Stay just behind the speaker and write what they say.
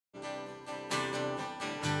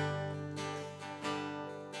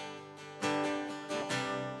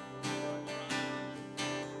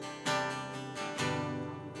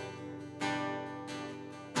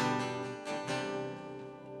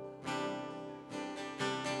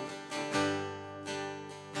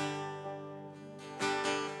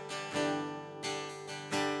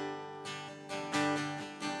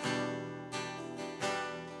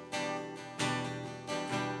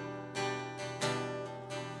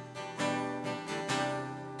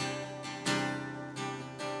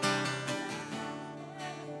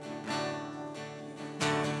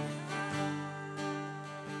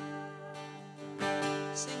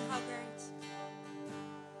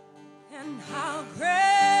how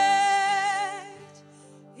great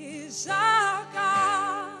is our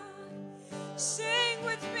God. Sing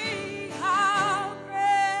with me, how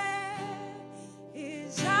great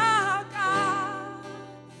is our God.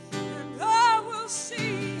 And all will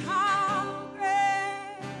see how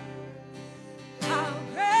great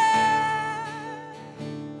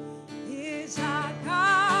is our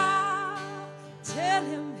God. Tell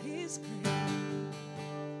him he's great.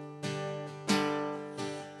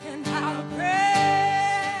 And how great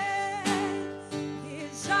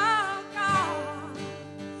is our God.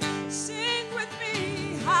 Sing with me,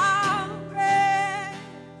 how great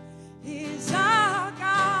is our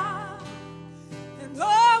God. And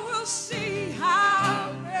all will see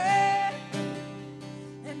how great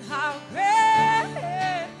and how great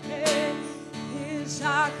is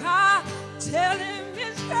our God. Tell him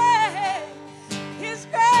he's great, he's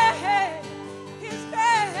great, he's great.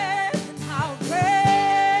 And how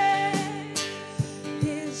great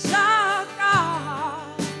is our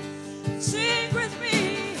God. Sing with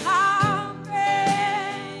me, how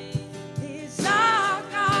great is our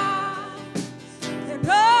God. And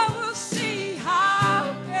all will see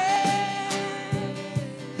how great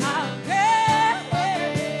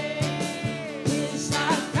is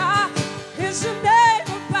our God. His name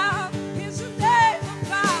above, his name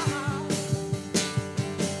above.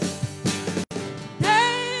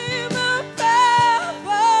 Name above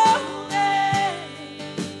all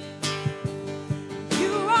names.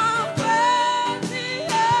 You are worthy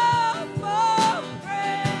of all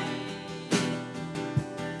praise.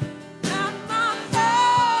 And my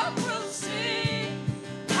heart will sing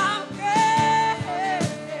how great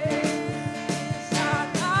is our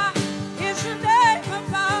God. His name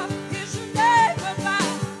above, his name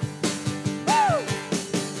above. Woo!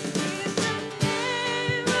 His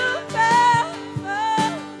name above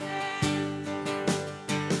all names.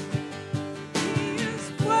 He is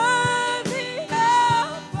worthy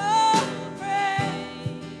of all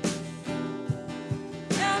praise.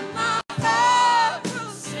 And my heart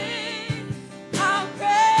will sing how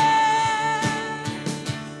great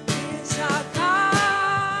is our God.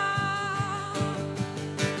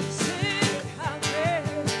 Sing how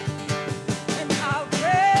great and how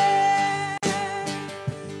great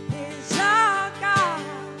is our God.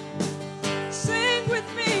 Sing with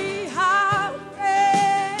me, how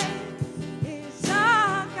great is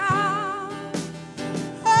our God.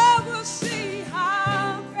 Oh, we'll see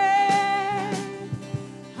how great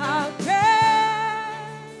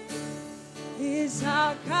is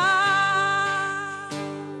our God.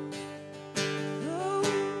 Oh,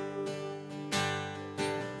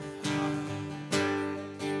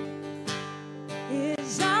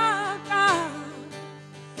 is our God.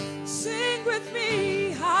 Sing with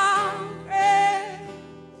me, how great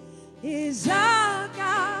is our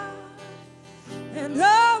God. And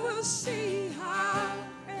I will see how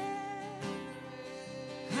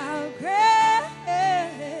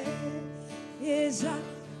great is our.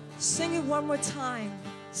 Sing it one more time.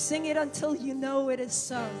 Sing it until you know it is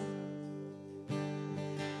so.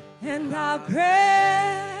 And how great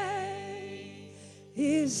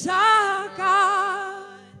is our God.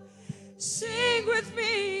 Sing with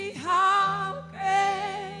me, how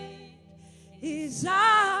great is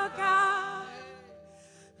our God.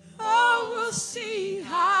 Oh, we'll see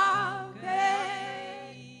how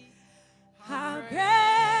great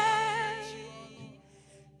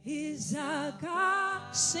is our God.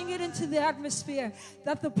 Sing it into the atmosphere,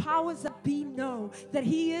 that the powers that be know that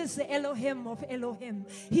he is the Elohim of Elohim.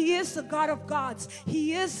 He is the God of gods.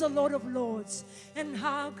 He is the Lord of lords. And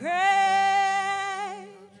how great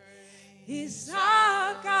is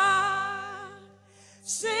our God.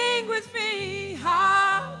 Sing with me,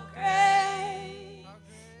 how great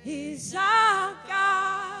is our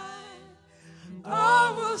God.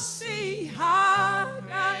 Oh, we'll see how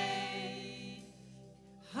great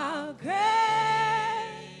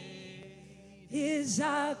is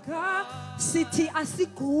our God. Sithi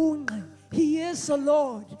asigunqe, he is the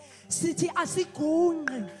Lord. Sithi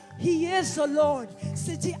asigunqe, he is the Lord.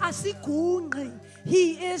 Sithi asigunqe,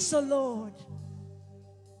 he is the Lord.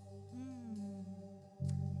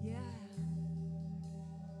 Yeah.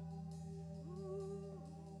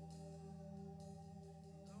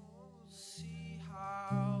 See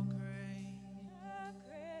how great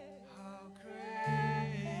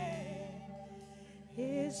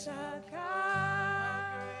is our God.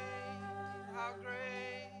 how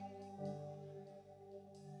great,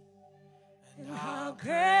 And how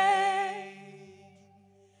great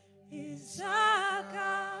is our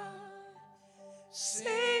God.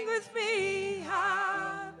 Sing with me,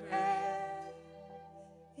 how great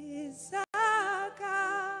is our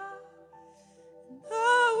God.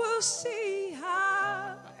 see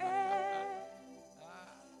how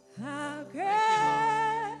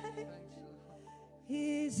great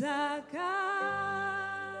is our God.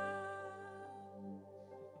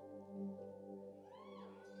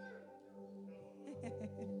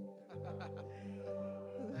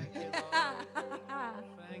 Thank you, Lord.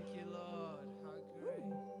 Thank you, Lord. How great.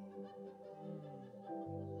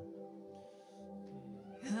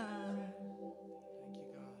 Thank you,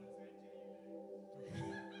 God.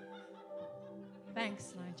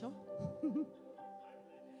 Thanks, Nigel.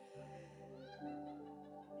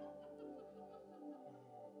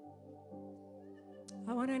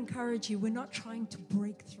 I want to encourage you, we're not trying to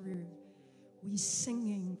break through. We're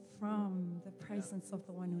singing from the presence of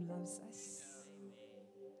the one who loves us.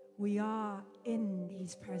 We are in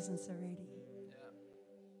his presence already.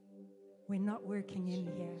 We're not working in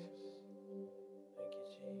here. Thank you,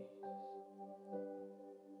 Jesus.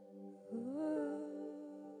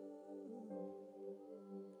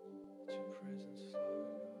 Let your presence flow,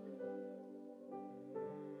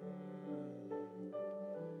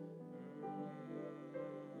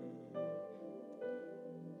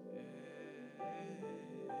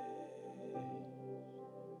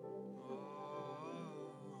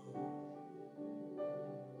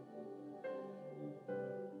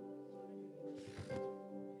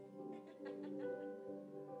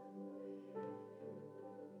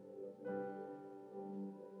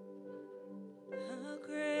 How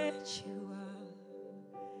great you are.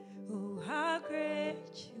 Oh, how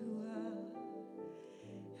great you are.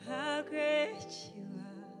 How great you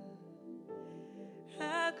are.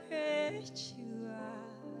 How great you are.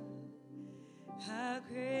 How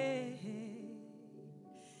great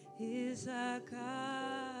is our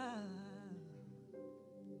God.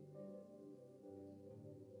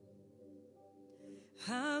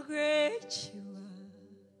 How great you are.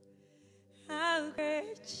 How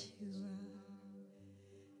great you are.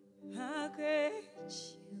 How great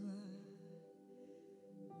you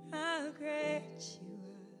are. How great you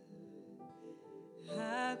are.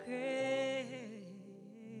 How great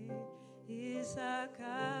is our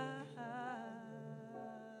God.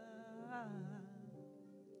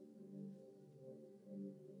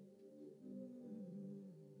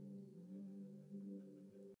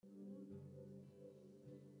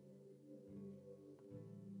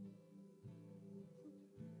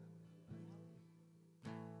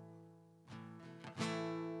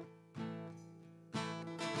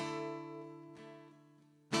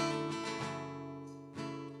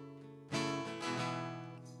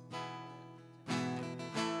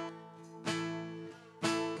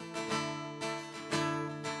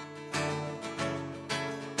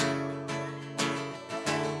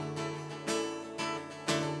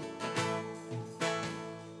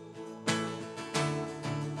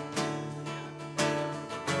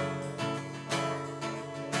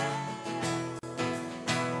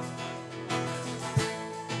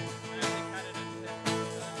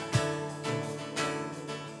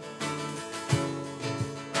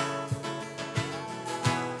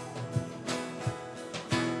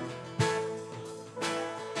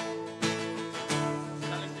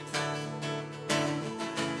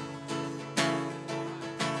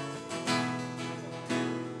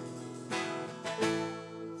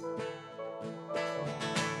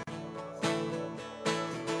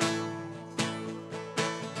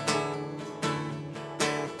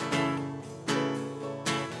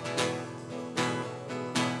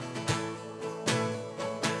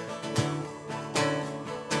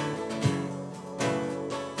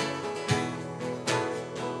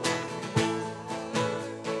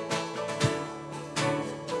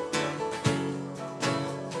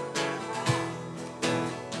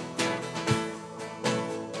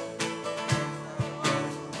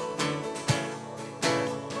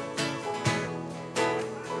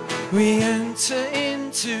 We enter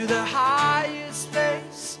into the highest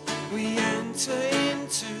place. We enter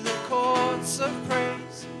into the courts of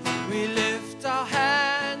praise. We lift our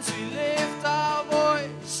hands, we lift our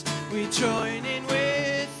voice. We join in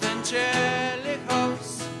with angelic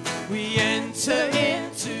hosts. We enter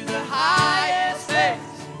into the highest place.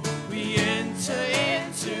 We enter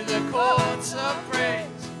into the courts of praise.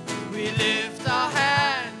 We lift our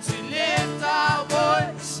hands, we lift our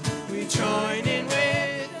voice. We join in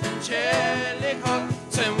with angelic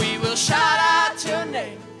hosts, and we will shout out your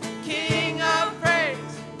name, King of praise.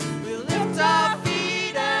 We'll lift our feet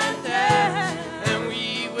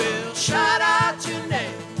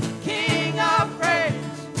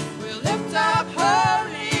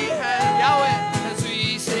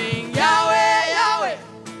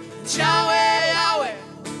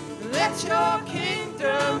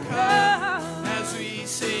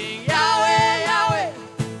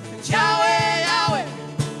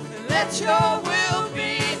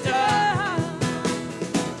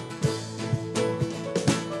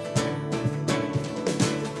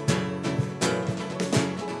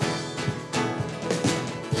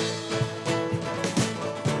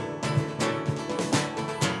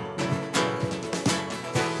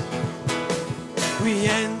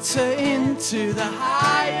enter into the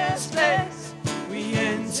highest place. We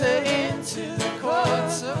enter into the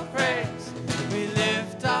courts of praise. We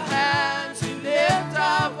lift our hands, we lift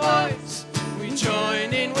our voice. We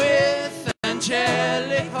join in with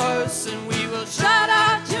angelic hosts, and we will shout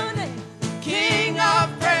out your name, King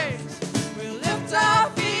of praise. We'll lift our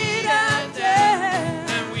feet and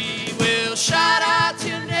dance, and we will shout out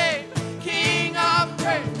your name, King of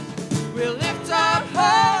praise. We'll lift our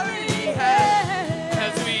holy hands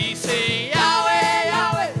as we say Yahweh,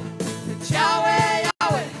 Yahweh, it's Yahweh,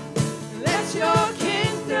 Yahweh. Let your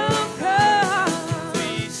kingdom come.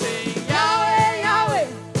 We say Yahweh, Yahweh,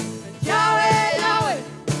 and Yahweh, Yahweh.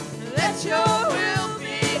 Let your will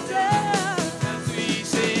be done. As we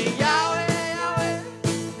say Yahweh, Yahweh,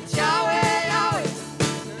 it's Yahweh, Yahweh.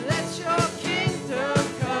 Let your kingdom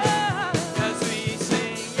come. As we say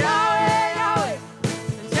Yahweh, Yahweh,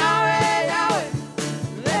 it's Yahweh, Yahweh.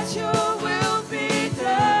 Let your will be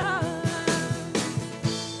done.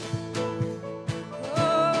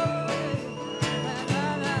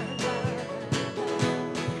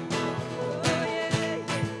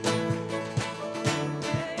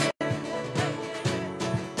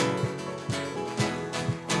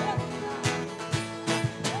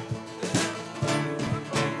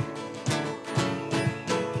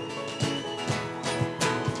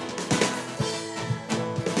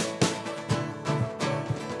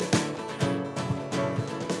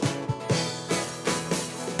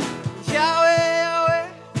 Yahweh, Yahweh,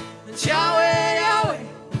 it's Yahweh, Yahweh.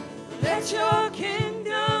 Let your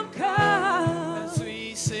kingdom come. As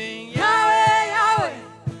we sing Yahweh, Yahweh,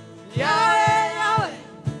 Yahweh, Yahweh.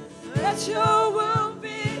 Let your will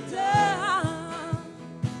be done.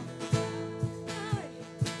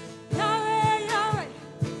 Yahweh, Yahweh,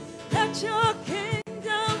 let your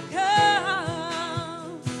kingdom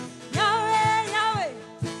come. Yahweh, Yahweh,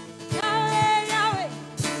 Yahweh, Yahweh,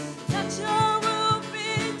 let your will be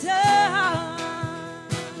done.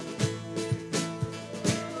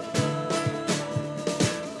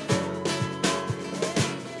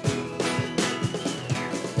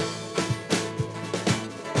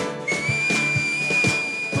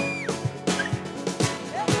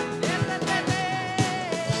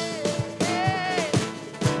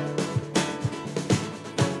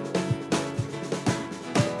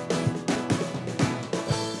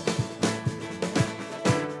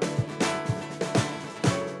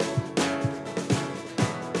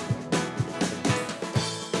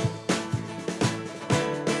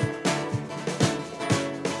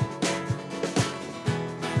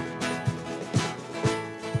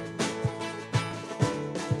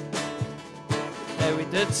 Hey, we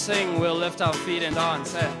did sing We'll Lift Our Feet and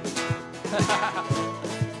Dance, eh?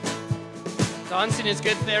 Dancing is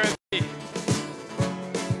good therapy.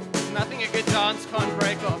 There's nothing a good dance can't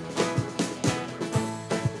break off.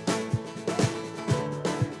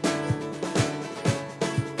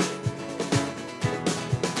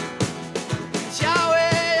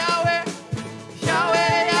 Yahweh, Yahweh,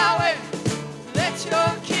 Yahweh, Yahweh. Let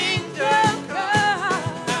your kingdom come.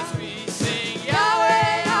 As we sing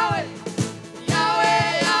Yahweh, Yahweh,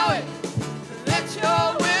 Yahweh, Yahweh. Let your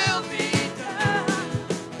will be done.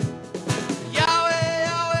 Yahweh,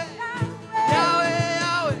 Yahweh, Yahweh,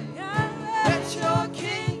 Yahweh. Let your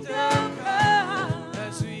kingdom come.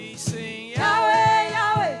 As we sing Yahweh,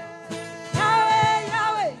 Yahweh, Yahweh,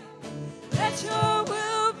 Yahweh, let your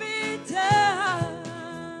will be done.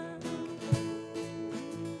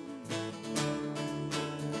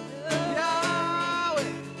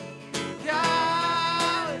 Yahweh,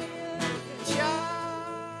 Yahweh,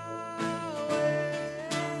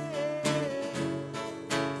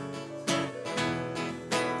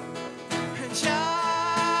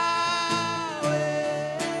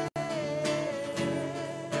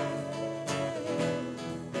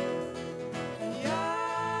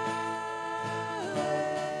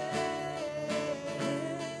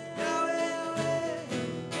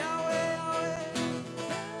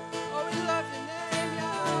 Oh, we love your name,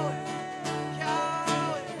 Yahweh,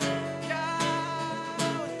 Yahweh,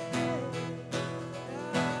 Yahweh,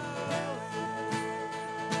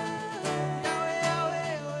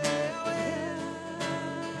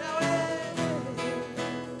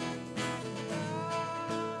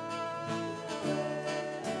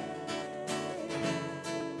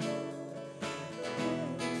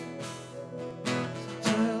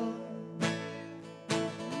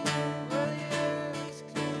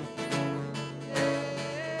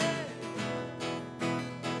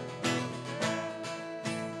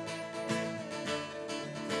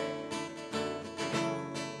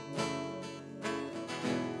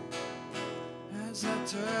 As I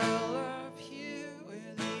dwell up here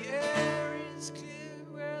where the air is clear,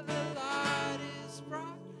 where the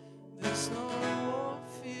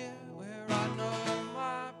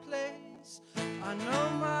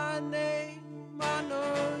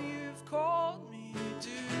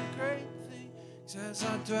As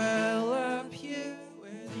I dwell up here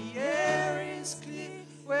where the air is clear,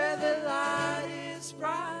 where the light is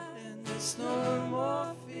bright and there's no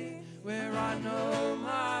more fear, where I know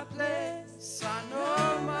my place, I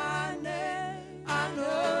know my name, I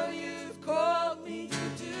know you've called me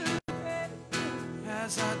to do it.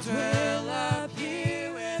 As I dwell up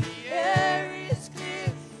here where the air is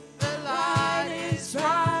clear, the light is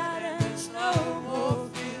bright and there's no more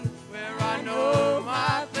fear, where I know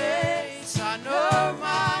my place, I know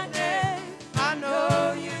my name, I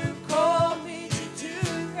know you've called me to do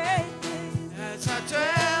great things. As I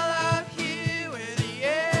dwell up here where the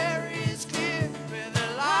air is clear, where the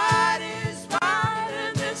light is bright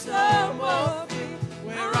and there's no more fear,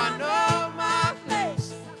 where I know my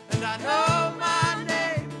place and I know my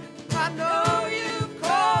name, I know you've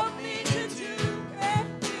called me to do great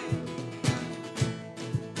things.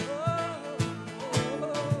 Oh, oh,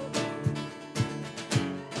 oh,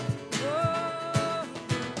 oh.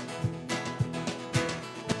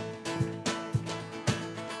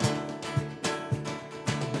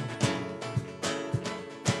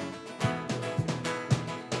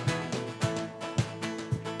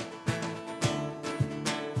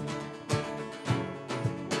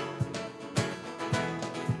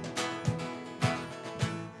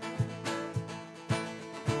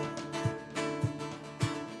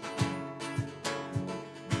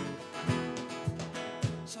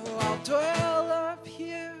 So I'll dwell up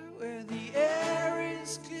here where the air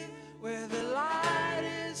is clear, where the light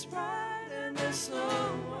is bright and there's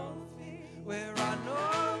no more fear, where I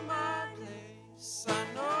know my place, I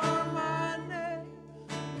know my name,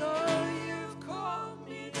 know you've called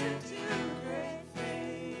me to do great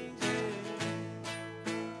things.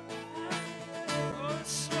 Oh, I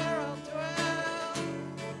swear I'll dwell,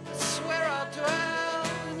 I swear I'll dwell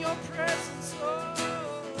in your presence, Lord.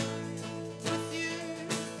 With you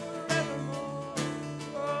forevermore.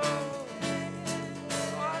 Oh,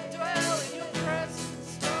 I dwell in your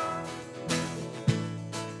presence, Lord.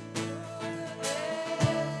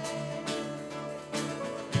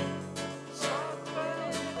 So I dwell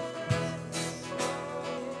in your presence, Lord.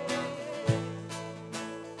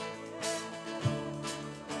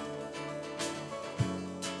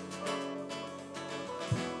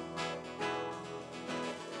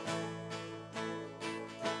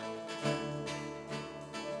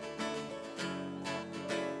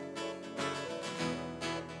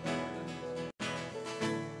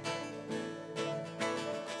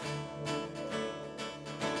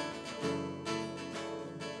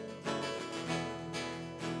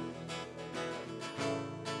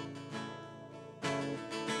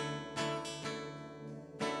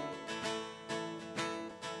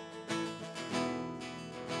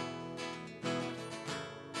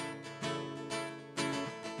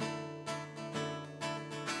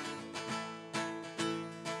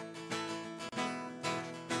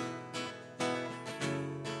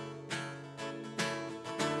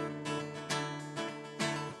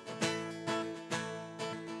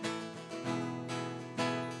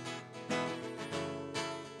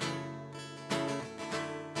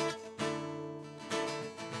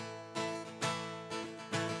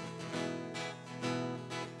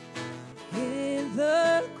 In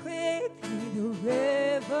the quickly the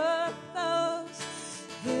river flows.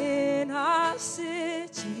 In our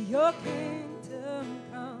city your kingdom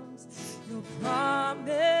comes. Your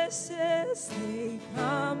promises, they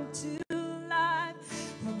come to life.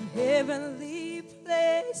 From heavenly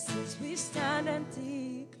places we stand and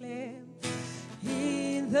declare.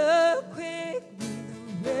 In the quickly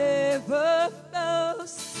the river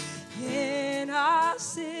flows. In our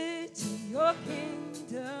city your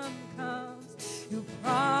kingdom comes. Your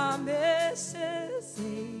promises,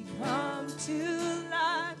 they come to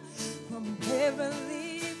life. From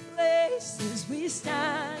heavenly places we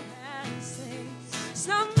stand and sing.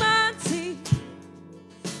 Samantha,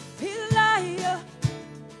 Elijah,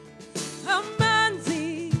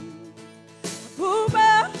 Amandi,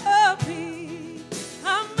 Bubabi,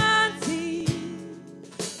 Amandi.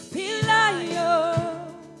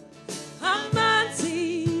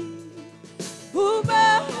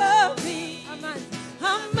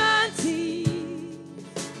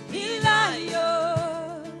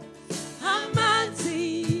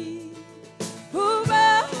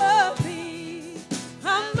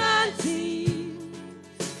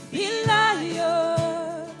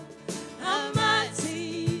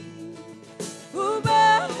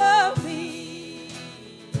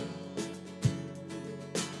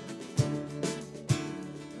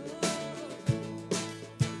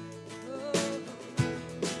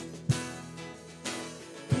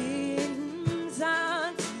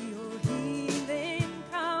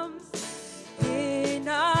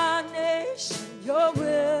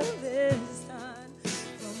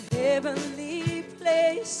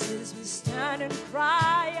 stand and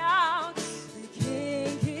cry out. The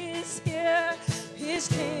King is here, His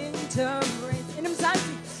kingdom reigns. In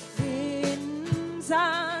Mzansi, in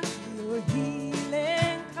Mzansi, your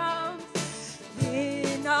healing comes.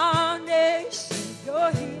 In our nation,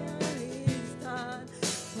 your healing is done.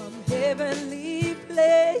 From heavenly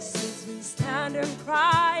places, we stand and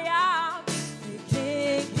cry out. The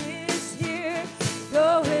King is here,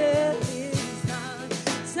 your will is done.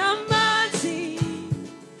 Samanzi,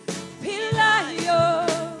 Pilayo,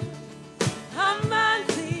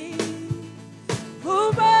 Amanzi,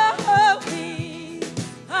 Ubahobi,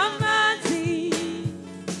 Amanzi,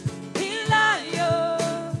 Pilayo,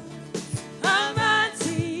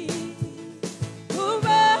 Amanzi,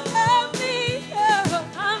 Ubahobi,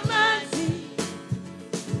 Amanzi,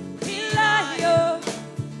 Pilayo,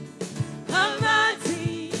 Amanzi,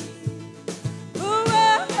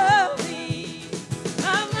 Ubahobi,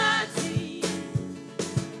 Amanzi,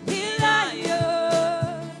 Pilayo,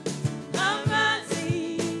 Amanzi,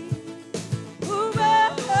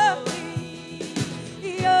 Ubahobi,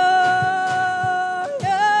 yo,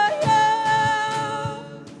 yo, yo,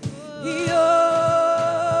 yo, yo,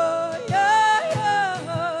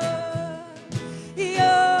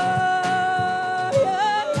 yo,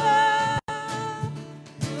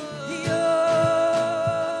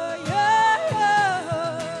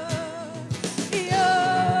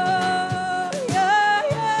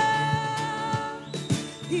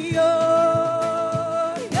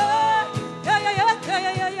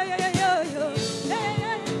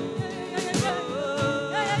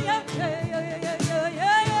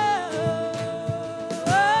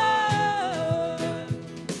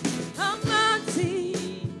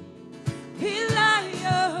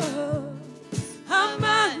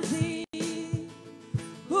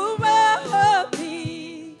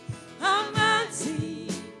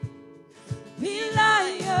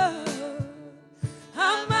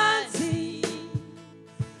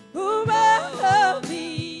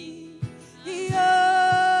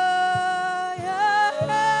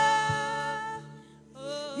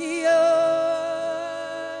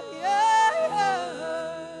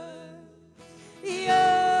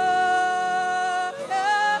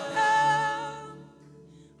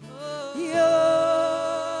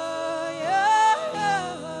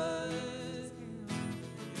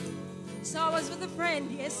 So I was with a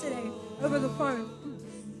friend yesterday over the phone,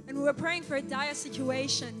 and we were praying for a dire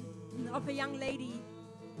situation of a young lady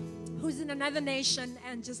who's in another nation,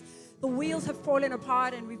 and just the wheels have fallen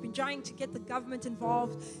apart, and we've been trying to get the government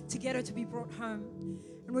involved to get her to be brought home.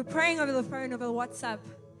 And we're praying over the phone, over WhatsApp.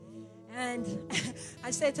 And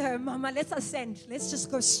I said to her, Mama, let's ascend. Let's just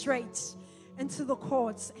go straight into the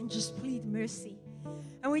courts and just plead mercy.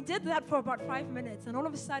 And we did that for about 5 minutes. And all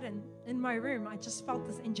of a sudden, in my room, I just felt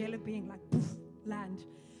this angelic being like, poof, land.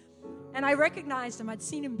 And I recognized him. I'd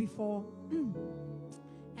seen him before.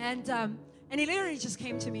 And he literally just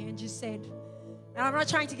came to me and just said, and I'm not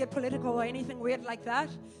trying to get political or anything weird like that,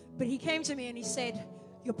 but he came to me and he said,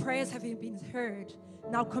 your prayers have been heard.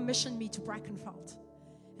 Now commission me to Brackenfeld.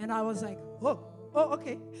 And I was like, oh,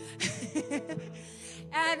 okay.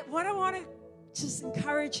 And what I want to just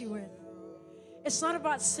encourage you with, it's not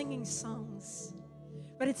about singing songs,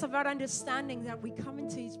 but it's about understanding that we come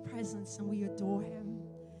into His presence and we adore Him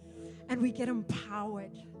and we get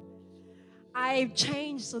empowered. I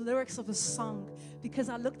changed the lyrics of a song because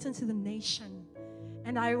I looked into the nation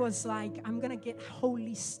and I was like, I'm going to get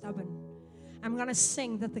wholly stubborn. I'm going to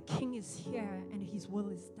sing that the King is here and His will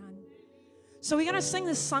is done. So we're going to sing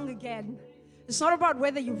this song again. It's not about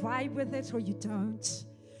whether you vibe with it or you don't,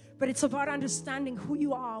 but it's about understanding who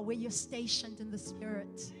you are, where you're stationed in the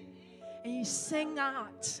Spirit. And you sing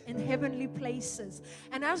out in heavenly places.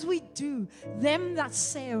 And as we do, them that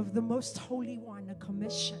serve the most holy one are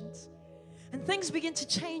commissioned. And things begin to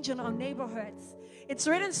change in our neighborhoods. It's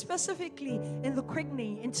written specifically in the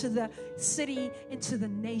Quickney, into the city, into the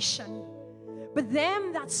nation. But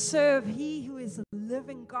them that serve He who is a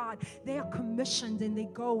living God, they are commissioned and they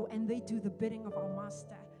go and they do the bidding of our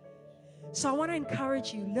Master. So I want to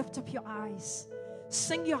encourage you, lift up your eyes,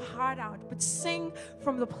 sing your heart out, but sing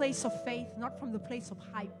from the place of faith, not from the place of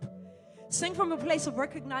hype. Sing from a place of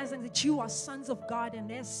recognizing that you are sons of God, and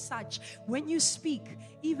as such, when you speak,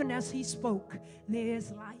 even as He spoke, there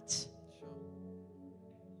is light.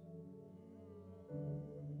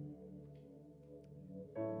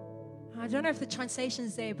 I don't know if the translation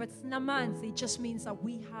is there, but Namans, it just means that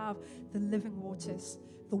we have the living waters,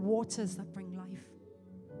 the waters that bring life.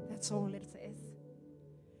 That's all it says.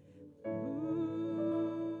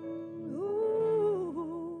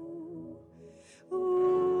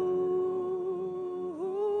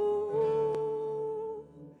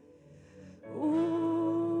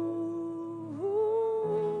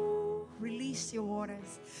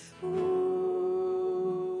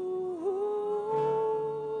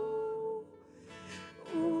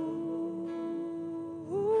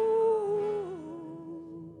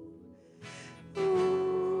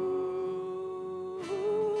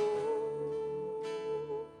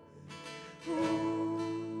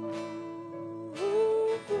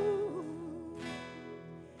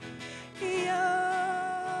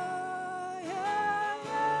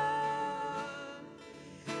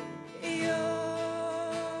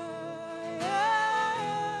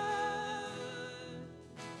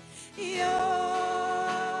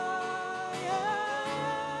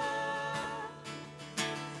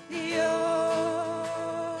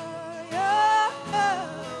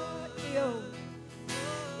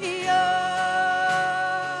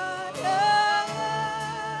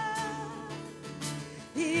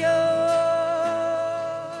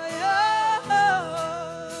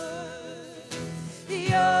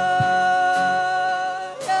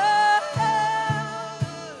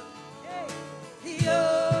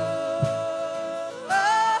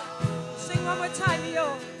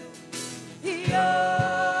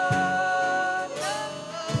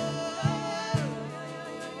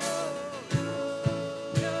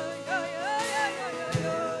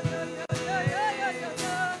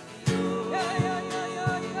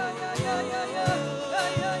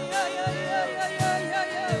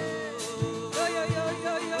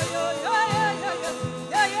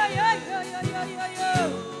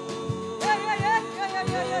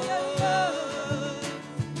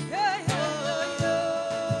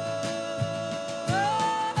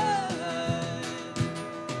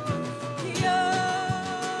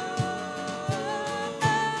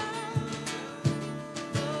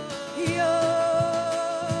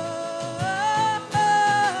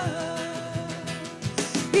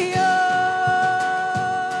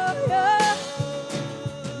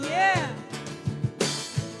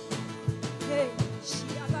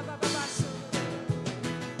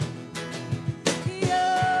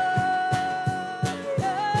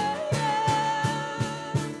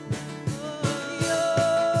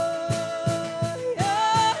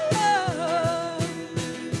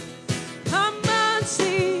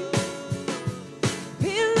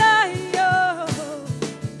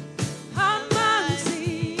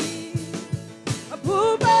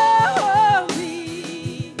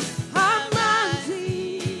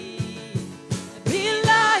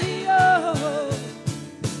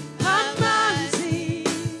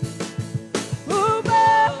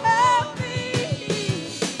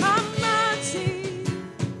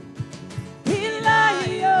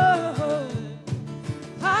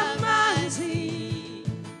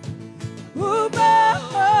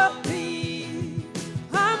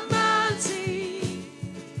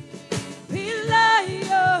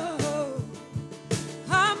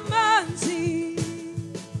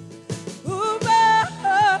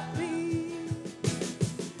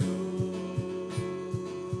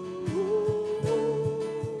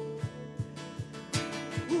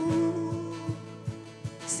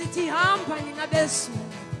 sithi hamba nina bezulu,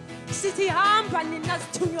 sithi hamba nina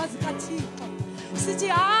zithunywa zikaThixo, sithi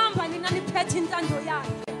hamba nina niphethe intando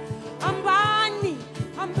yakhe. Hambani,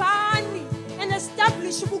 hambani and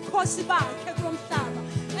establish ubukhosi bakhe kulomhlaba,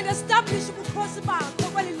 and establish ubukhosi bakhe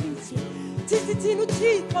kweli lizwe. Thithini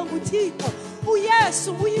uThixo nguThixo,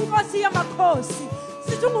 uYesu uyinkosi yamakhosi,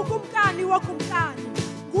 sithi ungukumkani wakumkani,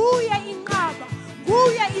 nguye inqaba,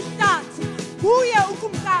 nguye ihlathi, nguye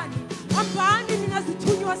ukumkani. Hambani nina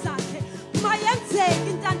zithunywa zakhe, mayenzeke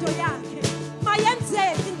intando yakhe,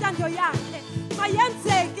 mayenzeke intando yakhe,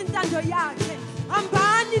 mayenzeke intando yakhe.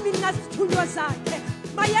 Hambani nina zithunywa zakhe,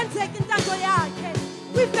 mayenzeke intando yakhe.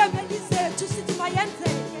 Kwifemeli zethu sithi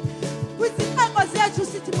mayenzeke, kwizixeko zethu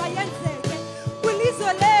sithi mayenzeke,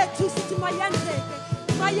 kwilizwe lethu sithi mayenzeke.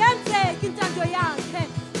 Mayenzeke intando yakhe,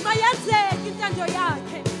 mayenzeke intando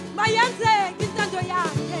yakhe, mayenzeke intando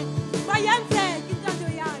yakhe, mayenzeke intando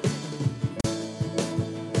yakhe.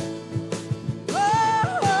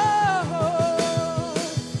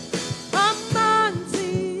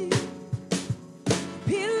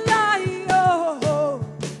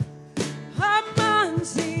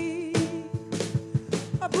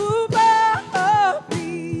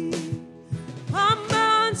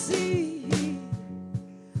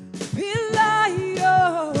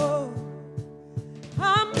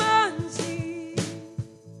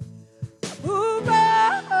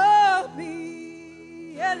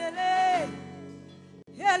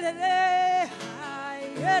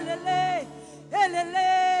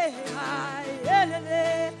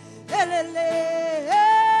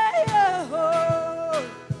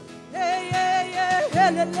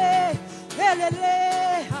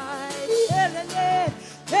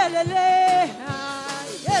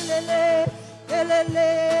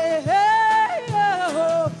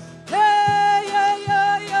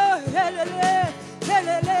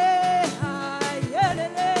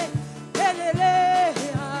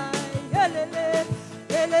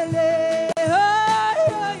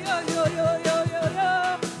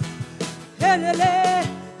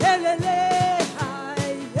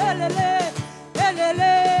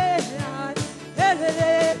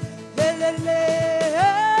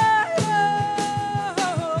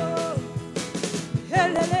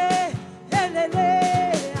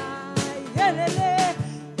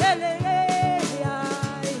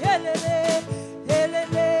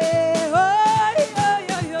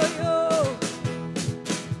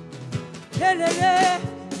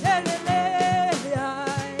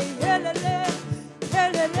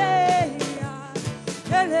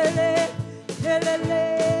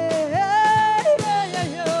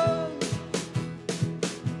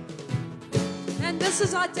 And this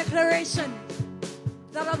is our declaration,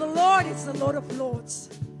 that the Lord is the Lord of Lords.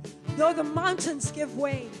 Though the mountains give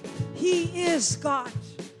way, He is God.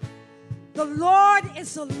 The Lord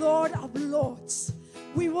is the Lord of lords.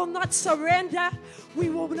 We will not surrender. We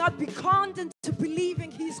will not be conned into believing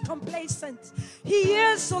He's complacent. He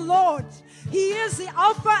is the Lord. He is the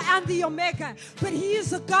Alpha and the Omega. But He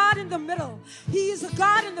is a God in the middle. He is a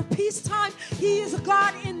God in the peacetime. He is a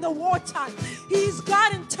God in the wartime. He is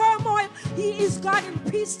God in turmoil. He is God in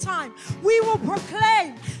peacetime. We will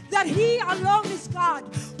proclaim that He alone is God.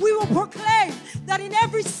 We will proclaim that in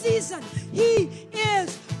every season He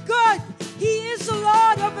is good. He is the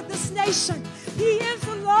Lord over this nation. He is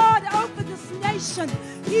the Lord over this nation.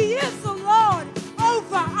 He is the Lord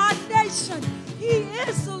over our nation. He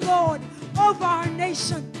is the Lord over our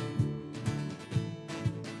nation.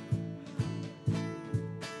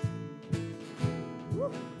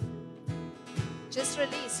 Woo. Just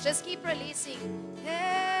release. Just keep releasing.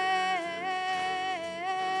 Hey,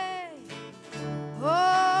 oh,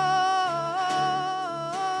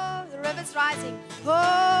 the river's rising.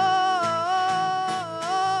 Oh.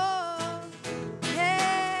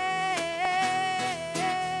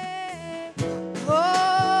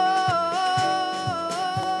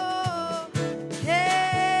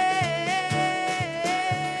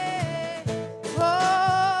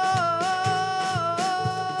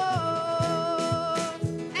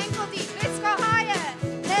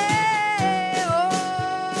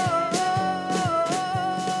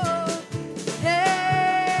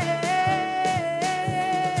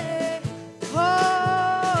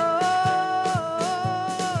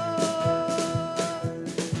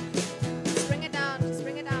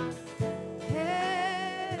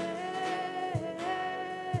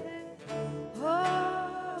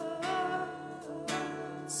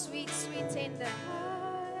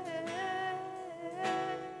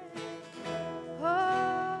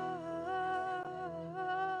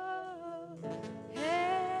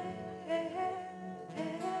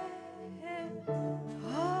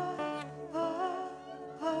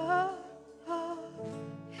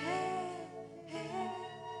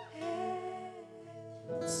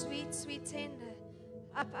 Sweet tender,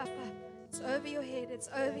 up. It's over your head. It's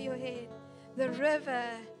over your head. The river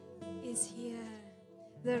is here.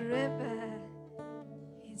 The river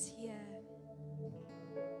is here.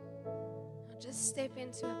 Now just step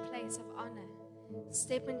into a place of honor.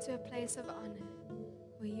 Step into a place of honor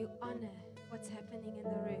where you honor what's happening in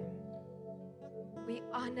the room. We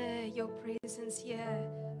honor your presence here,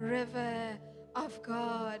 river of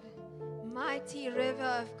God. Mighty river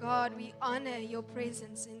of God, we honor your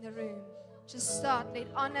presence in the room. Just start. Let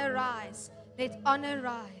honor rise. Let honor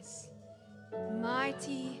rise.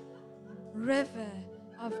 Mighty river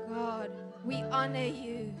of God, we honor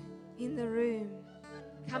you in the room.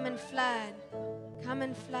 Come and flood. Come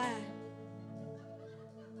and flood.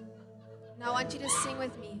 Now I want you to sing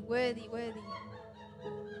with me. Worthy, worthy.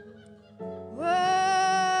 Worthy,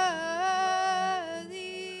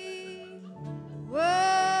 worthy.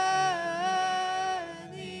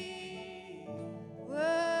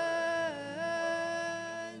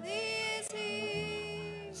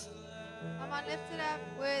 Lift it up,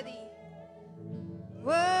 worthy,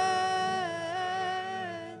 worthy,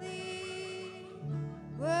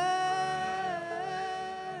 worthy,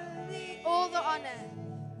 all the honor,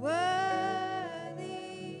 worthy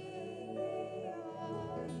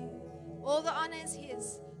are you. All the honor is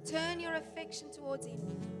His. Turn your affection towards Him.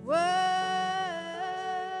 Worthy,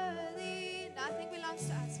 nothing belongs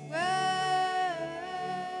to us.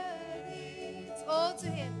 Worthy, it's all to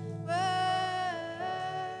Him.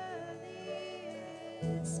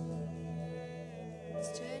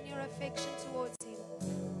 Just turn your affection towards Him.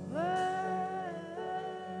 Worthy,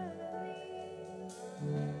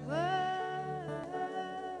 worthy,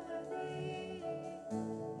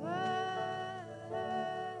 worthy.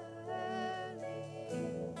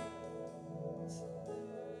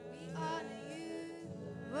 We honor you.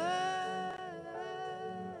 Worthy,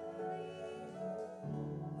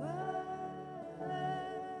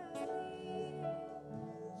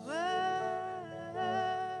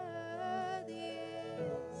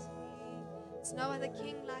 There's no other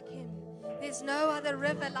king like Him. There's no other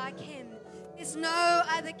river like Him. There's no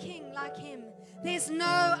other king like Him. There's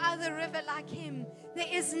no other river like Him. There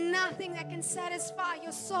is nothing that can satisfy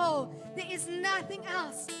your soul. There is nothing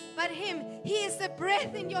else but Him. He is the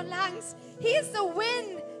breath in your lungs. He is the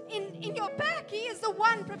wind in your back. He is the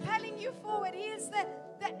one propelling you forward. He is the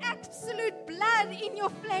absolute blood in your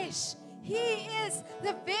flesh. He is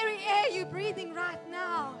the very air you're breathing right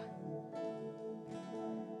now.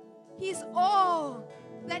 He's all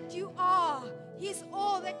that you are. He's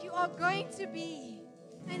all that you are going to be.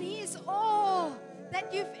 And He is all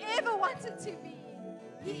that you've ever wanted to be.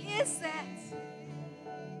 He is that.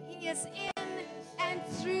 He He is in and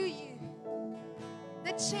through you.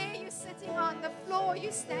 The chair you're sitting on, the floor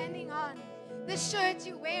you're standing on, the shirt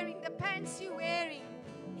you're wearing, the pants you're wearing.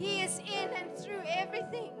 He is in and through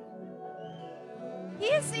everything. He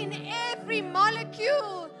is in every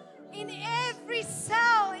molecule, in every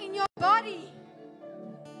cell in your body.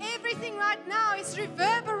 Everything right now is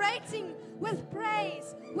reverberating with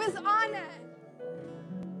praise, with honor.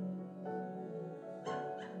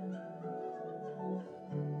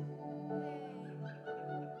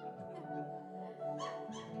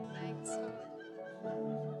 Thanks, Lord.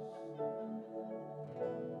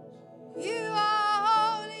 You are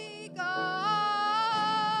holy God.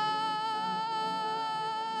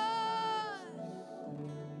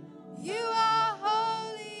 You are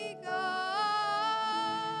holy God.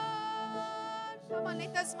 Come on,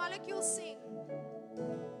 let those molecules sing.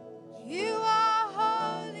 You are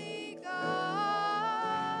holy God.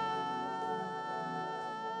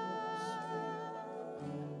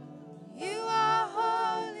 You are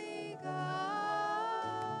holy God.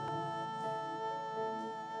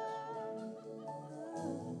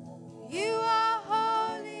 You are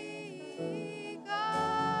holy God.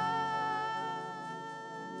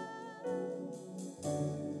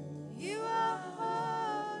 You are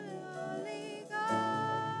holy God.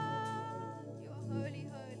 You are holy,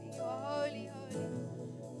 holy. You are holy, holy.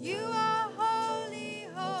 You are holy,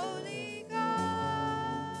 holy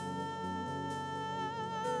God.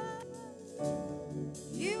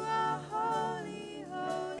 You are holy,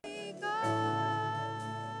 holy God.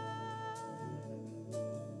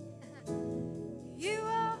 You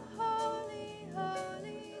are holy,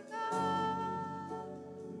 holy God.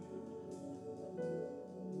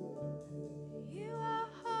 You are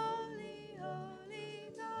holy,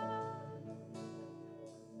 holy God.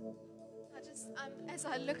 As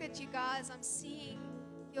I look at you guys, I'm seeing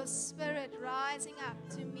your spirit rising up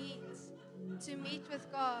to meet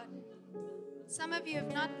with God. Some of you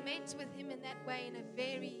have not met with Him in that way in a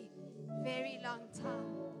very, very long time.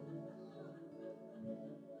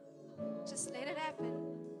 Just let it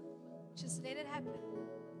happen. Just let it happen.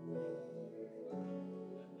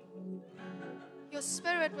 Your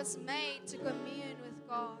spirit was made to commune with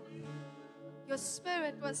God. Your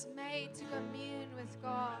spirit was made to commune with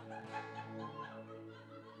God.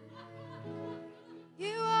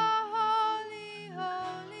 You are holy,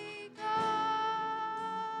 holy God.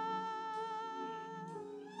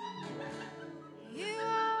 You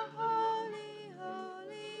are holy,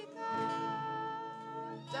 holy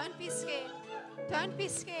God. Don't be scared. Don't be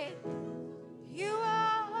scared. You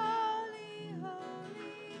are holy,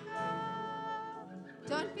 holy God.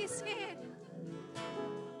 Don't be scared.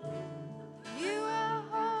 You are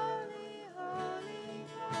holy, holy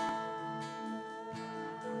God.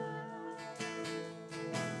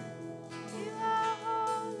 You are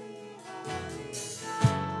holy, holy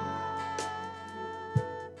God.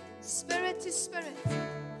 Spirit to spirit.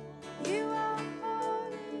 You are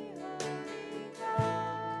holy, holy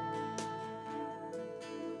God.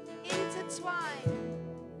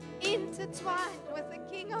 Intertwined with the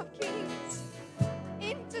King of Kings.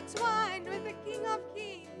 Intertwined with the King of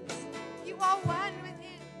Kings. You are one with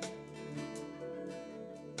Him.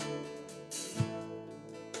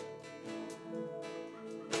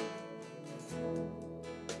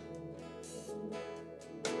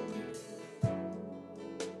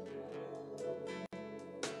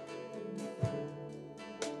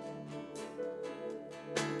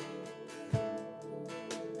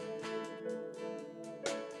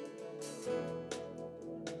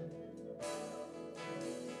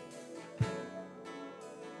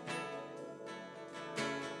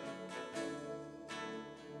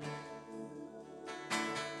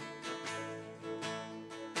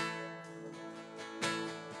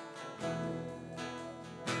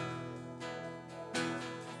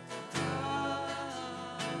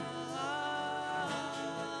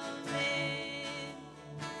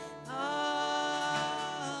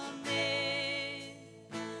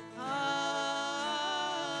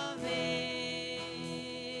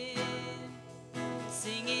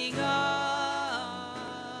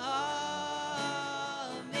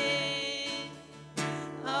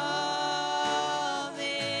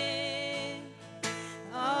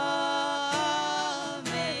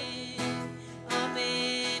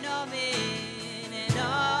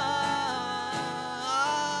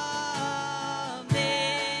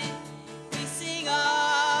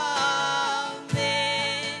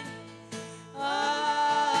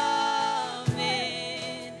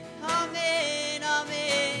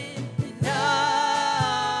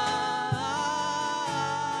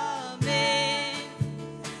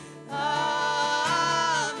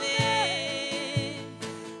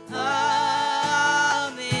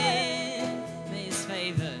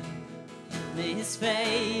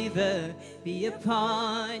 be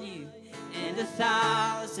upon you and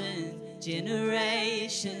 1,000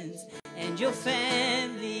 generations, and your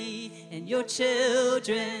family and your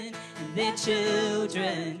children and their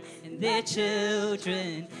children and their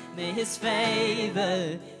children. May his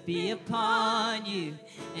favor be upon you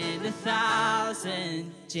and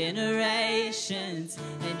 1,000 generations,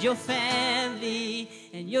 and your family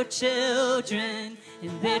and your children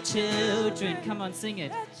and their children. Come on, sing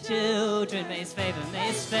it. Children, may his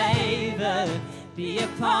favor be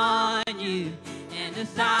upon you and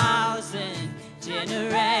 1,000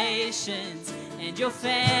 generations, and your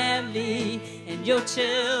family and your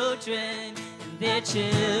children and their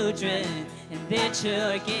children and their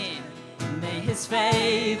children. May his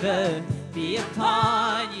favor be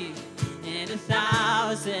upon you and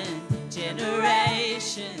 1,000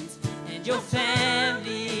 generations, and your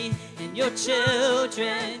family and your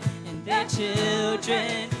children and their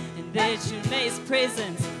children and their children.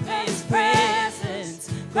 May his presence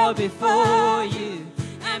go before you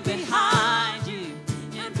and behind you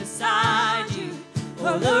and beside you,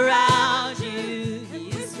 all around you. He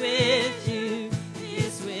is with you, he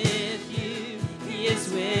is with you, he is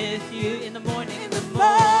with you in the morning,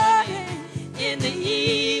 in the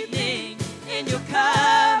evening, in your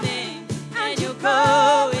coming and your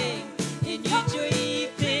going, in your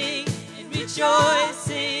weeping and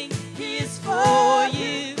rejoicing. He is for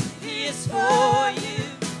you, he is for you,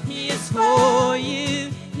 he is for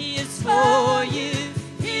you, he is for you,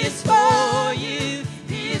 he is for you,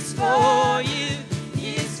 he is for you,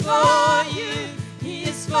 he is for you, he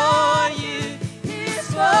is for you, he is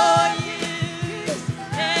for you.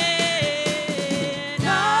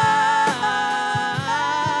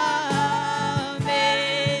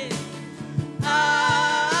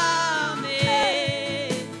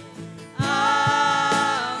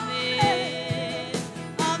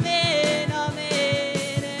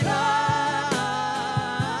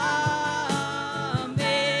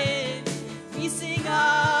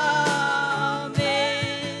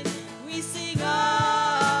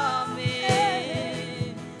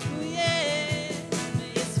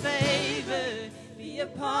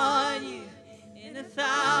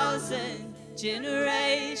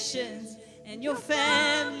 Generations, and your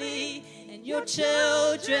family and your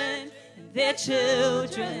children and their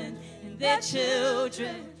children and their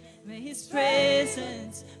children. May his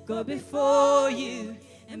presence go before you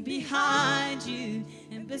and behind you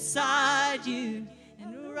and beside you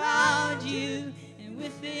and around you and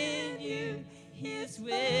within you. He is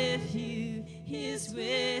with you, he is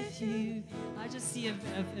with you. I just see a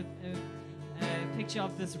picture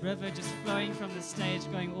of this river just flowing from the stage,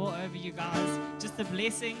 going all over you guys. Just the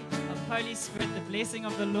blessing of Holy Spirit, the blessing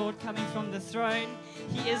of the Lord coming from the throne.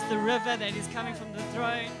 He is the river that is coming from the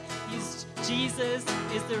throne. Jesus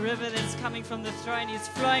is the river that is coming from the throne. He's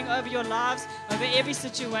flowing over your lives, over every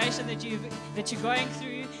situation that you're going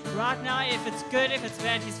through right now. If it's good, if it's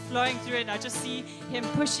bad, he's flowing through it. I just see him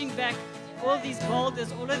pushing back all these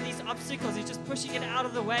boulders, all of these obstacles. He's just pushing it out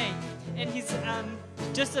of the way, and he's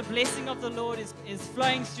just the blessing of the Lord is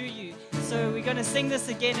flowing through you. So we're going to sing this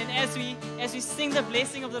again, and as we sing the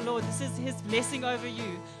blessing of the Lord, this is his blessing over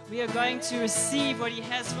you. We are going to receive what he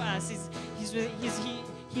has for us.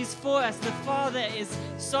 He's for us. The Father is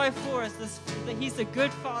so for us. He's a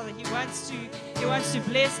good Father. He wants to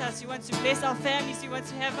bless us. He wants to bless our families. He wants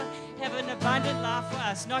to have an abundant life for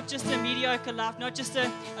us, not just a mediocre life, not just a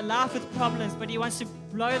life with problems, but he wants to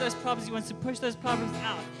blow those problems. He wants to push those problems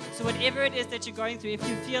out. So whatever it is that you're going through, if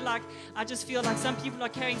you feel like, I just feel like some people are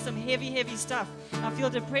carrying some heavy stuff. I feel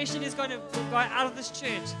depression is going to go out of this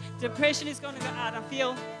church. Depression is going to go out. I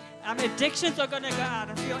feel addictions are going to go out.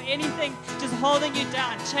 I feel anything just holding you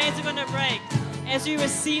down. Chains are going to break. As you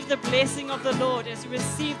receive the blessing of the Lord, as you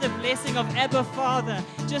receive the blessing of Abba Father,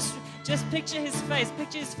 just picture his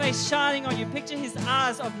face shining on you. Picture his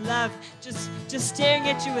eyes of love, just staring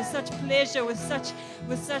at you with such pleasure, with such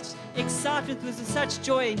excitement, with such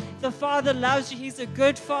joy. The Father loves you. He's a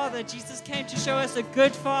good Father. Jesus came to show us a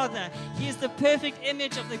good Father. He is the perfect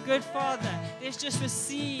image of the good Father. Let's just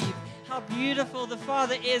receive how beautiful the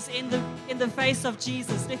Father is in the face of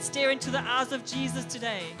Jesus. Let's stare into the eyes of Jesus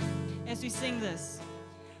today as we sing this.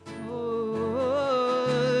 Oh,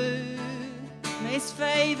 may his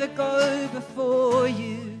favor go before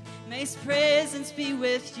you. May his presence be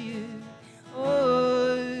with you.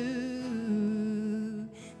 Oh,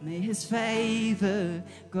 may his favor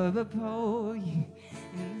go before you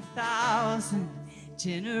in 1,000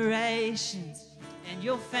 generations, and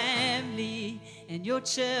your family and your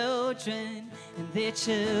children and their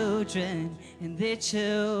children and their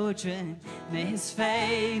children. May his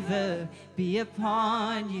favor be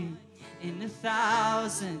upon you in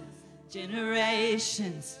 1,000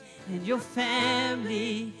 generations, and your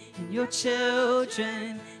family, and your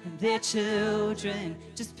children, and their children.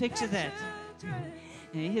 Just picture that.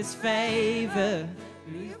 And his favor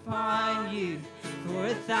be upon you for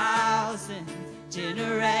 1,000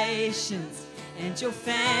 generations, and your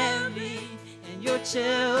family, and your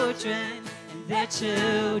children, and their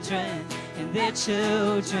children, and their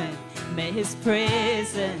children. May his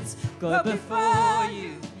presence go before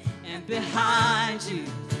you, and behind you,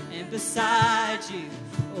 and beside you,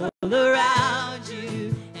 all around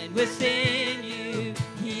you, and within you.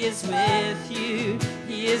 He is with you,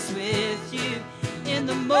 he is with you. In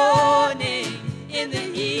the morning, in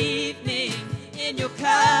the evening, in your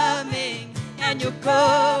coming and your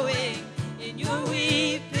going, in your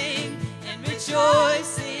weeping and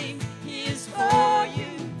rejoicing. He is for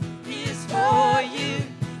you, he is for you,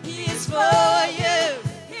 he is for you,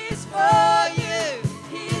 he is for you,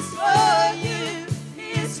 he is for you,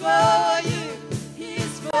 he is for you, he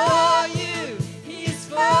is for you, he is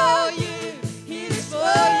for you, he is for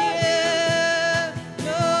you.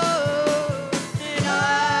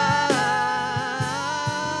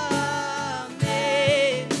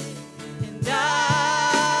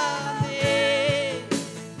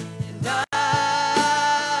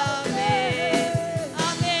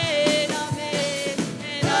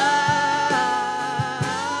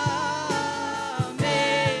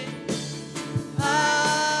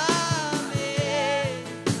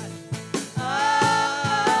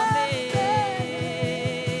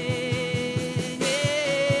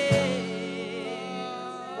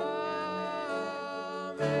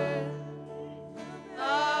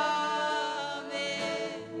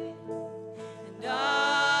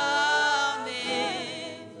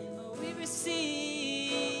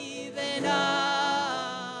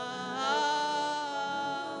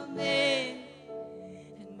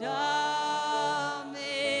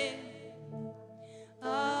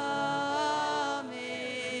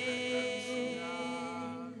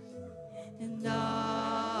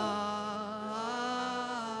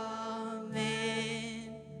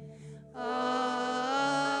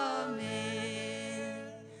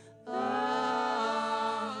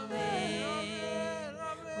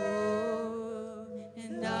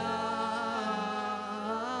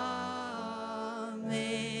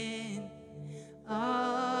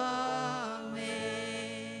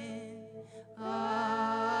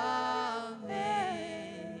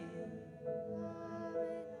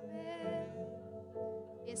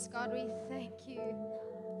 Yes, God, we thank you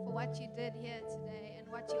for what you did here today and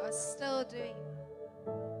what you are still doing.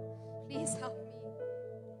 Please help me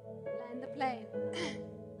land the plane.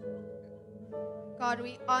 God,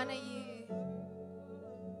 we honor you.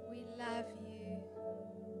 We love you.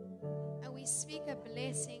 And we speak a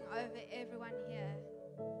blessing over everyone here.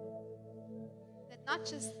 That not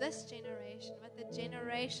just this generation, but the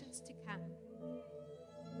generations to come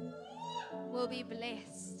will be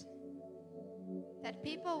blessed. That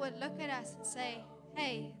people would look at us and say,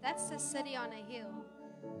 hey, that's the city on a hill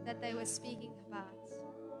that they were speaking about.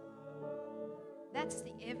 That's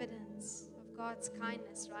the evidence of God's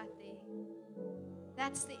kindness right there.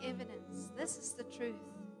 That's the evidence. This is the truth.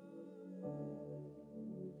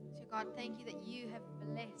 So God, thank you that you have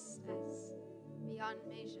blessed us beyond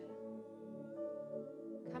measure.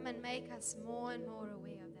 Come and make us more and more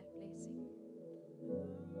aware of that blessing.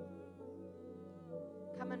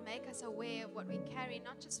 Come and make us aware of what we carry,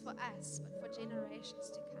 not just for us, but for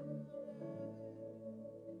generations to come.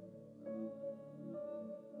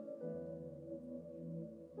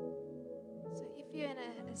 So if you're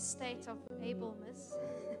in a state of ableness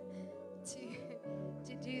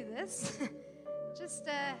to do this, just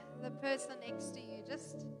the person next to you,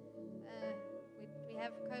 just we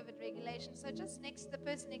have COVID regulations, so just next to the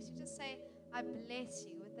person next to you, just say, I bless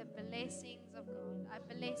you with the blessings of God. I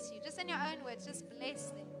bless you. Just in your own words, just bless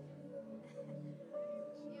them.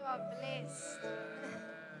 You are blessed.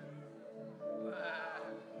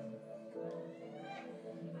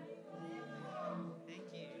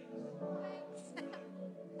 Thank you.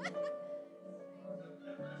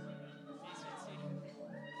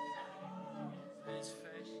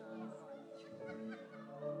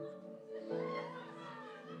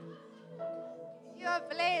 You are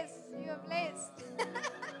blessed. You are blessed.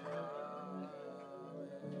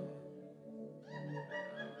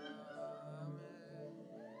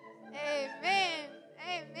 Amen.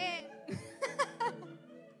 Amen.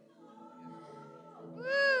 Woo.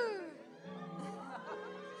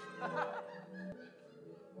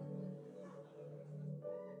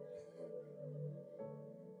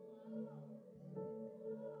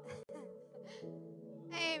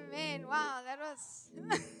 Amen. Wow, that was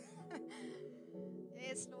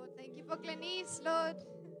Yes, Lord. Thank you for Glenise, Lord.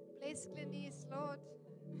 Bless Glenise, Lord.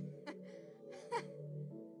 Love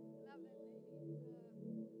that lady.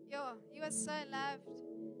 You are so loved.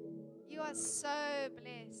 You are so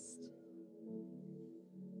blessed.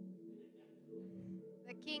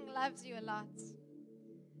 The King loves you a lot.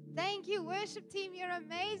 Thank you, worship team. You're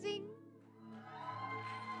amazing.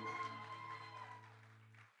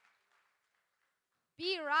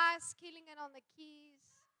 B. Rice killing it on the keys.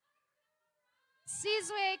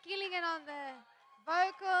 Sizwe killing it on the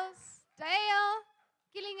vocals. Dale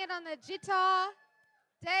killing it on the guitar.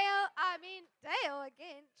 Dale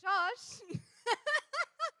again. Josh.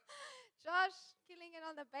 Josh killing it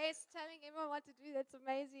on the bass, telling everyone what to do. That's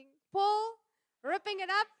amazing. Paul ripping it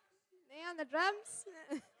up there on the drums.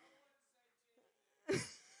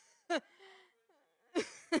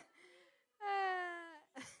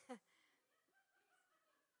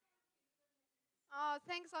 Oh,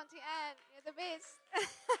 thanks, Auntie Anne. You're the best.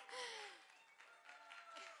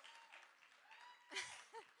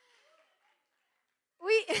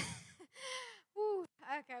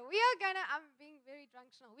 I'm being very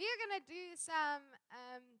drunctional. We are going to do some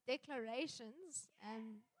declarations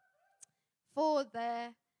for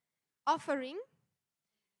the offering.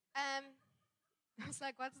 I was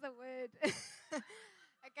like, what's the word?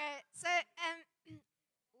 Okay, so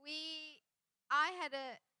I had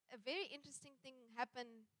a very interesting thing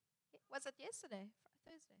happen. Was it yesterday?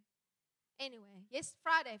 Thursday? Anyway, yes,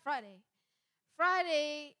 Friday.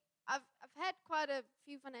 Friday, I've had quite a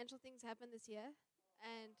few financial things happen this year,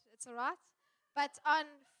 and it's all right. But on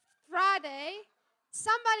Friday,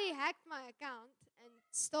 somebody hacked my account and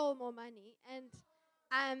stole more money. And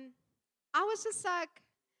I was just like,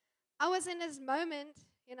 I was in this moment,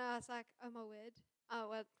 I was like, oh my word, I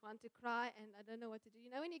want to cry and I don't know what to do. You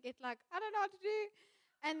know when you get like, I don't know what to do.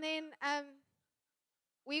 And then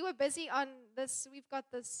we were busy on this, we've got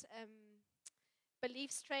this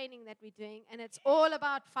beliefs training that we're doing, and it's all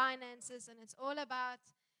about finances, and it's all about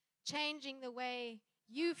changing the way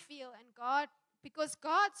you feel and God, because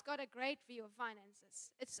God's got a great view of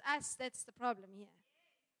finances. It's us that's the problem here.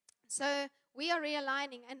 So we are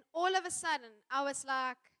realigning, and all of a sudden I was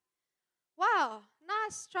like, wow,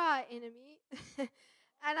 nice try, enemy.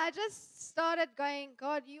 And I just started going,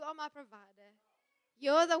 God, you are my provider.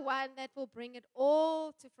 You're the one that will bring it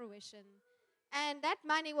all to fruition. And that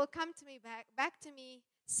money will come to me back to me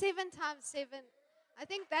 7 times 7. I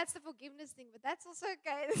think that's the forgiveness thing, but that's also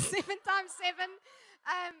okay. 7 times 7.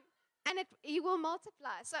 And it will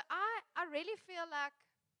multiply. So I really feel like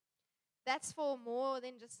that's for more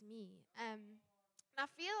than just me. I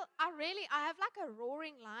feel I have like a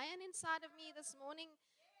roaring lion inside of me this morning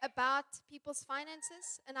about people's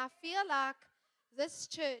finances. And I feel like this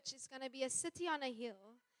church is going to be a city on a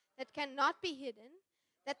hill that cannot be hidden,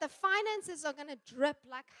 that the finances are going to drip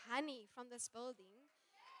like honey from this building.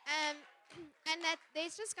 And that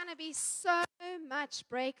there's just going to be so much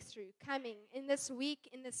breakthrough coming in this week,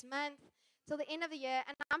 in this month, till the end of the year.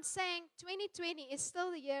 And I'm saying 2020 is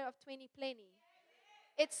still the year of 2020.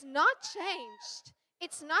 It's not changed.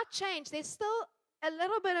 It's not changed. There's still a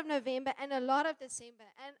little bit of November and a lot of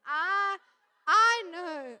December. And I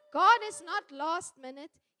know God is not last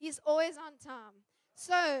minute. He's always on time.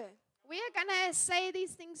 So we are going to say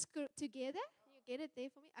these things together. You get it there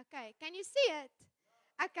for me? Okay. Can you see it?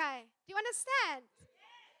 Okay. Do you understand?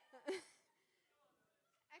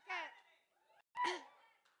 Okay.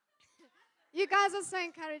 You guys are so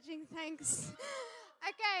encouraging. Thanks.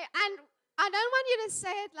 Okay. And I don't want you to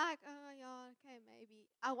say it like, oh, yeah, okay, maybe.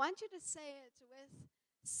 I want you to say it with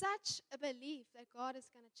such a belief that God is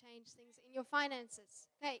going to change things in your finances.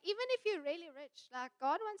 Okay, even if you're really rich, like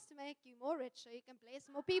God wants to make you more rich so you can bless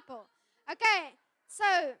more people. Okay,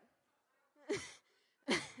 so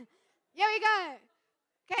here we go.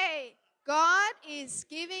 Okay, God is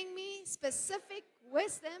giving me specific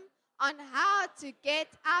wisdom on how to get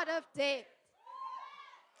out of debt.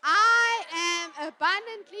 I am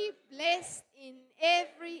abundantly blessed in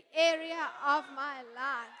every area of my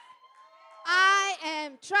life. I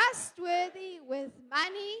am trustworthy with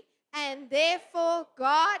money, and therefore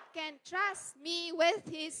God can trust me with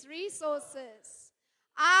His resources.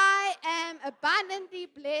 I am abundantly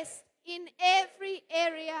blessed in every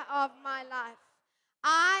area of my life.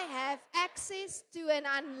 I have access to an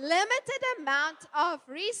unlimited amount of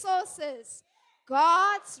resources.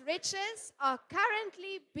 God's riches are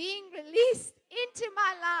currently being released into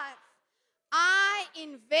my life. I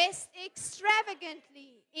invest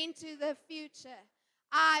extravagantly into the future.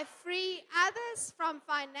 I free others from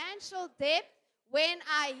financial debt when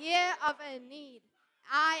I hear of a need.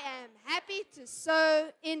 I am happy to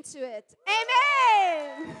sow into it.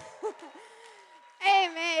 Amen.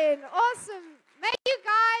 Amen. Awesome. May you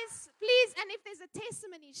guys, please, and if there's a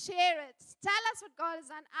testimony, share it. Tell us what God has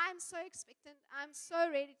done. I'm so expectant. I'm so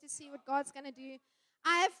ready to see what God's going to do.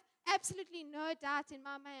 I have absolutely no doubt in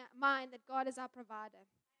my mind that God is our provider.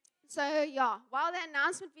 So, yeah, while the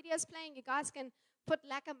announcement video is playing, you guys can put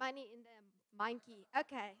lack of money in the monkey.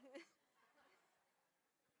 Okay.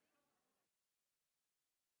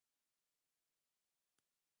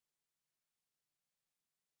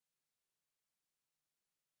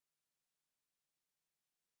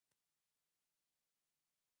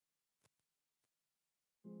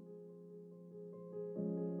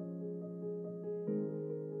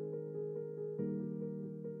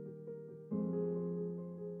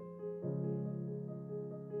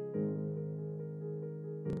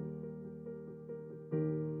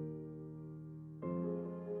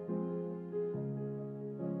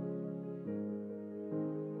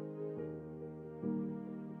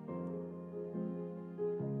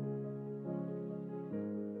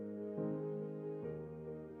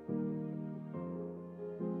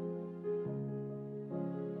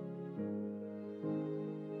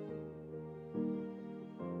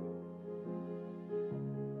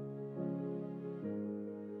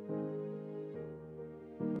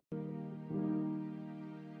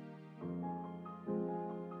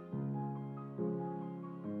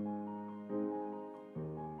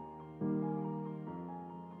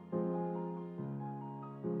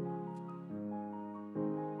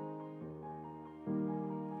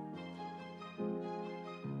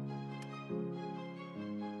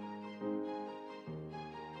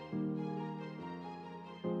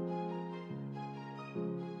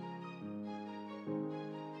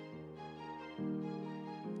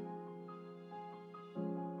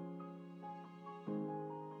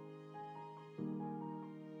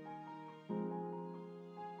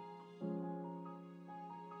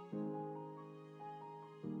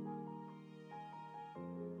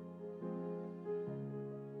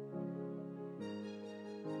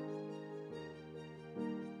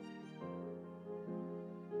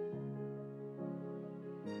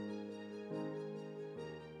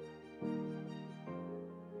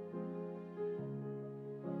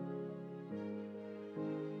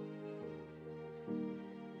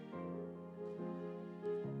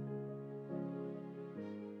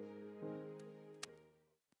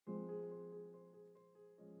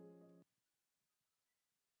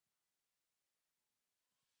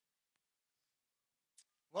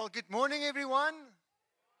 Well, good morning, everyone.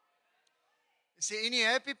 Is there any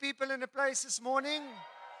happy people in the place this morning?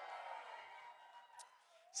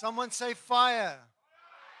 Someone say fire.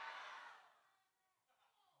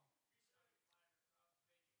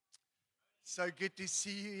 So good to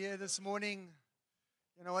see you here this morning.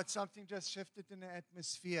 You know what? Something just shifted in the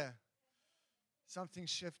atmosphere. Something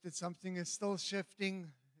shifted. Something is still shifting.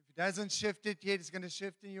 If it hasn't shifted yet, it's going to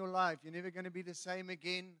shift in your life. You're never going to be the same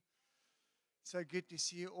again. So good to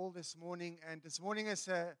see you all this morning. And this morning is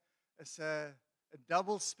a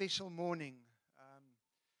double special morning.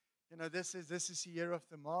 You know, this is the year of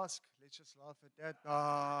the mask. Let's just laugh at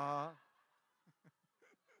that.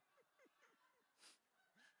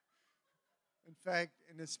 In fact,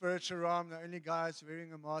 in the spiritual realm, the only guy who's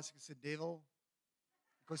wearing a mask is the devil.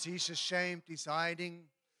 Because he's ashamed, he's hiding.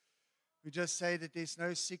 We just say that there's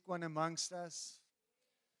no sick one amongst us.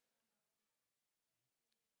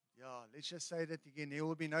 Yeah, let's just say that again. There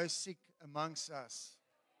will be no sick amongst us.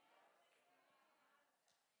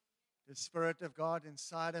 The Spirit of God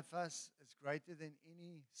inside of us is greater than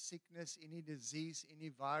any sickness, any disease, any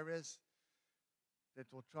virus that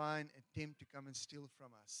will try and attempt to come and steal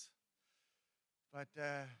from us. But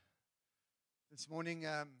this morning,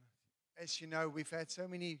 as you know, we've had so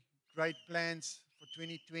many great plans for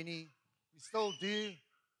 2020. We still do.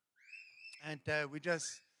 And we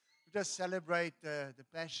just celebrate the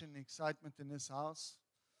passion and excitement in this house.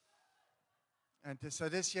 And so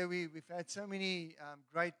this year we've had so many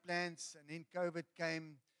great plans, and then COVID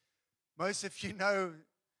came. Most of you know,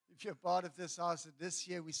 if you're part of this house, that this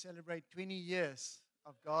year we celebrate 20 years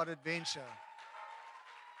of God Adventure.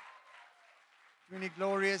 20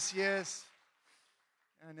 glorious years.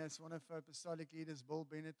 And as one of our apostolic leaders, Bill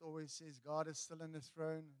Bennett, always says, God is still on the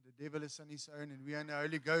throne, the devil is on his own, and we are in the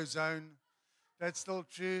Holy Ghost zone. That's still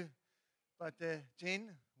true. But Jen,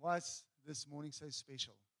 why is this morning so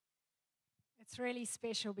special? It's really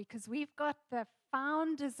special because we've got the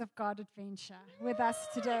founders of God Adventure with us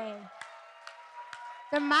today.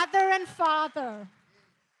 The mother and father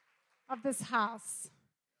of this house.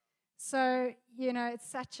 So, you know, it's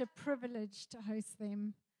such a privilege to host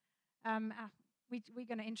them. We're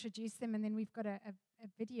going to introduce them, and then we've got a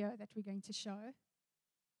video that we're going to show.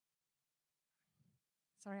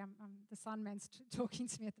 Sorry, the sound man's talking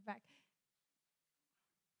to me at the back.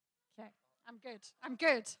 Okay, I'm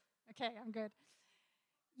good. Okay, I'm good.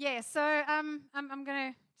 Yeah, so I'm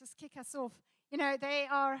going to just kick us off. You know, they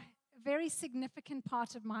are a very significant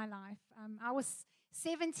part of my life. I was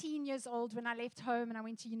 17 years old when I left home and I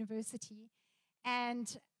went to university.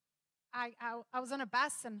 And I was on a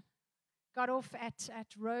bus and got off at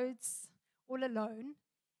Rhodes all alone.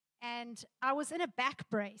 And I was in a back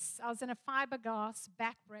brace. I was in a fiberglass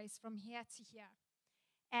back brace from here to here.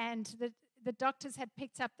 And the doctors had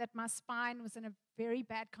picked up that my spine was in a very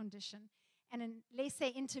bad condition. And unless they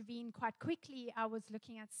intervened quite quickly, I was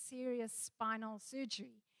looking at serious spinal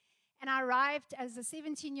surgery. And I arrived as a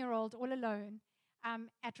 17-year-old all alone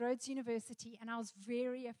at Rhodes University, and I was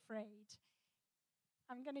very afraid.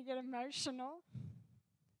 I'm going to get emotional.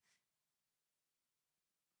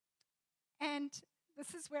 And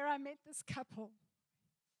this is where I met this couple.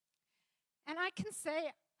 And I can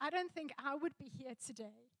say, I don't think I would be here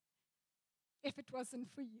today if it wasn't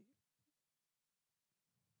for you.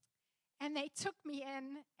 And they took me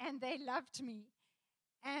in and they loved me.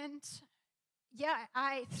 And yeah,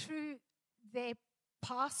 through their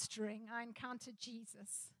pastoring, I encountered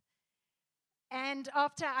Jesus. And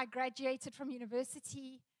after I graduated from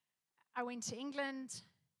university, I went to England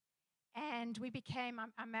and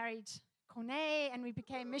I married Cornet, and we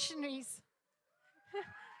became missionaries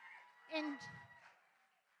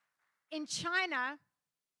in China.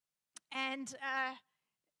 And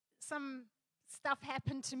some stuff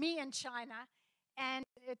happened to me in China, and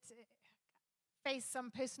it faced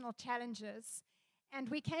some personal challenges. And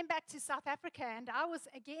we came back to South Africa, and I was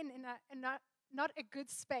again in not a good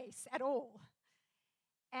space at all.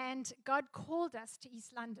 And God called us to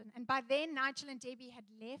East London. And by then, Nigel and Debbie had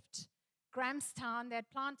left Grahamstown. They had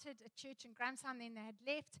planted a church in Grahamstown, then they had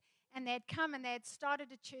left, and they had come and they had started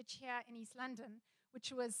a church here in East London,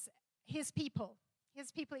 which was His People,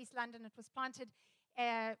 East London. It was planted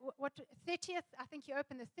 30th, I think you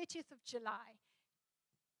opened the 30th of July,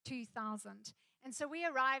 2000. And so we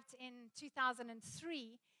arrived in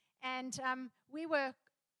 2003, and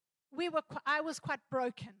I was quite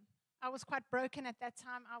broken. I was quite broken at that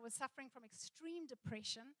time. I was suffering from extreme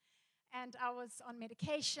depression, and I was on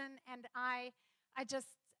medication, and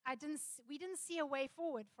we didn't see a way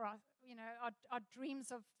forward for our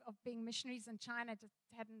dreams of being missionaries in China just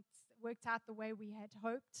hadn't worked out the way we had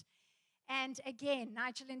hoped. And again,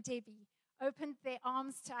 Nigel and Debbie opened their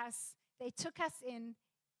arms to us. They took us in,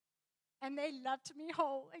 and they loved me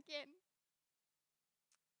whole again.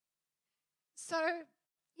 So,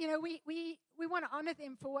 we want to honor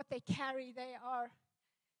them for what they carry. They are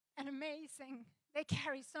they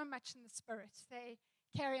carry so much in the Spirit. They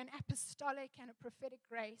carry an apostolic and a prophetic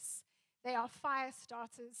grace. They are fire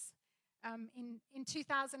starters. In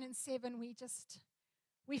 2007,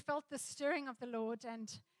 we felt the stirring of the Lord,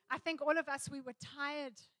 and I think all of us, we were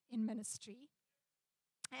tired in ministry,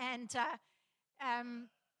 and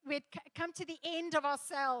we had come to the end of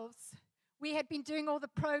ourselves. We had been doing all the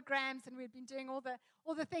programs, and we had been doing all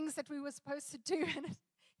the things that we were supposed to do, and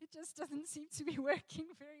it just doesn't seem to be working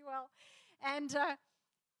very well. And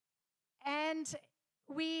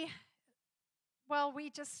we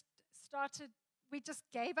just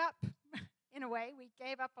gave up in a way. We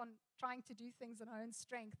gave up on trying to do things in our own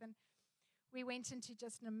strength, and we went into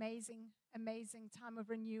just an amazing, amazing time of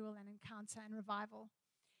renewal and encounter and revival.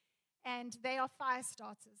 And they are fire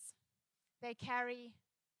starters. They carry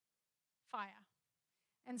fire.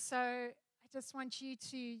 And so I just want you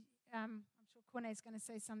to, I'm sure Corne is going to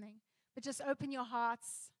say something, but just open your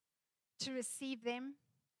hearts to receive them.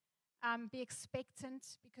 Be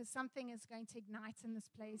expectant, because something is going to ignite in this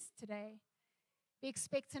place today. Be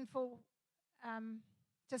expectant for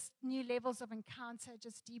just new levels of encounter,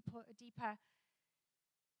 just deeper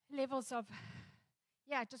levels of,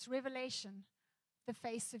 just revelation, the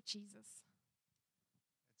face of Jesus.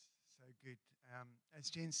 That's so good. As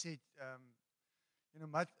Jen said,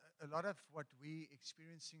 a lot of what we're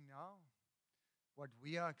experiencing now, what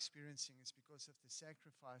we are experiencing, is because of the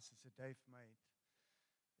sacrifices that they've made.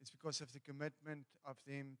 It's because of the commitment of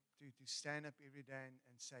them to stand up every day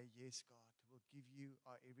and say, yes, God, we'll give you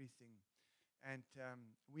our everything. And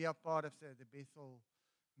we are part of the Bethel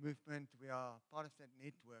movement. We are part of that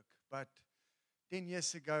network. But 10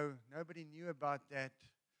 years ago, nobody knew about that.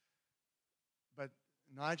 But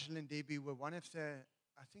Nigel and Debbie were one of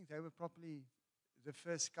I think they were probably the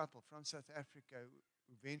first couple from South Africa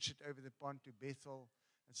who ventured over the pond to Bethel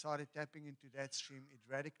and started tapping into that stream. It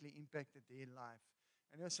radically impacted their life.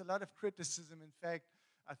 And there was a lot of criticism. In fact,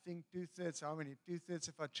 I think two-thirds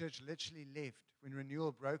of our church literally left when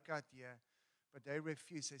renewal broke out here. But they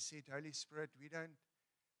refused. They said, Holy Spirit, we don't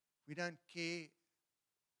We don't care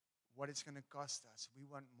what it's going to cost us. We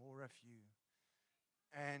want more of you.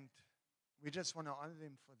 And we just want to honor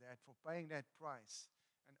them for that, for paying that price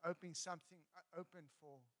and opening something open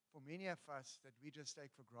for many of us that we just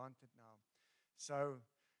take for granted now.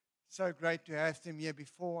 So great to have them here.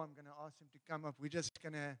 Before I'm going to ask them to come up, we're just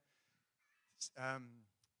going to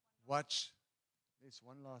watch this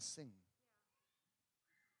one last thing.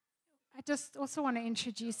 I just also want to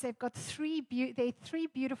introduce, they've got three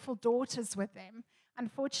beautiful daughters with them.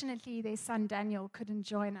 Unfortunately, their son Daniel couldn't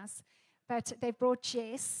join us, but they brought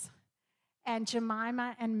Jess and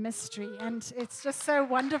Jemima and Mystery, and it's just so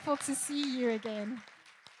wonderful to see you again.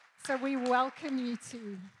 So we welcome you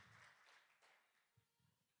too.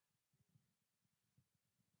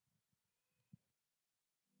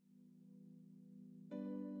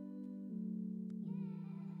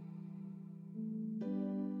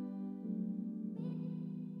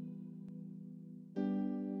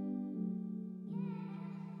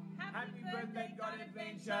 Happy birthday, God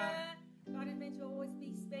Adventure! God Adventure will always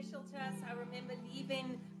be special to us. I remember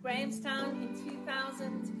leaving Grahamstown in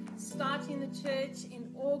 2000, starting the church in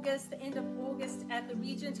August, the end of August, at the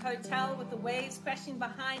Regent Hotel with the waves crashing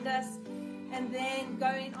behind us, and then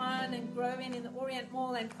going on and growing in the Orient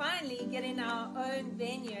Mall, and finally getting our own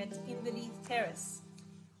venue at Inverleith Terrace.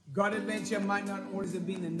 God Adventure might not always have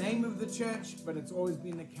been the name of the church, but it's always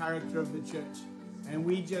been the character of the church. And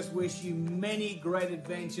we just wish you many great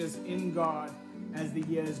adventures in God as the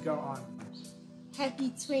years go on.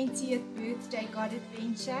 Happy 20th birthday, God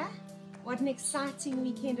Adventure. What an exciting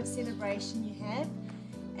weekend of celebration you had.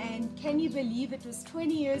 And can you believe it was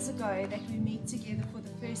 20 years ago that we met together for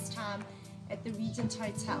the first time at the Regent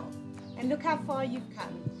Hotel. And look how far you've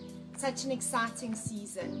come. Such an exciting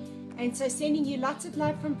season. And so sending you lots of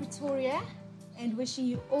love from Pretoria and wishing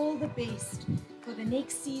you all the best for the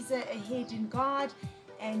next season ahead in God,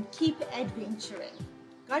 and keep adventuring.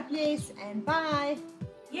 God bless and bye.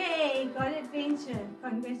 Yay, God Adventure!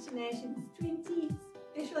 Congratulations, 20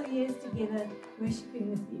 special years together worshiping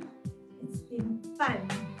with you. It's been fun.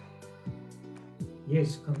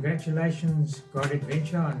 Yes, congratulations, God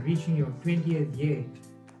Adventure, on reaching your 20th year.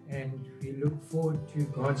 And we look forward to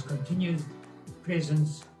God's continued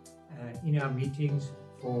presence in our meetings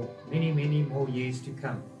for many, many more years to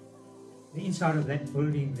come. The inside of that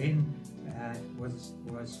building then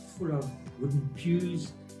was full of wooden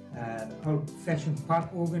pews, old-fashioned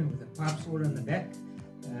pipe organ with the pipes all in the back.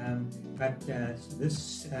 But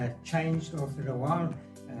this changed after a while.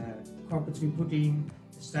 Carpets were put in,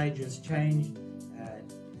 the stage was changed,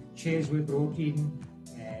 chairs were brought in,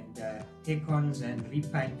 and aircons and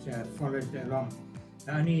repaint followed along.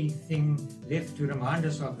 The only thing left to remind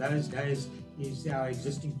us of those days is our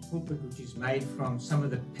existing pulpit, which is made from some of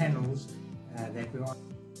the panels that were on.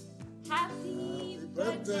 Happy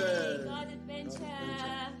birthday, God Adventure!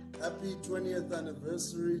 Happy 20th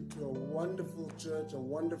anniversary to a wonderful church, a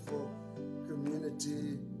wonderful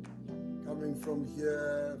community coming from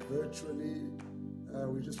here virtually.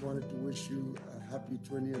 We just wanted to wish you a happy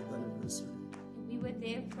 20th anniversary. We were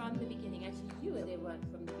there from the beginning. Actually, you were there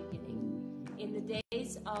from the beginning. In the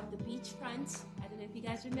days of the beachfront, I don't know if you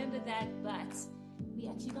guys remember that, but we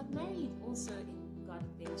actually got married also in God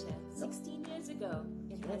Adventure 16 years ago.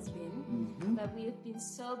 It has been, but we have been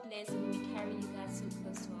so blessed, and we carry you guys so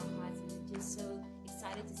close to our hearts, and we're just so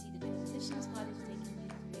excited to see the transitions God is taking you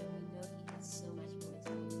through, and we know He has so much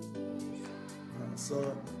more.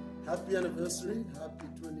 So happy anniversary, happy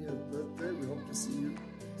 20th birthday. We hope to see you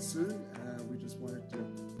soon. We just wanted to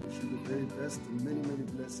wish you the very best and many, many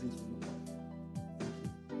blessings from the Lord.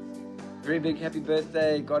 Very big happy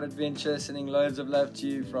birthday, God Adventure. Sending loads of love to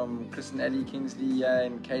you from Chris and Ali Kingsley here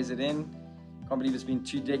in KZN. Can't believe it's been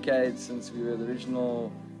 2 decades since we were the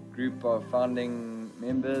original group of founding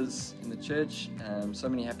members in the church. So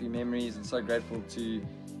many happy memories, and so grateful to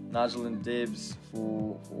Nigel and Debs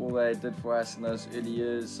for all they did for us in those early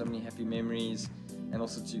years. So many happy memories. And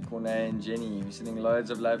also to Cornay and Jenny. We're sending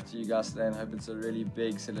loads of love to you guys today, and hope it's a really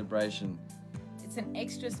big celebration. It's an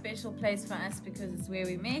extra special place for us because it's where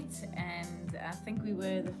we met, and I think we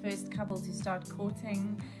were the first couple to start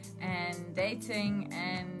courting and dating,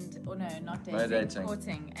 and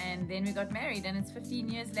courting, and then we got married, and it's 15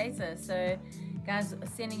 years later. So guys,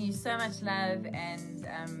 sending you so much love, and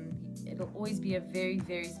it'll always be a very,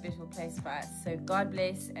 very special place for us. So God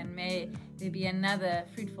bless, and may there be another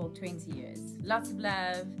fruitful 20 years. Lots of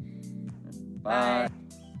love. Bye.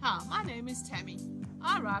 Hi, my name is Tammy.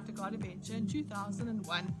 I arrived at God Adventure in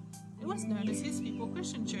 2001. It was known as His People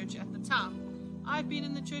Christian Church at the time. I've been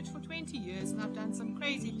in the church for 20 years, and I've done some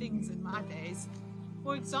crazy things in my days.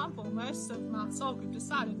 For example, most of my soul group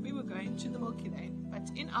decided we were going to the Milky Lane. but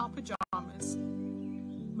in our pajamas.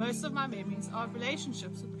 Most of my memories are of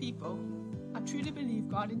relationships with people. I truly believe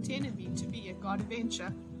God intended me to be at God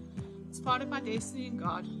Adventure. It's part of my destiny in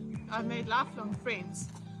God. I've made lifelong friends.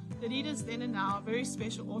 The leaders then and now are very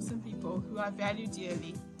special, awesome people who I value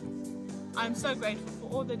dearly. I am so grateful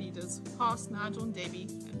for all the leaders, past Nigel and Debbie,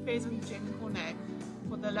 and present Jen and Cornet,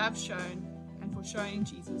 for the love shown and for showing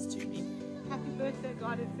Jesus to me. Happy birthday,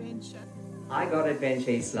 God Adventure. Hi, God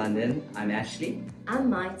Adventure East London. I'm Ashley.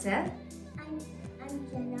 I'm Maita. I'm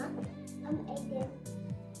Jenna. I'm Aiden.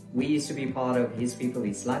 We used to be part of His People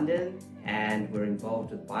East London, and we're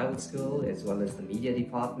involved with Bible School as well as the media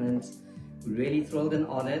department. We're really thrilled and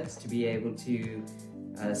honored to be able to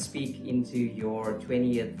speak into your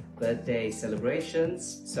 20th birthday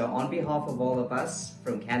celebrations. So on behalf of all of us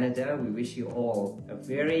from Canada, we wish you all a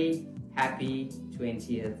very happy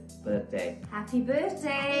 20th birthday. Happy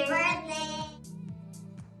birthday! Happy birthday!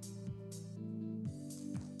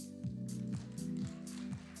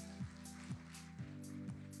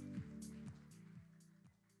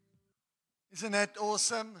 Isn't that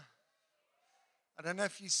awesome? I don't know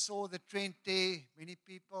if you saw the trend there. Many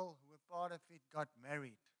people who were part of it got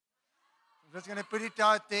married. I'm just going to put it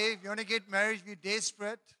out there. If you want to get married, if you're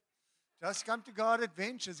desperate, just come to God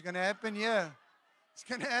Adventure. It's going to happen here. It's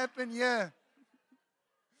going to happen here.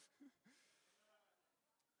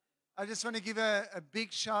 I just want to give a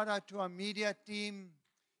big shout out to our media team.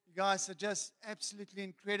 You guys are just absolutely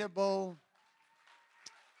incredible.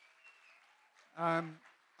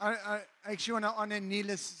 I actually want to honor Neil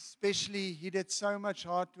especially. He did so much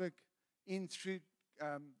hard work through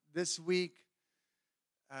this week.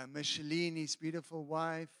 Micheline, his beautiful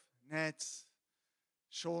wife, Nats,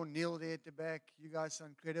 Sean, Neil there at the back. You guys are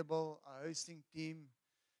incredible. Our hosting team,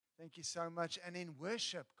 thank you so much. And in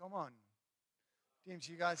worship, come on. Teams,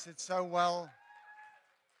 you guys did so well.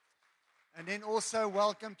 And then also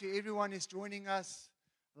welcome to everyone who's joining us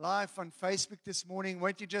live on Facebook this morning.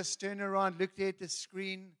 Won't you just turn around, look there at the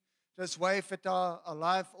screen, just wave at our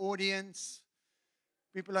live audience.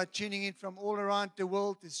 People are tuning in from all around the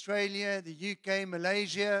world, Australia, the UK,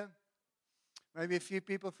 Malaysia, maybe a few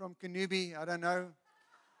people from Kanubi, I don't know.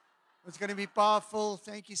 It's going to be powerful.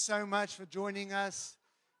 Thank you so much for joining us.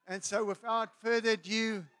 And so without further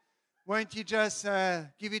ado, won't you just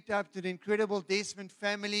give it up to the incredible Desmond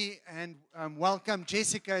family and welcome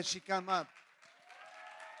Jessica as she come up.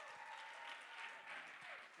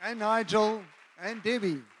 And Nigel and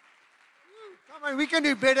Debbie. Come on, we can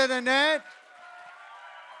do better than that.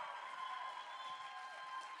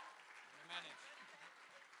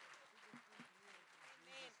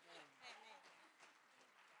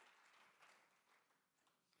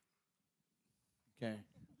 Okay.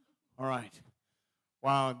 All right.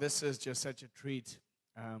 Wow, this is just such a treat.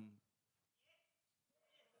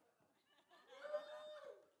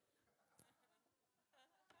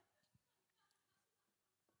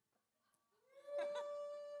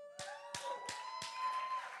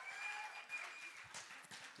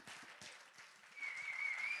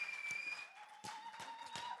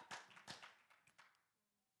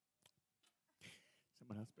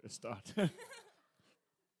 Someone else better start. Okay,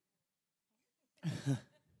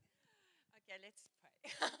 let's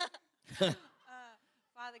pray.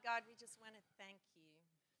 Father God, we just want to thank you.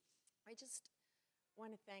 I just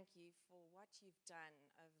want to thank you for what you've done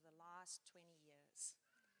over the last 20 years.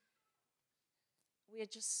 We are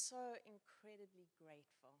just so incredibly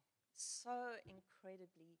grateful,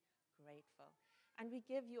 And we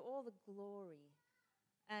give you all the glory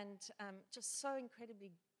and just so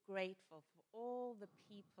incredibly grateful for all the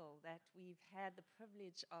people that we've had the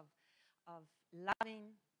privilege of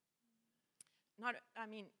loving.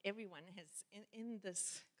 Everyone has in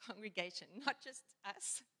this congregation, not just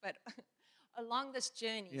us, but along this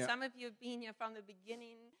journey. Yeah. Some of you have been here from the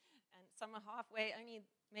beginning, and some are halfway,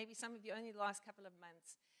 maybe some of you only the last couple of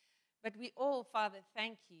months. But we all, Father,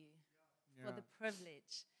 thank you for the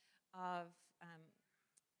privilege of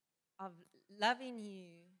loving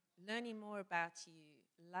you, learning more about you,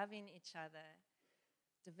 loving each other,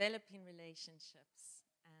 developing relationships,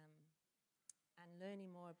 and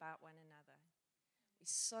learning more about one another. We're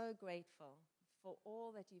so grateful for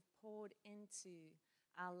all that you've poured into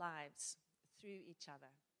our lives through each other,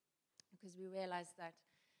 because we realize that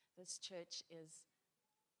this church is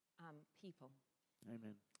people.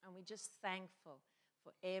 Amen. And we're just thankful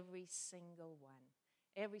for every single one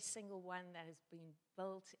that has been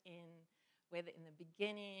built in, whether in the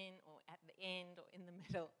beginning or at the end or in the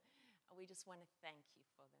middle. And we just want to thank you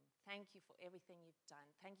for them. Thank you for everything you've done.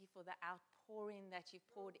 Thank you for the outpouring that you've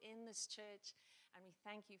poured in this church. And we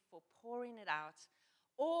thank you for pouring it out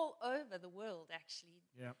all over the world, actually.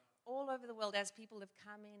 Yeah. all over the world, as people have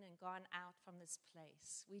come in and gone out from this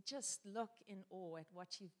place, we just look in awe at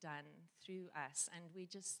what you've done through us, and we're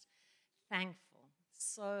just thankful,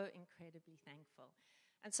 so incredibly thankful.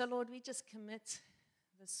 And so, Lord, we just commit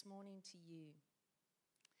this morning to you,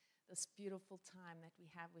 this beautiful time that we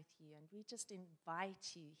have with you, and we just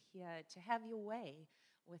invite you here to have your way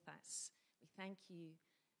with us. We thank you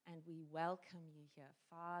and we welcome you here,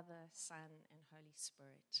 Father, Son, and Holy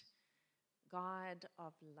Spirit. God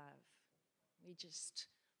of love, we just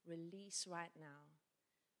release right now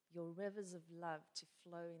your rivers of love to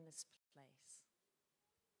flow in this place.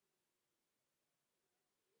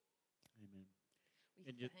 Amen.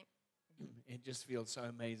 It just feels so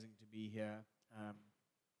amazing to be here.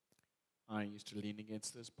 I used to lean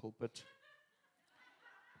against this pulpit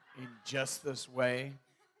in just this way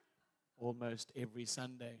almost every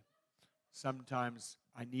Sunday. Sometimes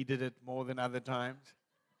I needed it more than other times.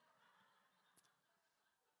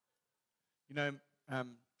 You know,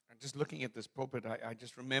 just looking at this pulpit, I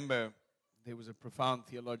just remember there was a profound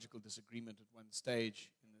theological disagreement at one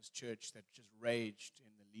stage in this church that just raged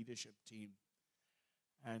in the leadership team.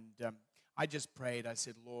 And I just prayed. I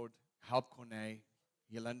said, Lord, help Corne.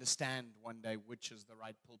 He'll understand one day which is the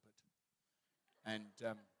right pulpit. And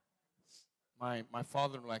my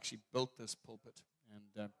father-in-law actually built this pulpit.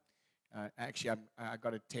 And actually, I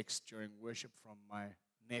got a text during worship from my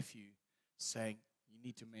nephew saying, you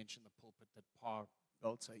need to mention the pulpit that Pa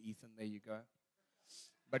built. So, Ethan, there you go.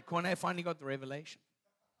 But Corne finally got the revelation.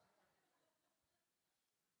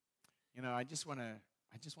 You know, I just want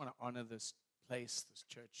to honor this place, this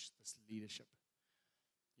church, this leadership.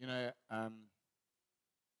 You know,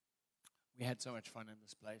 we had so much fun in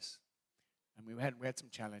this place, and we had some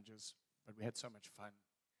challenges, but we had so much fun.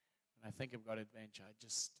 When I think of God Adventure, I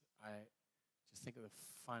just think of the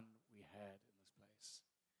fun we had in this place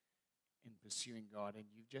in pursuing God, and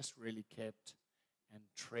you've just really kept and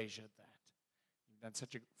treasured that. You've done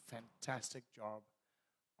such a fantastic job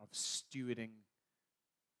of stewarding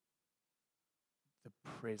the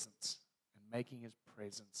presence and making His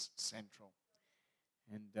presence central.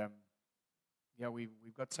 And yeah, we've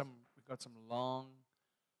got some long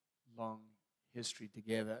history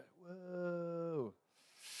together. Whoa.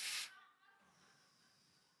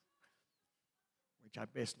 Which I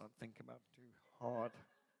best not think about too hard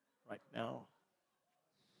right now.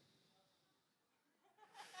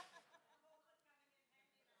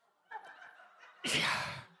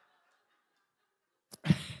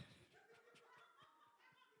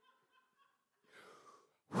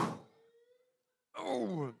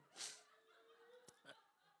 Oh,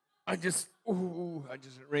 I just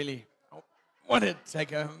really want to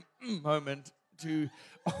take a moment to,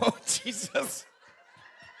 oh, Jesus.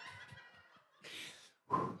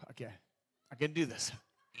 Okay, I can do this.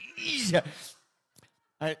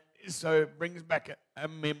 So it brings back a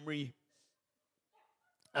memory.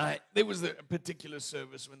 There was a particular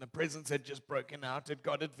service when the presence had just broken out at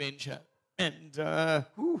God Adventure. And a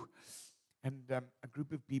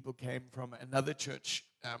group of people came from another church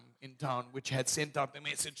in town which had sent out the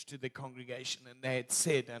message to the congregation. And they had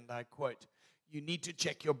said, and I quote, "You need to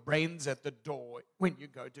check your brains at the door when you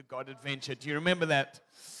go to God Adventure." Do you remember that?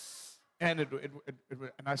 And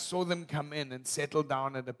and I saw them come in and settle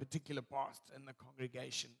down at a particular part in the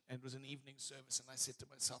congregation. And it was an evening service. And I said to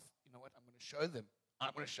myself, you know what? I'm going to show them.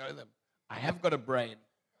 I'm going to show them. I have got a brain.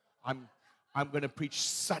 I'm going to preach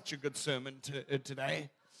such a good sermon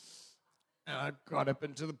today. And I got up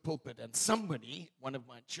into the pulpit. And somebody, one of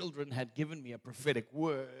my children, had given me a prophetic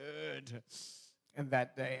word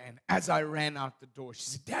that day. And as I ran out the door, she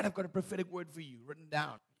said, "Dad, I've got a prophetic word for you written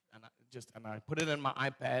down." And I put it in my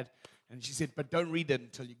iPad, and she said, "But don't read it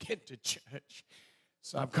until you get to church."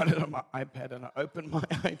 So I've got it on my iPad, and I open my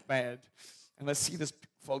iPad, and I see this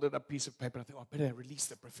folded up piece of paper, and I think, I better release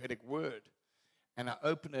the prophetic word. And I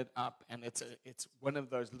open it up, and it's one of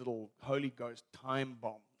those little Holy Ghost time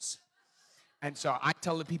bombs. And so I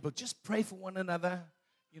tell the people, just pray for one another,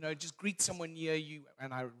 just greet someone near you,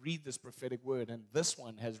 and I read this prophetic word, and this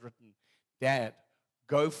one has written, "Dad,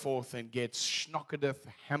 go forth and get schnockerdeth,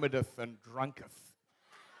 hammereth, and drunketh."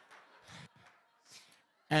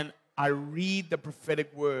 And I read the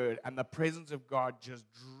prophetic word, and the presence of God just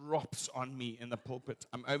drops on me in the pulpit.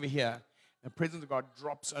 I'm over here. The presence of God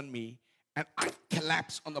drops on me, and I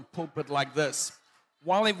collapse on the pulpit like this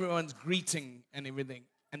while everyone's greeting and everything.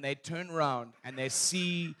 And they turn around, and they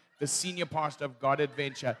see the senior pastor of God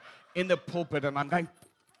Adventure in the pulpit, and I'm going...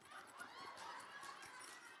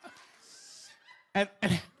 And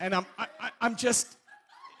I'm just,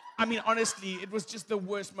 honestly, it was just the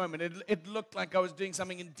worst moment. It looked like I was doing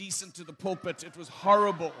something indecent to the pulpit. It was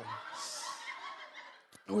horrible.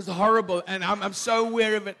 It was horrible, and I'm so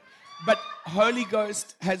aware of it. But Holy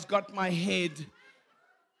Ghost has got my head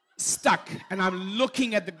stuck, and I'm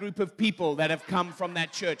looking at the group of people that have come from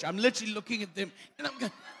that church. I'm literally looking at them, and I'm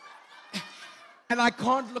going, and I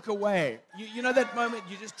can't look away. You know that moment,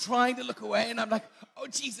 you're just trying to look away, and I'm like, oh,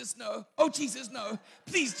 Jesus, no. Oh, Jesus, no.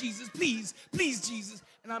 Please, Jesus, please. Please, Jesus.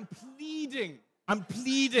 And I'm pleading.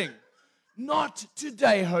 Not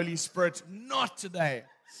today, Holy Spirit. Not today.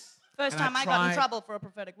 First time I got in trouble for a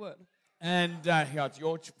prophetic word. And yeah, it's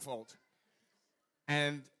your fault.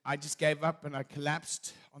 And I just gave up and I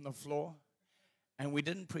collapsed on the floor. And we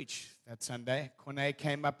didn't preach that Sunday. Corne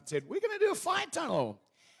came up and said, we're going to do a fire tunnel.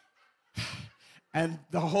 And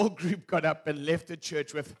the whole group got up and left the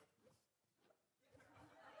church with,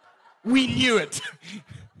 we knew it.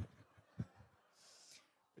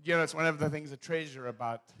 But you know, it's one of the things I treasure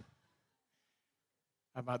about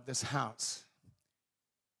this house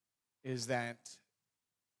is that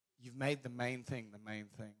you've made the main thing the main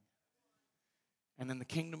thing. And in the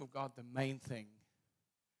kingdom of God, the main thing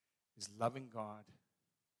is loving God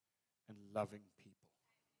and loving people.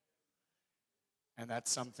 And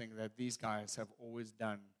that's something that these guys have always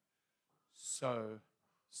done so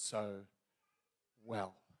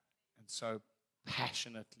well and so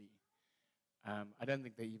passionately. I don't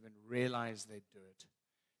think they even realize they do it.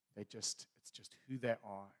 It's just who they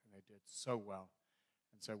are, and they do it so well.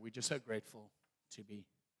 And so we're just so grateful to be.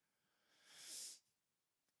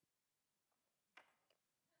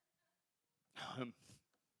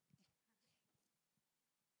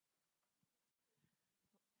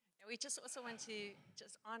 We just also want to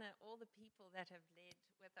just honor all the people that have led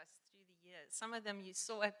with us through the years. Some of them you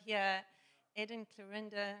saw up here. Ed and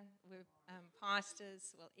Clorinda were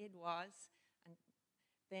pastors. Well, Ed was. And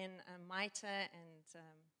then Maita and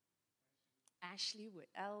Ashley were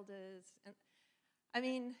elders. And I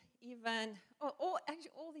mean, even,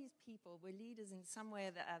 actually all these people were leaders in some way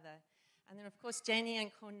or the other. And then, of course, Jenny and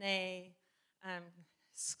Corne,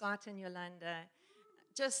 Scott and Yolanda.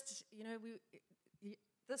 Just, you know,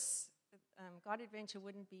 this God Adventure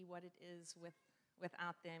wouldn't be what it is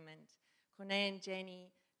without them. And Corne and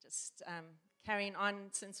Jenny just carrying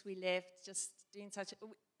on since we left, just doing such.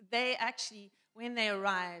 They actually, when they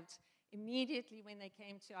arrived, immediately when they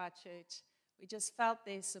came to our church, we just felt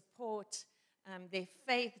their support, their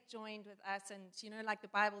faith joined with us. And, you know, like the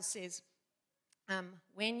Bible says,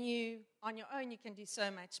 when you, on your own, you can do so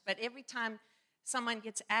much. But every time someone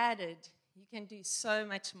gets added, you can do so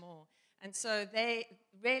much more. And so they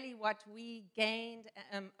really, what we gained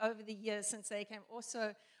over the years since they came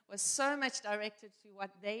also was so much directed to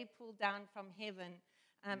what they pulled down from heaven.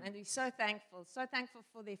 And we're so thankful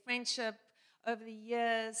for their friendship over the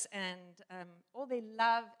years and all their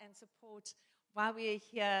love and support while we're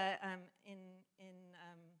here in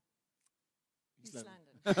East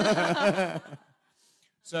London.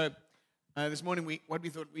 So this morning, what we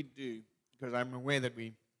thought we'd do, because I'm aware that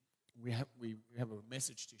we have a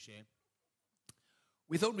message to share.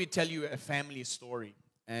 We thought we'd tell you a family story,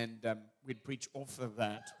 and we'd preach off of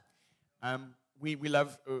that. We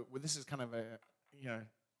love. This is kind of a, you know,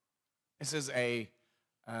 this is a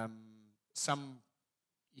some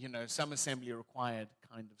assembly required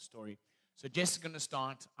kind of story. So Jess is going to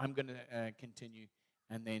start. I'm going to continue,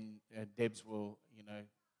 and then Debs will, you know,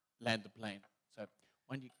 land the plane. So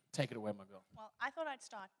why don't you take it away, my girl? Well, I thought I'd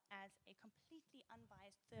start as a completely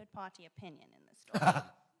unbiased third-party opinion in this story.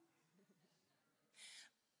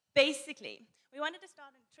 Basically, we wanted to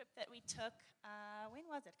start a trip that we took, when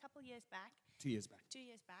was it? A couple years back? 2 years back. 2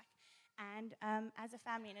 years back. And as a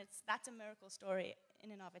family, and that's a miracle story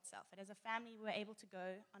in and of itself. But as a family, we were able to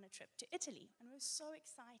go on a trip to Italy. And we were so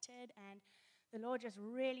excited, and the Lord just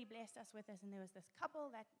really blessed us with this. And there was this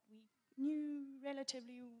couple that we knew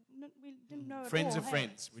relatively, we didn't know at all. Friends of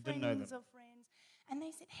friends. We didn't know them. Friends of friends. And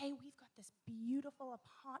they said, hey, we've got this beautiful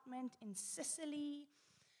apartment in Sicily.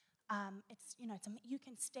 You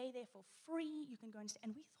can stay there for free. You can go and stay.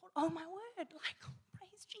 And we thought, oh my word, like,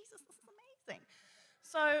 praise Jesus, this is amazing.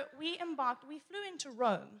 So we embarked. We flew into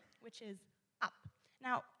Rome, which is up.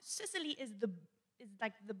 Now, Sicily is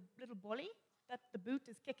like the little bully that the boot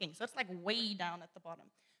is kicking. So it's like way down at the bottom.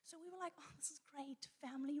 So we were like, oh, this is great,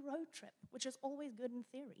 family road trip, which is always good in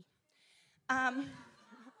theory.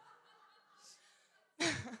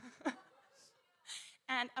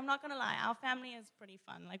 And I'm not going to lie, our family is pretty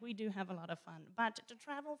fun. Like, we do have a lot of fun. But to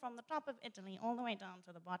travel from the top of Italy all the way down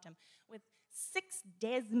to the bottom with 6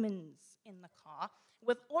 Desmonds in the car,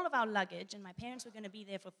 with all of our luggage, and my parents were going to be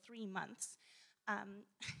there for 3 months,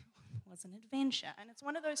 was an adventure. And it's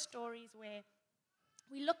one of those stories where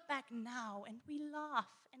we look back now and we laugh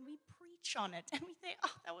and we preach on it and we say,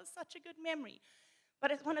 oh, that was such a good memory.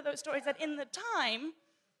 But it's one of those stories that in the time,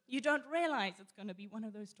 you don't realize it's going to be one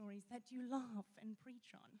of those stories that you laugh and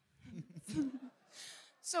preach on.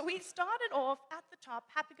 So we started off at the top,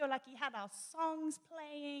 happy-go-lucky, had our songs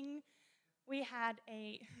playing. We had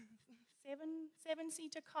a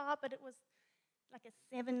seven-seater car, but it was like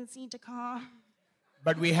a 7-seater car.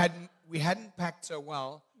 But we hadn't packed so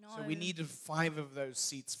well, so we No. needed 5 of those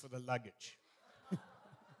seats for the luggage.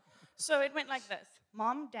 So it went like this.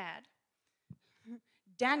 Mom, Dad,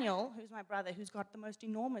 Daniel, who's my brother, who's got the most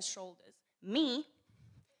enormous shoulders, me,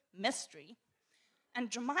 Mystery, and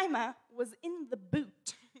Jemima was in the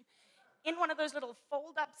boot, in one of those little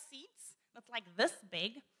fold-up seats that's like this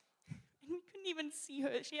big, and we couldn't even see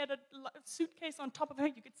her. She had a suitcase on top of her.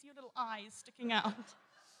 You could see her little eyes sticking out.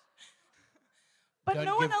 But Don't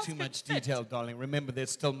no one give else too could much fit. detail, darling. Remember,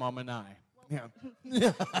 there's still Mom and I.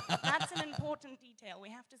 Yeah. That's an important detail. We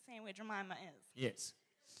have to say where Jemima is. Yes.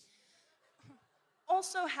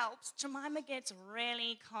 Also helps, Jemima gets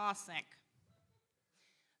really car sick.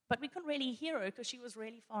 But we couldn't really hear her because she was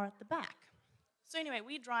really far at the back. So anyway,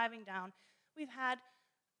 we're driving down. We've had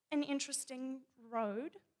an interesting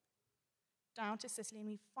road down to Sicily, and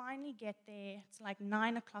we finally get there. It's like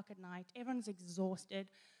 9 o'clock at night. Everyone's exhausted,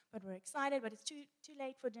 but we're excited, but it's too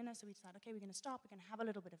late for dinner, so we decide, okay, we're going to stop. We're going to have a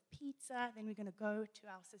little bit of pizza. Then we're going to go to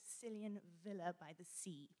our Sicilian villa by the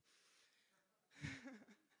sea.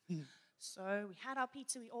 So we had our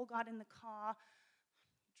pizza. We all got in the car,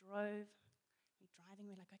 drove. We're driving.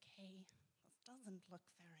 We're like, okay, this doesn't look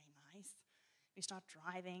very nice. We start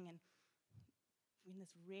driving, and we're in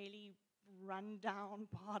this really run-down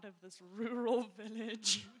part of this rural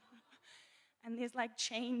village. And there's like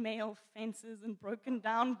chainmail fences and broken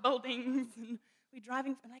down buildings. And we're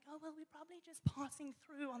driving, and like, oh, well, we're probably just passing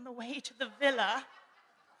through on the way to the villa.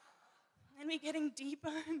 And we're getting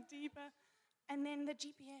deeper and deeper. And then the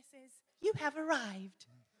GPS says, you have arrived.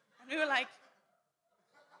 And we were like,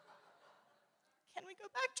 can we go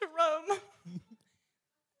back to Rome?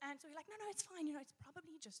 And so we're like, no, it's fine. It's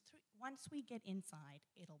probably just once we get inside,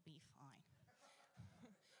 it'll be fine.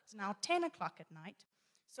 It's now 10 o'clock at night.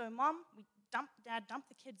 So Dad dumped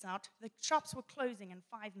the kids out. The shops were closing in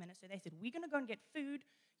 5 minutes. So they said, we're going to go and get food.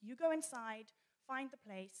 You go inside, find the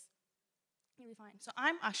place. You'll be fine. So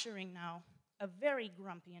I'm ushering now a very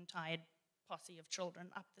grumpy and tired posse of children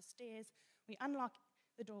up the stairs. We unlock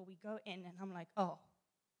the door. We go in, and I'm like, oh.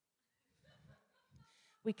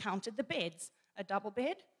 We counted the beds. A double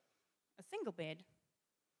bed, a single bed,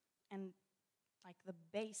 and like the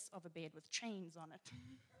base of a bed with chains on it.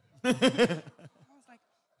 I was like,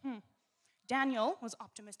 Daniel was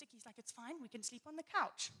optimistic. He's like, it's fine, we can sleep on the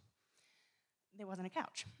couch. There wasn't a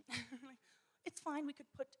couch. Like, it's fine, we could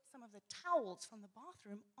put some of the towels from the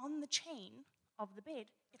bathroom on the chain of the bed.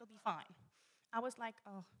 It'll be fine. I was like,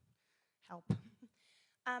 oh, help.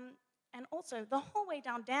 And also, the whole way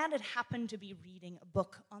down, Dad had happened to be reading a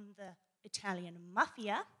book on the Italian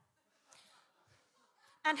mafia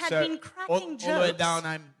and had been cracking jokes. All the way down,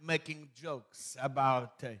 I'm making jokes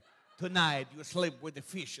about tonight you sleep with the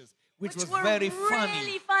fishes, which was were very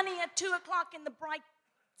really funny at 2 o'clock in the bright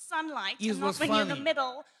sunlight, It and not was when you're in the funny.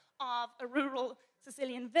 middle of a rural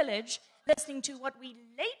Sicilian village, listening to what we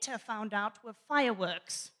later found out were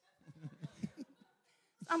fireworks.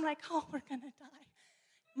 I'm like, oh, we're gonna die.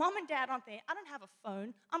 Mom and Dad aren't there. I don't have a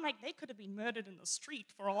phone. I'm like, they could have been murdered in the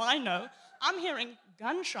street for all I know. I'm hearing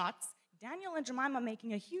gunshots. Daniel and Jemima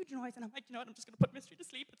making a huge noise, and I'm like, you know what? I'm just going to put Mystery to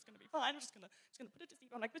sleep. It's going to be fine. I'm just going to put it to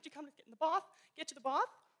sleep. I'm like, Mystery, come, let's get in the bath. Get to the bath.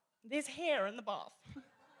 There's hair in the bath.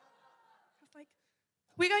 I was like,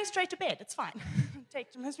 we're going straight to bed. It's fine.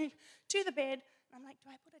 Take Mystery to the bed. And I'm like, do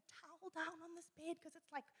I put a towel down on this bed? Because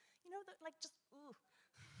it's like, just, ooh.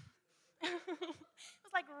 It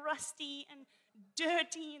was like rusty and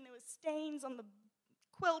dirty, and there was stains on the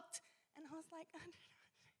quilt, and I was like,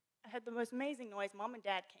 I heard the most amazing noise. Mom and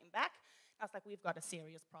Dad came back. I was like, we've got a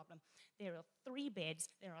serious problem. There are 3 beds.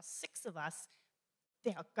 There are 6 of us.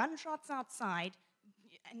 There are gunshots outside,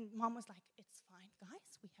 and Mom was like, it's fine,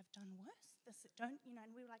 guys. We have done worse.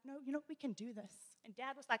 And we were like, no, we can do this. And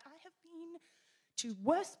Dad was like, I have been to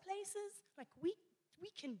worse places. Like, we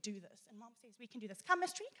can do this. And Mom says, we can do this. Come,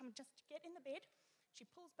 Mystery, come just get in the bed. She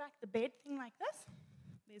pulls back the bed thing like this.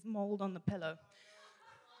 There's mold on the pillow.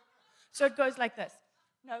 So it goes like this.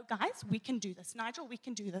 No, guys, we can do this. Nigel, we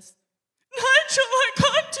can do this. Nigel, I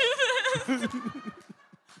can't do this.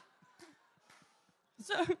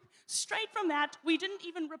 So straight from that, we didn't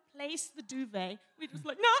even replace the duvet. We just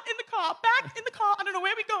like, no, in the car, back in the car. I don't know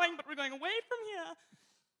where we're going, but we're going away from here.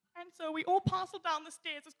 And so we all parcel down the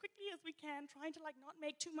stairs as quickly as we can, trying to not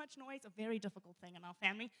make too much noise, a very difficult thing in our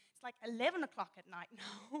family. It's like 11 o'clock at night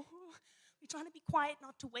now. We're trying to be quiet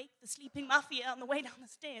not to wake the sleeping mafia on the way down the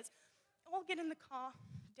stairs. All get in the car.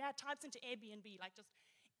 Dad types into Airbnb, like just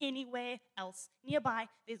anywhere else nearby.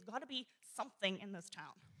 There's got to be something in this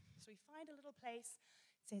town. So we find a little place.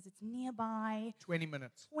 It says it's nearby. 20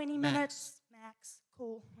 minutes. 20 minutes max.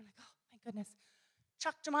 Cool. We're like, oh, my goodness.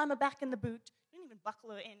 Chucked Jemima back in the boot. Didn't even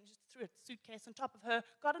buckle her in. Just threw a suitcase on top of her.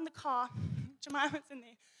 Got in the car. Jemima's in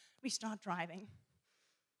there. We start driving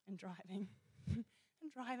and driving and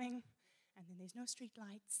driving. And then there's no street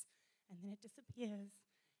lights. And then it disappears.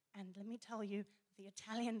 And let me tell you, the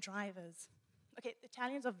Italian drivers, okay, the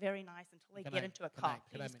Italians are very nice until they get into a car.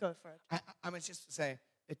 Please go for it. I must just say,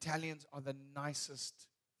 Italians are the nicest,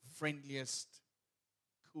 friendliest,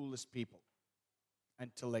 coolest people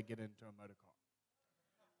until they get into a motor car.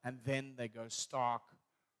 And then they go stark,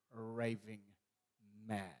 raving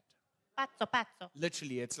mad. Pazzo, pazzo.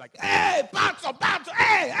 Literally, it's like, hey, pazzo, pazzo,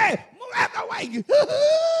 hey, move out the way.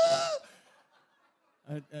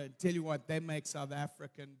 Tell you what, they make South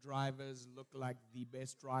African drivers look like the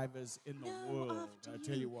best drivers in the world. I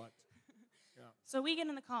tell you what. Yeah. So we get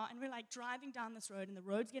in the car and we're like driving down this road, and the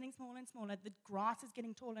road's getting smaller and smaller. The grass is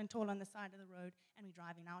getting taller and taller on the side of the road, and we're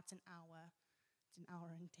driving. Now it's an hour. It's an hour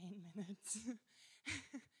and 10 minutes.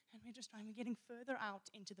 And we're just driving. We're getting further out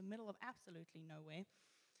into the middle of absolutely nowhere.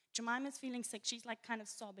 Jemima's feeling sick. She's like kind of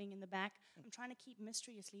sobbing in the back. I'm trying to keep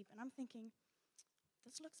Mystery asleep, and I'm thinking,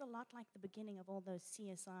 this looks a lot like the beginning of all those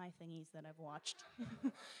CSI thingies that I've watched.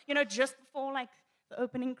 You know, just before like the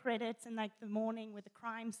opening credits and like the morning with the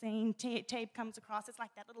crime scene tape comes across. It's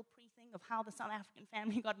like that little pre-thing of how the South African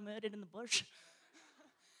family got murdered in the bush.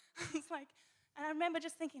 It's like, and I remember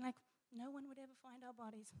just thinking like, no one would ever find our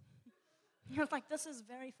bodies. I was like, this is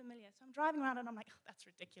very familiar. So I'm driving around and I'm like, oh, that's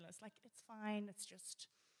ridiculous. Like, it's fine. It's just,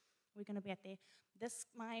 we're going to be at there.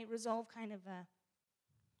 My resolve kind of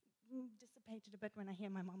dissipated a bit when I hear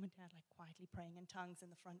my mom and dad like quietly praying in tongues in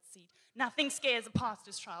the front seat. Nothing scares a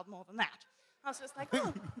pastor's child more than that. I was just like,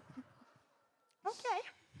 oh, okay.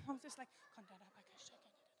 I was just like,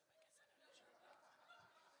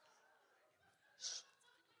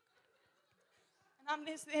 and I'm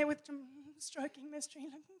just there with stroking Mystery,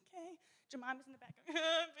 like, okay. Jemima's in the back, I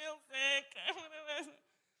feel sick.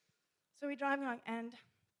 So we're driving along, and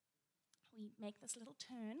we make this little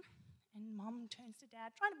turn, and Mom turns to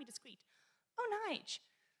Dad, trying to be discreet. Oh, Nige,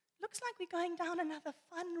 looks like we're going down another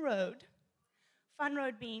fun road. Fun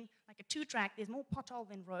road being like a 2-track. There's more pothole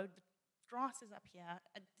than road. The grass is up here.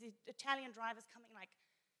 The Italian driver's coming like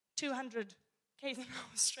 200 k's an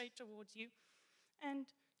hour straight towards you. And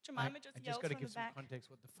Jemima just yells from the back. I just got to give some context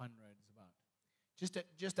what the fun road is about.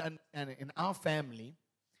 And in our family,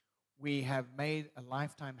 we have made a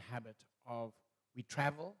lifetime habit of we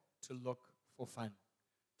travel to look for fun,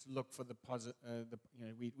 to look for the positive.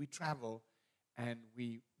 We travel and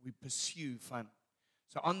we pursue fun.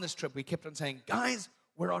 So on this trip, we kept on saying, guys,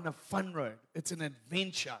 we're on a fun road. It's an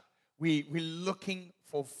adventure. We're looking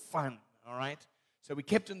for fun, all right? So we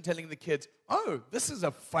kept on telling the kids, oh, this is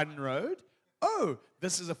a fun road. Oh,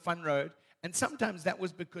 this is a fun road. And sometimes that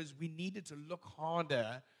was because we needed to look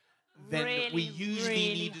harder than we usually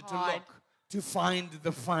needed to look to find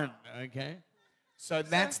the fun, okay? So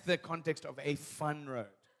that's the context of a fun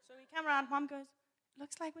road. So we come around, Mom goes,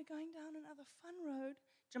 looks like we're going down another fun road.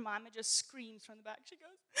 Jemima just screams from the back. She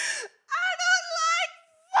goes, I don't like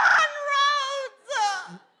fun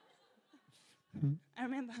roads! I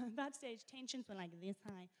remember at that stage, tensions were like this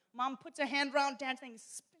high. Mom puts her hand around Dad's thing,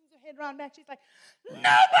 spins her head around back. She's like,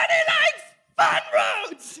 nobody likes fun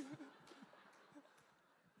roads!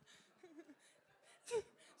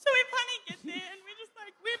 So we finally get there, and we're just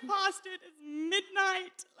like, we're past it. It's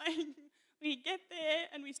midnight. Like, we get there,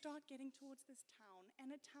 and we start getting towards this town. And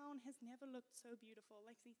a town has never looked so beautiful.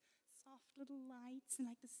 Like these soft little lights and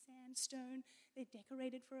like the sandstone. They're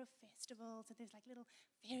decorated for a festival. So there's like little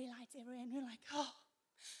fairy lights everywhere. And we're like, oh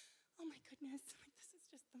my goodness. Like, this is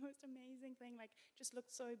just the most amazing thing. Like, just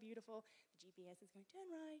looks so beautiful. The GPS is going, turn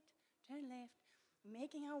right, turn left. We're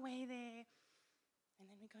making our way there. And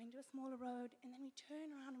then we're going to a smaller road. And then we turn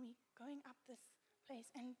around and we're going up this place.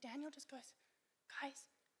 And Daniel just goes, guys,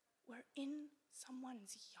 we're in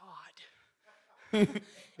someone's yard.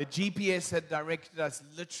 The GPS had directed us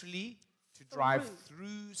literally to drive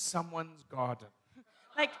through someone's garden.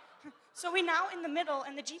 Like, so we're now in the middle,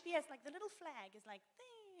 and the GPS, like the little flag is like,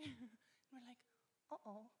 there. We're like,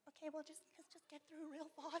 uh-oh, okay, well, let's just get through real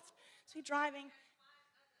fast. So we're driving.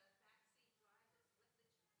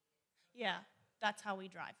 Yeah, that's how we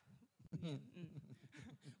drive.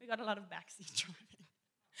 We got a lot of backseat driving.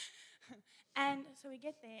 And so we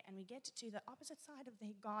get there, and we get to the opposite side of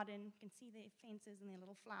their garden. You can see their fences and their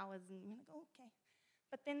little flowers, and we're like, oh, okay.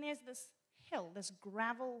 But then there's this hill, this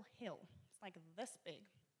gravel hill. It's like this big.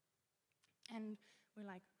 And we're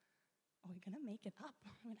like, are we going to make it up?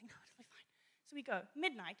 We're like, no, it'll be fine. So we go,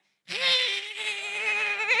 midnight.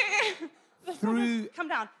 Through come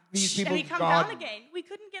down. these And we people's come down garden. again. We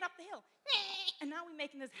couldn't get up the hill. And now we're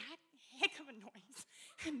making this heck of a noise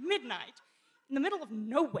at midnight in the middle of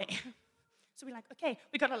nowhere. So we're like, okay,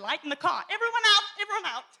 we got to light in the car. Everyone out, everyone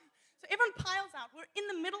out. So everyone piles out. We're in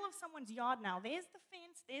the middle of someone's yard now. There's the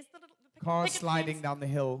fence. There's the little Car picket sliding fence. down the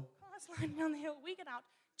hill. Car sliding down the hill. We get out.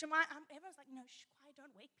 Everyone's like, no, quiet, don't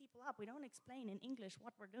wake people up. We don't explain in English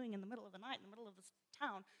what we're doing in the middle of the night, in the middle of this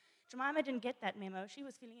town. Jemima didn't get that memo. She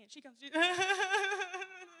was feeling it. She comes,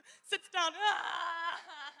 sits down.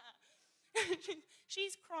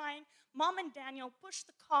 She's crying. Mom and Daniel push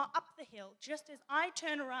the car up the hill. Just as I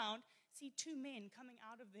turn around, see two men coming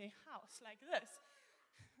out of their house like this.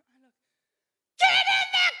 I look, get in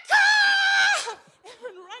the car!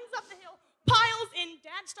 Everyone runs up the hill, piles in.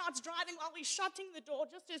 Dad starts driving while we're shutting the door,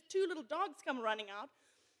 just as two little dogs come running out.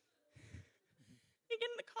 We get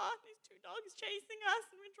in the car, there's two dogs chasing us,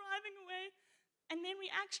 and we're driving away. And then we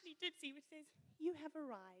actually did see, which says, you have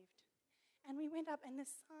arrived. And we went up, and the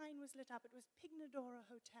sign was lit up. It was Pignadora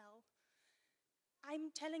Hotel. I'm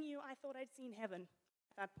telling you, I thought I'd seen heaven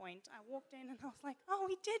at that point. I walked in, and I was like, oh,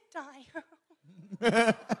 we did die.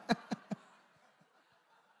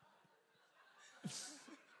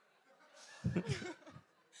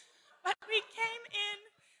 But we came in,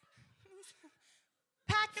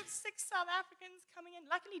 pack of 6 South Africans coming in.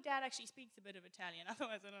 Luckily, Dad actually speaks a bit of Italian.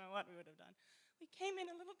 Otherwise, I don't know what we would have done. We came in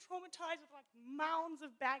a little traumatized with like mounds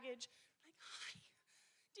of baggage. Like, hi,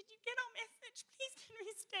 did you get our message? Please, can we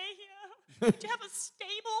stay here? Do you have a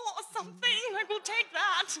stable or something? Like, we'll take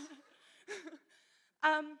that.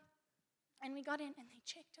 And we got in, and they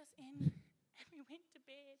checked us in, and we went to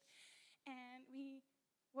bed, and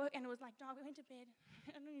and it was like dark. We went to bed.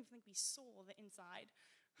 I don't even think we saw the inside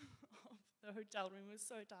of the hotel room. We were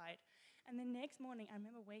so tired. And the next morning, I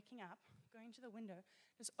remember waking up, going to the window,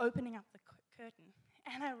 just opening up the curtain,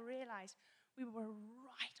 and I realized we were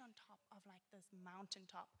right on top of like this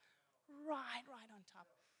mountaintop, right on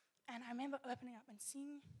top. And I remember opening up and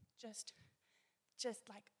seeing just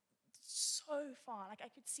like so far, like I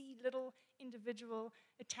could see little individual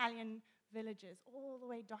Italian villages all the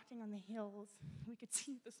way dotting on the hills. We could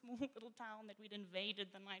see the small little town that we'd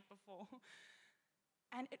invaded the night before.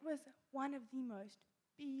 And it was one of the most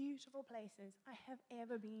beautiful places I have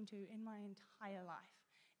ever been to in my entire life.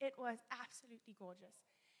 It was absolutely gorgeous.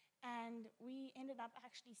 And we ended up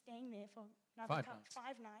actually staying there for another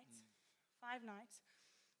 5 nights. 5 nights.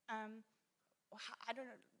 I don't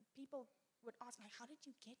know, people would ask me, how did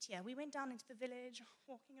you get here? We went down into the village,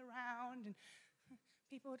 walking around, and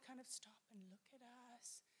people would kind of stop and look at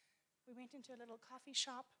us. We went into a little coffee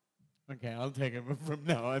shop. Okay, I'll take it from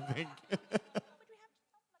now, I think.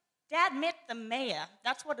 Dad met the mayor.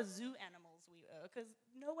 That's what a zoo animals we were, because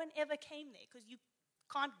no one ever came there, because you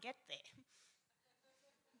can't get there.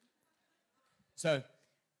 So,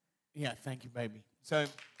 yeah, thank you, baby. So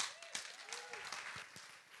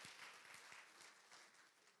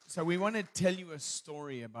we want to tell you a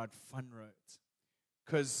story about fun roads,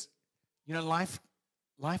 because, you know, life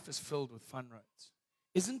is filled with fun roads.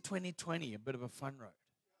 Isn't 2020 a bit of a fun road?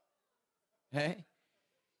 Hey?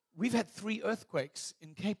 We've had 3 earthquakes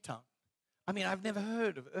in Cape Town. I mean, I've never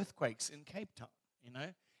heard of earthquakes in Cape Town, you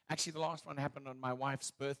know. Actually, the last one happened on my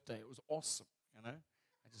wife's birthday. It was awesome, you know.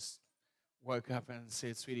 I just woke up and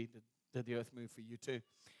said, sweetie, did the earth move for you too?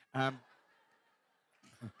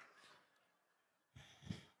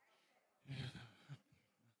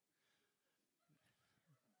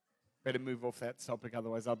 Better move off that topic,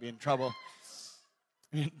 otherwise I'll be in trouble.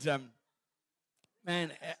 And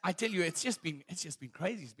man, I tell you, it's just been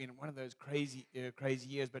crazy. It's been one of those crazy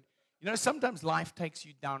years. But you know, sometimes life takes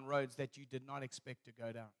you down roads that you did not expect to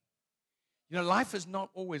go down. You know, life is not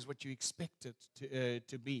always what you expect it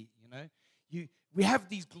to be. You know, we have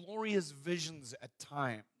these glorious visions at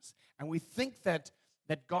times, and we think that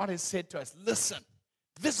God has said to us, "Listen,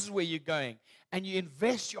 this is where you're going," and you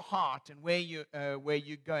invest your heart in where you're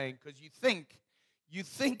going because you think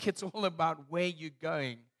it's all about where you're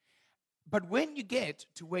going. But when you get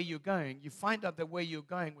to where you're going, you find out that where you're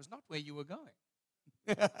going was not where you were going.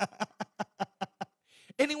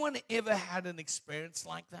 Anyone ever had an experience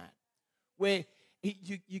like that? Where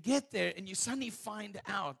you get there and you suddenly find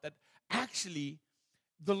out that actually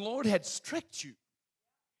the Lord had tricked you.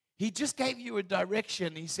 He just gave you a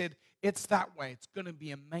direction. He said, it's that way. It's going to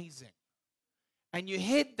be amazing. And you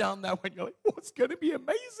head down that way and you're like, oh, it's going to be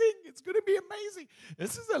amazing. It's going to be amazing.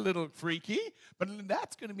 This is a little freaky, but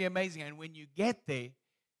that's going to be amazing. And when you get there,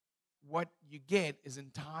 what you get is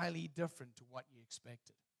entirely different to what you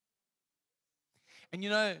expected. And you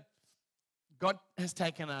know, God has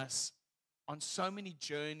taken us on so many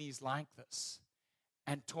journeys like this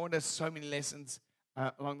and taught us so many lessons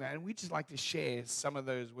along that. And we just like to share some of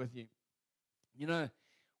those with you. You know,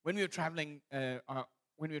 when we were traveling there,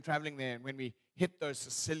 and when we hit those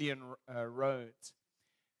Sicilian roads,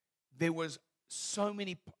 there was so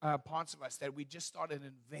many parts of us that we just started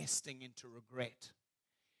investing into regret.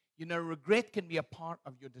 You know, regret can be a part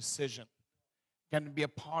of your decision, can be a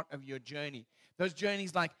part of your journey. Those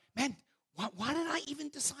journeys like, man, why did I even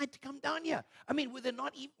decide to come down here? I mean, was there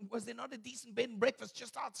not a decent bed and breakfast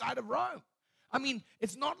just outside of Rome? I mean,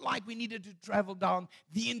 it's not like we needed to travel down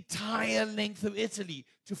the entire length of Italy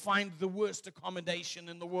to find the worst accommodation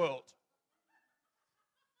in the world.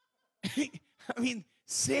 I mean,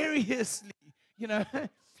 seriously, you know,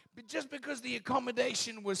 but just because the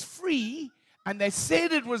accommodation was free and they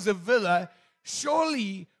said it was a villa,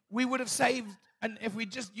 surely we would have saved, and if we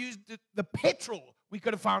just used the petrol, we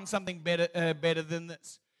could have found something better than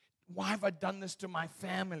this. Why have I done this to my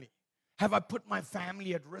family? Have I put my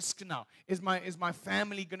family at risk now? Is my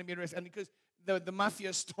family going to be at risk? And because the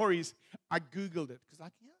mafia stories, I Googled it. Because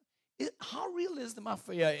like, yeah, how real is the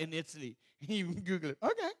mafia in Italy? You Google it.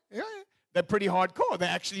 Okay, yeah. They're pretty hardcore. They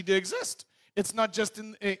actually do exist. It's not just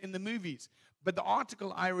in the movies. But the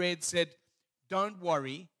article I read said, don't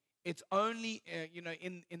worry. It's only,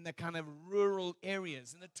 in the kind of rural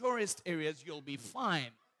areas. In the tourist areas, you'll be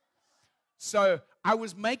fine. So I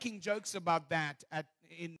was making jokes about that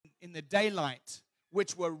in the daylight,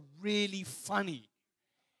 which were really funny.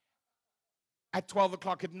 At 12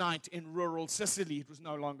 o'clock at night in rural Sicily, it was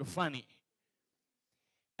no longer funny.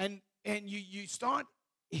 And you start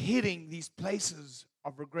hitting these places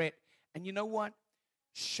of regret. And you know what?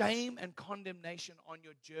 Shame and condemnation on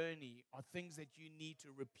your journey are things that you need to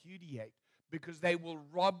repudiate because they will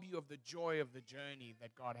rob you of the joy of the journey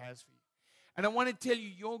that God has for you. And I want to tell you,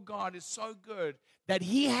 your God is so good that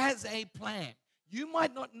He has a plan. You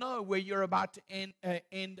might not know where you're about to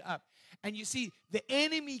end up. And you see, the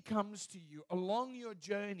enemy comes to you along your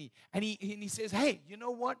journey, and he says, hey, you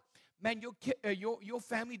know what? Man, your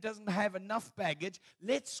family doesn't have enough baggage.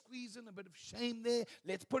 Let's squeeze in a bit of shame there.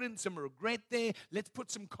 Let's put in some regret there. Let's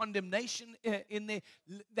put some condemnation in there.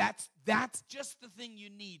 That's just the thing you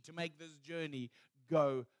need to make this journey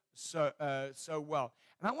go so well.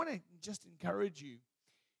 And I want to just encourage you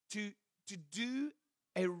to do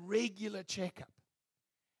a regular checkup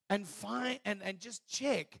and find and just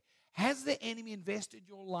check, has the enemy invested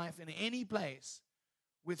your life in any place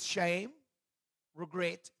with shame,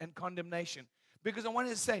 regret, and condemnation? Because I want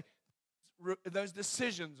to say those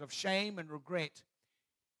decisions of shame and regret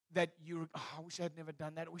that I wish I had never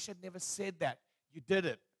done that. I wish I'd never said that. You did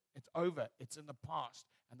it. It's over. It's in the past.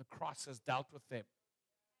 And the cross has dealt with them.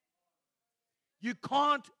 You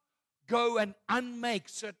can't go and unmake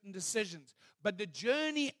certain decisions. But the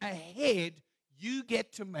journey ahead, you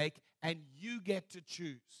get to make and you get to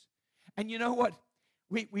choose. And you know what?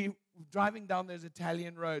 We driving down those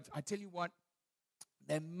Italian roads. I tell you what,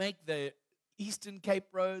 they make the Eastern Cape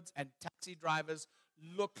roads and taxi drivers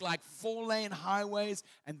look like 4-lane highways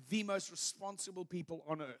and the most responsible people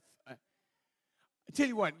on earth. I tell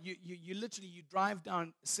you what, you literally drive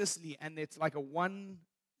down Sicily and it's like a one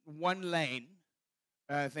lane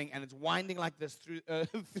thing, and it's winding like this through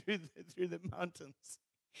the mountains.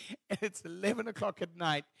 And it's 11 o'clock at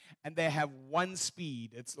night, and they have one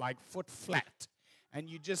speed. It's like foot flat. And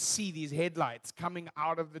you just see these headlights coming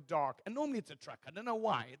out of the dark. And normally it's a truck. I don't know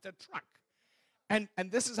why. It's a truck. And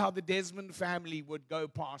this is how the Desmond family would go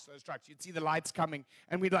past those trucks. You'd see the lights coming,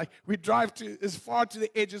 and we'd drive to as far to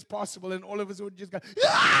the edge as possible, and all of us would just go,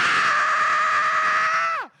 "Ah!"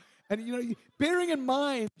 And bearing in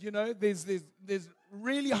mind, there's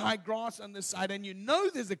really high grass on this side, and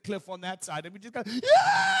there's a cliff on that side, and we just go,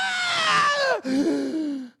 "Ah!"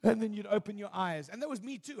 And then you'd open your eyes. And that was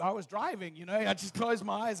me too. I was driving, I'd just close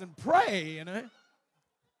my eyes and pray,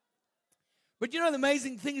 But the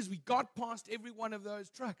amazing thing is we got past every one of those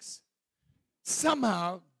trucks.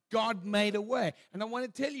 Somehow, God made a way. And I want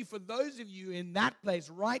to tell you, for those of you in that place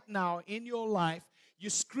right now in your life, you're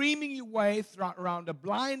screaming your way around a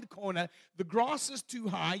blind corner. The grass is too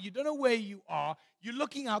high. You don't know where you are. You're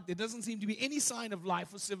looking out. There doesn't seem to be any sign of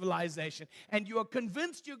life or civilization. And you are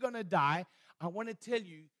convinced you're going to die. I want to tell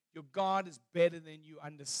you, your God is better than you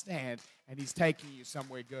understand. And He's taking you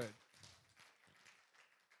somewhere good.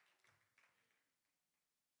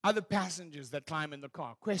 Other passengers that climb in the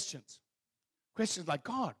car, questions like,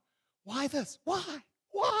 God, why this? Why?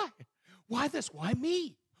 Why this? Why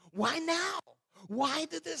me? Why now? Why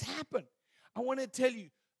did this happen? I want to tell you,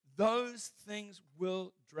 those things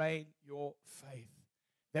will drain your faith.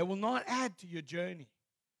 They will not add to your journey.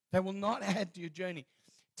 They will not add to your journey.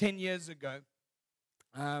 10 years ago,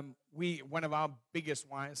 one of our biggest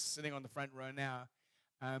wives, sitting on the front row now,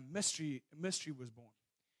 Mystery was born.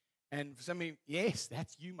 And for some of you, yes,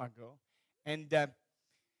 that's you, my girl. And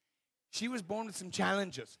she was born with some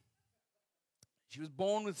challenges.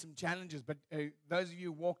 But those of you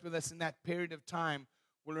who walked with us in that period of time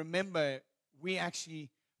will remember we actually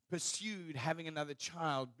pursued having another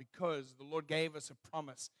child because the Lord gave us a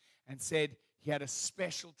promise and said He had a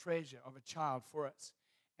special treasure of a child for us.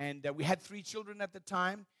 And we had 3 children at the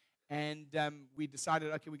time, and we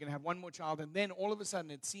decided, okay, we're going to have one more child. And then all of a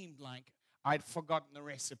sudden, it seemed like I'd forgotten the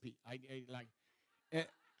recipe.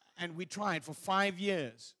 And we tried for 5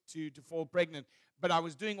 years to fall pregnant. But I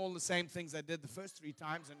was doing all the same things I did the first 3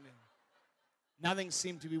 times, and nothing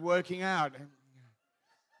seemed to be working out.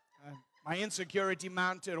 My insecurity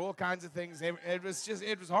mounted, all kinds of things. It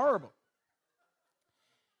was horrible.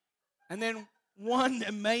 And then one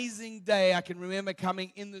amazing day, I can remember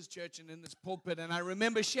coming in this church and in this pulpit, and I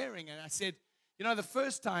remember sharing, and I said, you know, the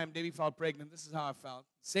first time Debbie fell pregnant, this is how I felt.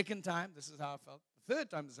 Second time, this is how I felt. The third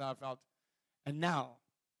time, this is how I felt. And now,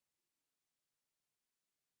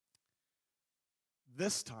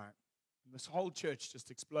 this time, this whole church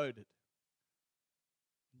just exploded.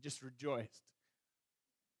 Just rejoiced.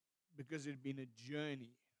 Because it had been a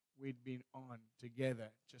journey we'd been on together,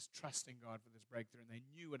 just trusting God for this breakthrough, and they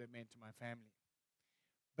knew what it meant to my family.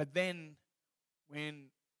 But then, when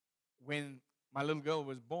my little girl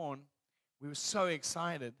was born, we were so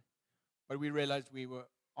excited, but we realized we were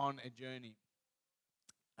on a journey.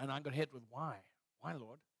 And I got hit with why? Why,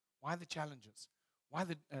 Lord? Why the challenges? Why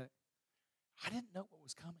the... I didn't know what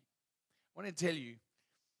was coming. I want to tell you,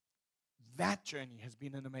 that journey has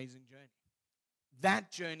been an amazing journey.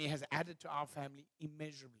 That journey has added to our family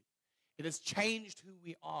immeasurably. It has changed who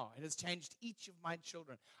we are. It has changed each of my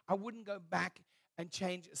children. I wouldn't go back and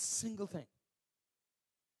change a single thing.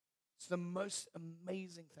 It's the most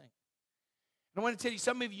amazing thing. And I want to tell you,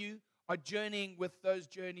 some of you are journeying with those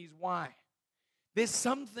journeys. Why? There's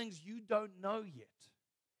some things you don't know yet.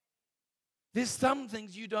 There's some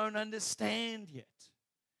things you don't understand yet.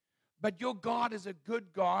 But your God is a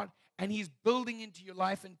good God, and He's building into your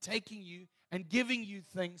life and taking you and giving you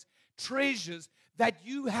things, treasures that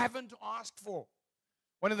you haven't asked for.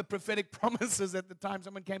 One of the prophetic promises at the time,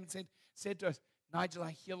 someone came and said to us, Nigel,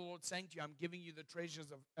 I hear the Lord saying to you, I'm giving you the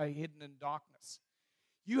treasures of hidden in darkness.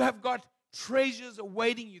 You have got treasures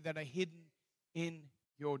awaiting you that are hidden in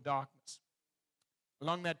your darkness.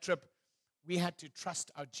 Along that trip, we had to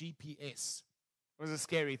trust our GPS. It was a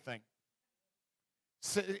scary thing.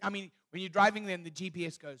 So, I mean, when you're driving there and the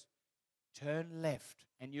GPS goes, turn left,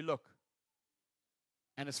 and you look.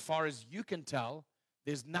 And as far as you can tell,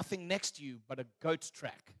 there's nothing next to you but a goat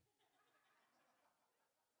track.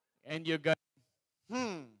 And you're going,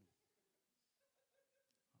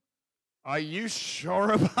 are you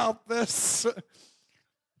sure about this?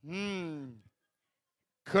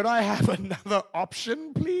 Could I have another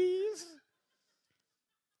option, please?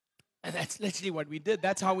 And that's literally what we did.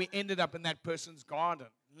 That's how we ended up in that person's garden.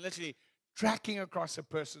 Literally tracking across a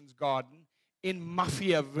person's garden in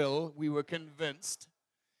Mafiaville, we were convinced.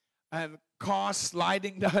 Cars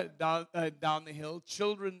sliding down the hill,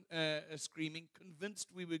 children screaming, convinced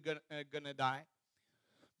we were going to die.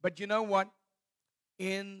 But you know what?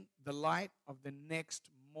 In the light of the next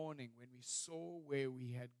morning, when we saw where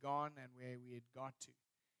we had gone and where we had got to,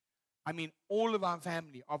 I mean, all of our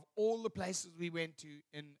family, of all the places we went to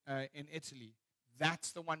in Italy,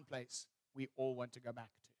 that's the one place we all want to go back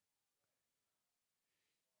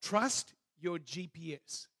to. Trust your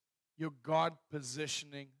GPS, your God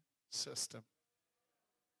positioning system.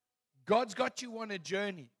 God's got you on a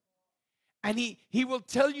journey. And He will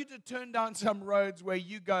tell you to turn down some roads where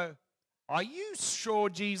you go, are you sure,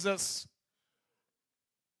 Jesus?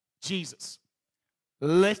 Jesus,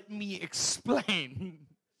 let me explain.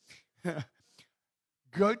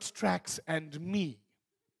 Goat tracks and me,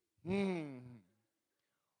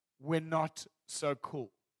 we're not so cool.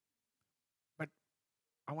 But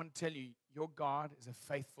I want to tell you, your God is a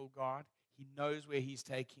faithful God. He knows where He's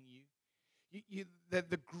taking you.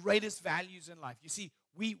 The greatest values in life. You see,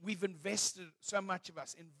 we've invested, so much of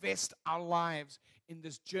us invest our lives in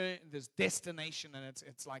this journey, this destination, and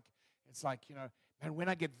it's like you know, man, when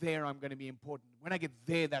I get there, I'm going to be important. When I get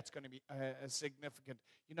there, that's going to be significant.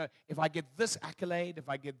 You know, if I get this accolade, if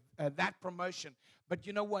I get that promotion. But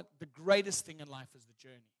you know what? The greatest thing in life is the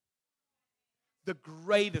journey. The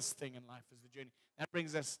greatest thing in life is the journey. That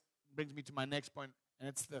brings me to my next point, and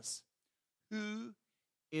it's this. Who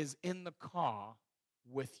is in the car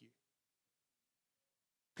with you.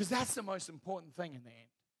 Because that's the most important thing in the end.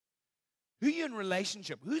 Who are you in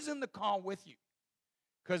relationship? Who's in the car with you?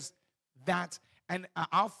 Because and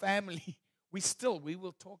our family, we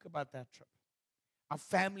will talk about that trip. Our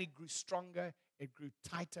family grew stronger. It grew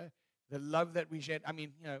tighter. The love that we shared. I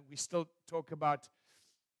mean, we still talk about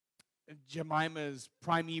Jemima's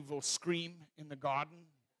primeval scream in the garden.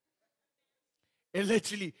 It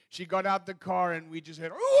literally, she got out the car and we just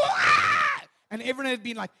heard, "Ooh-ah!" And everyone had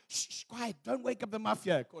been like, shh, shh, quiet, don't wake up the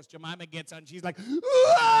mafia. Of course, Jemima gets on and she's like,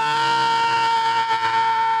 "Ooh-ah!"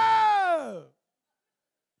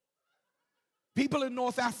 People in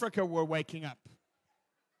North Africa were waking up.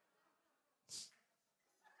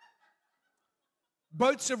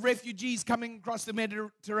 Boats of refugees coming across the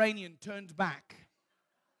Mediterranean turned back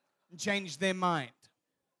and changed their mind.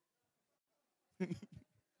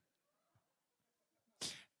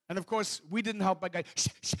 And of course, we didn't help by going, shh,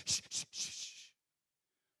 shh, shh, shh, shh.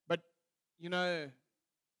 But,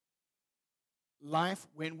 life,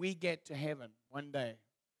 when we get to heaven one day,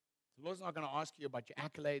 the Lord's not going to ask you about your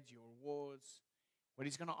accolades, your awards. What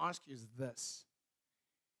He's going to ask you is this: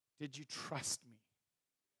 did you trust me?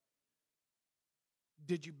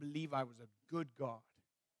 Did you believe I was a good God?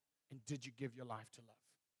 And did you give your life to love?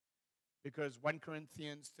 Because 1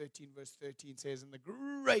 Corinthians 13 verse 13 says, and the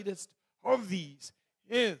greatest of these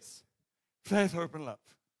is faith, hope, and love.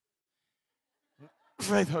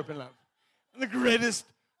 Faith, hope, and love. And the greatest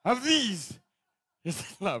of these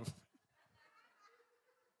is love.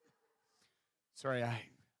 Sorry, I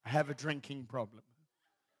have a drinking problem.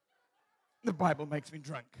 The Bible makes me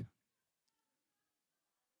drunk.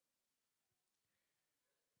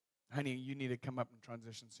 Honey, you need to come up and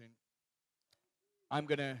transition soon. I'm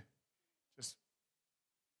going to just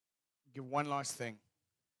give one last thing.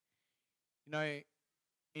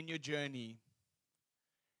 In your journey,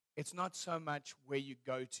 it's not so much where you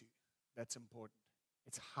go to that's important.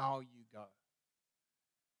 It's how you go.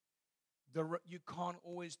 You can't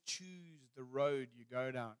always choose the road you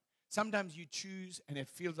go down. Sometimes you choose and it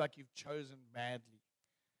feels like you've chosen badly.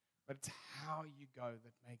 But it's how you go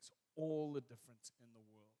that makes all the difference in the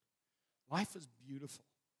world. Life is beautiful.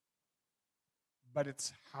 But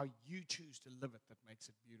it's how you choose to live it that makes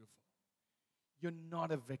it beautiful. You're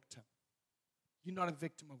not a victim. You're not a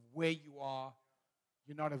victim of where you are.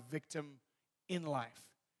 You're not a victim in life.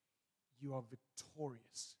 You are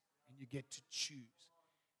victorious, and you get to choose.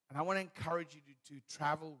 And I want to encourage you to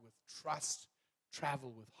travel with trust,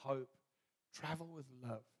 travel with hope, travel with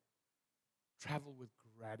love, travel with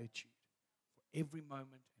gratitude for every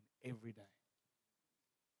moment and every day.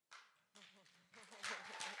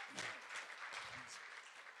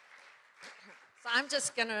 So I'm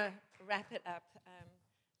just going to wrap it up.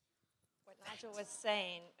 What Nigel was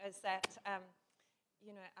saying is that,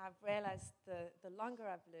 I've realized the longer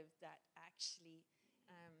I've lived that actually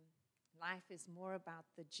life is more about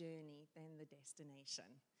the journey than the destination.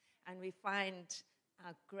 And we find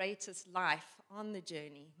our greatest life on the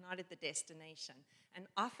journey, not at the destination. And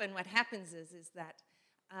often what happens is that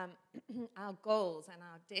our goals and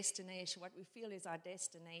our destination, what we feel is our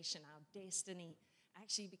destination, our destiny,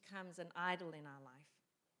 actually becomes an idol in our life.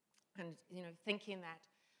 And, thinking that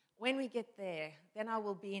when we get there, then I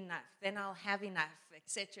will be enough, then I'll have enough,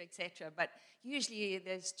 etc., etc. But usually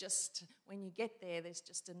when you get there, there's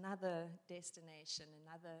just another destination,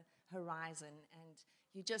 another horizon, and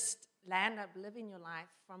you just land up living your life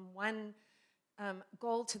from one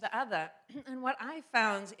goal to the other. And what I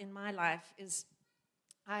found in my life is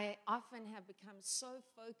I often have become so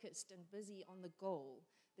focused and busy on the goal,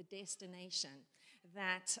 the destination,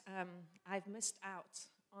 that I've missed out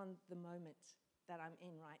on the moment that I'm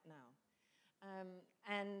in right now.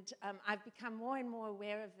 I've become more and more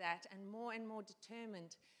aware of that and more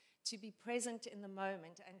determined to be present in the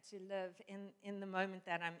moment and to live in the moment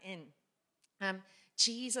that I'm in.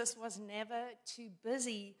 Jesus was never too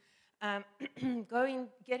busy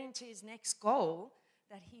getting to his next goal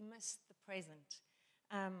that he missed the present.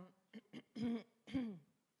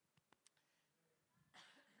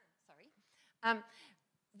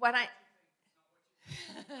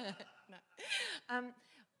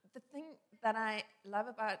 The thing that I love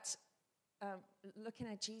about looking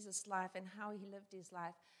at Jesus' life and how he lived his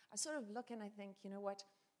life, I sort of look and I think, you know what,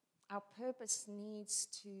 our purpose needs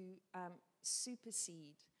to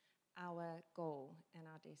supersede our goal and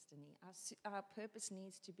our destiny. Our purpose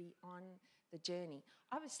needs to be on the journey.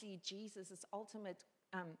 Obviously, Jesus' ultimate,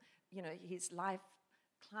 his life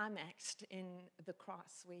climaxed in the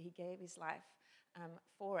cross where he gave his life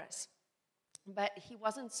for us. But he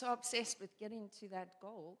wasn't so obsessed with getting to that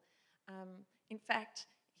goal. In fact,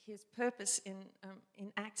 his purpose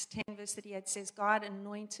in Acts 10, verse 38 says, God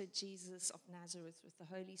anointed Jesus of Nazareth with the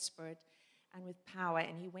Holy Spirit and with power,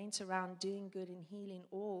 and he went around doing good and healing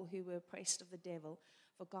all who were oppressed of the devil,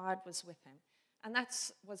 for God was with him. And that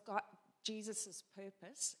was Jesus'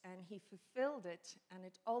 purpose, and he fulfilled it, and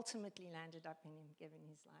it ultimately landed up in him giving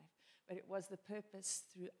his life. But it was the purpose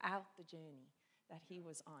throughout the journey that he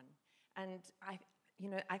was on. And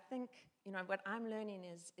I think, what I'm learning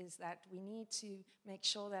is that we need to make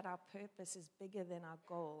sure that our purpose is bigger than our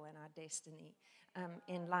goal and our destiny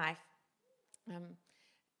in life.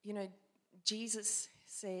 Jesus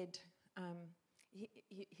said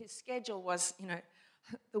his schedule was,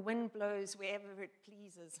 the wind blows wherever it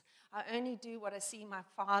pleases. I only do what I see my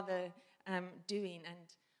Father doing.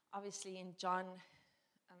 And obviously in John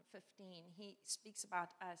 15, he speaks about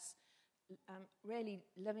us really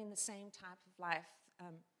living the same type of life,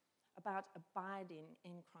 about abiding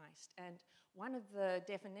in Christ. And one of the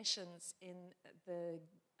definitions in the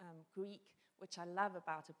Greek, which I love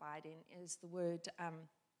about abiding, is the word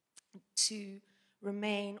to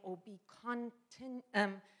remain or be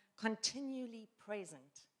continually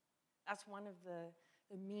present. That's one of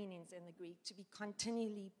the meanings in the Greek, to be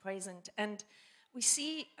continually present. And we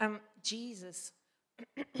see Jesus,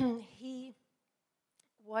 he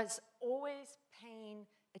was always paying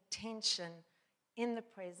attention in the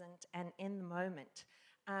present and in the moment.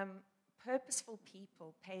 Purposeful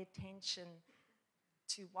people pay attention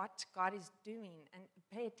to what God is doing and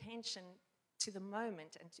pay attention to the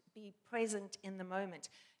moment and to be present in the moment.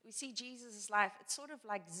 We see Jesus' life, it's sort of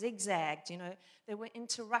like zigzagged, There were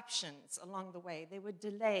interruptions along the way. There were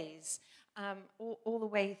delays all the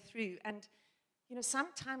way through. And,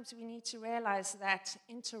 sometimes we need to realize that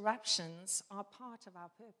interruptions are part of our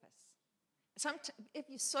purpose. If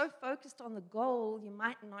you're so focused on the goal, you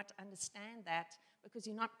might not understand that because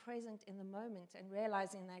you're not present in the moment and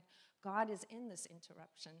realizing that God is in this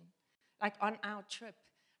interruption. Like on our trip,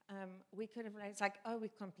 we could have realized,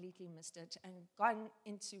 we've completely missed it and gotten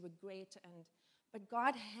into regret. But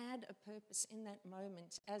God had a purpose in that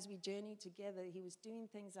moment as we journeyed together. He was doing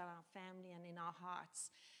things in our family and in our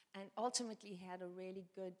hearts. And ultimately, he had a really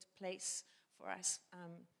good place for us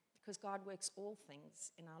because God works all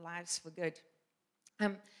things in our lives for good.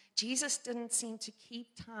 Jesus didn't seem to keep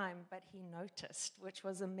time, but he noticed, which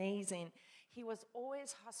was amazing. He was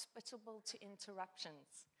always hospitable to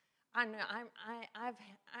interruptions. I know,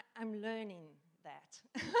 I'm learning that.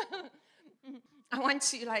 I want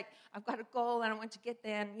to, I've got a goal and I want to get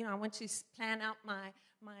there and, I want to plan out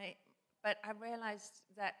but I realized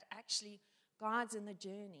that actually God's in the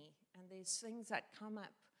journey and there's things that come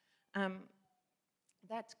up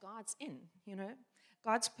that God's in,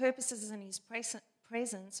 God's purposes and his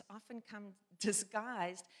presence often come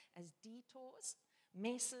disguised as detours,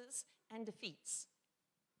 messes, and defeats.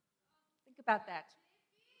 Think about that.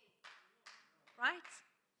 Right?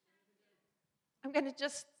 I'm going to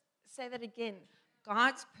just say that again.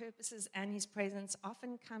 God's purposes and his presence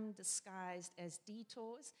often come disguised as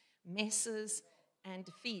detours, messes, and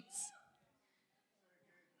defeats.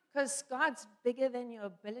 Because God's bigger than your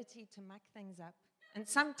ability to muck things up. And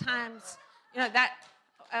sometimes, that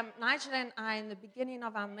Nigel and I, in the beginning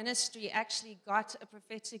of our ministry, actually got a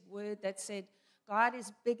prophetic word that said, God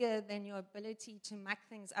is bigger than your ability to muck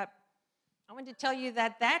things up. I want to tell you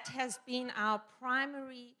that has been our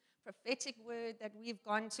primary prophetic word that we've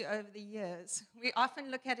gone to over the years. We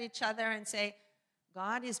often look at each other and say,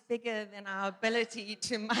 God is bigger than our ability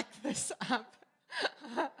to muck this up.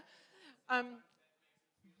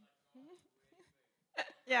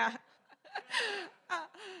 Yeah.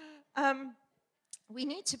 We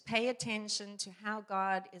need to pay attention to how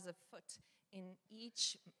God is afoot in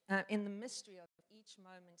the mystery of each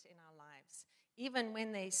moment in our lives. Even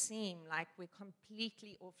when they seem like we're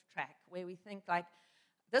completely off track, where we think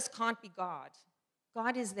this can't be God.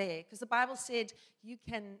 God is there. Because the Bible said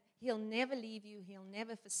he'll never leave you, he'll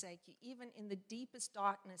never forsake you. Even in the deepest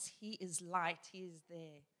darkness, he is light, he is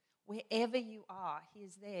there. Wherever you are, he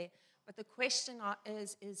is there. But the question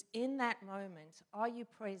is in that moment, are you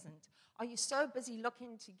present? Are you so busy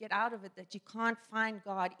looking to get out of it that you can't find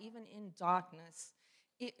God even in darkness?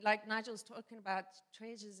 Like Nigel's talking about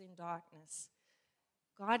treasures in darkness.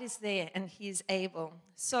 God is there and he is able.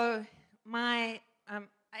 So I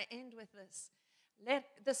end with this.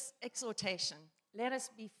 This exhortation. Let us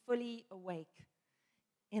be fully awake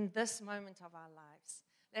in this moment of our lives.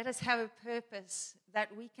 Let us have a purpose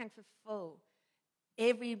that we can fulfill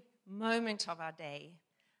every moment of our day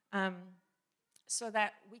so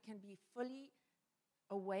that we can be fully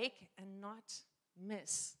awake and not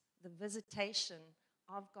miss the visitation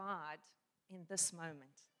of God in this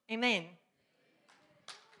moment. Amen.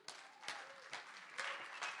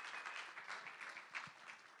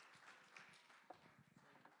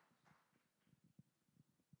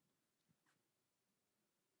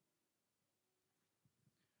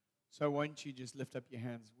 So won't you just lift up your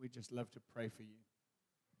hands? We'd just love to pray for you.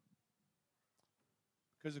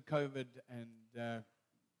 Because of COVID, and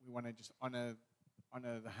we want to just honor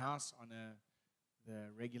the house, honor the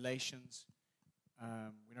regulations.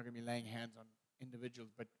 We're not going to be laying hands on individuals,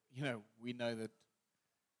 but we know that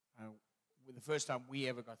the first time we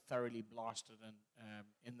ever got thoroughly blasted, and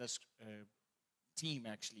in this team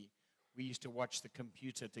actually, we used to watch the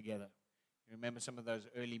computer together. You remember some of those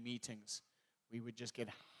early meetings? We would just get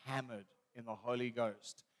hammered in the Holy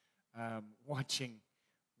Ghost, watch.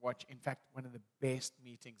 In fact, one of the best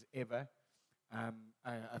meetings ever.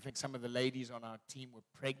 I think some of the ladies on our team were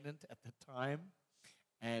pregnant at the time,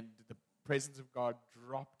 and the presence of God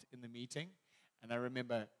dropped in the meeting. And I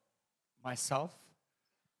remember myself,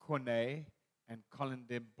 Corne, and Colin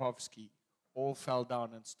Dembowski all fell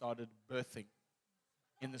down and started birthing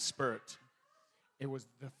in the Spirit. It was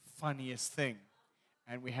the funniest thing.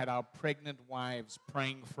 And we had our pregnant wives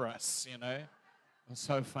praying for us, It was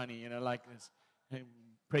so funny, like this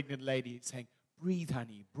pregnant lady saying, "Breathe,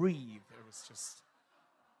 honey, breathe." It was just...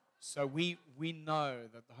 So we know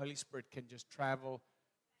that the Holy Spirit can just travel.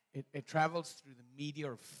 It travels through the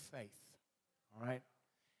media of faith, all right?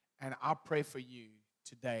 And our prayer for you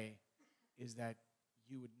today is that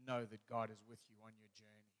you would know that God is with you on your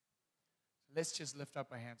journey. So let's just lift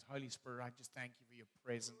up our hands. Holy Spirit, I just thank you for your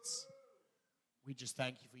presence. We just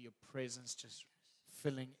thank you for your presence, just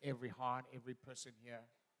filling every heart, every person here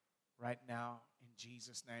right now, in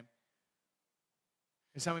Jesus' name.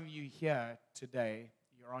 And some of you here today,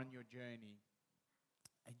 you're on your journey,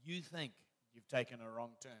 and you think you've taken a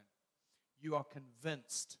wrong turn. You are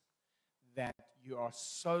convinced that you are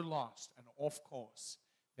so lost and off course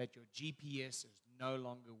that your GPS is no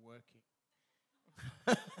longer working.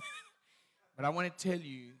 But I want to tell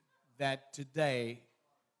you that today,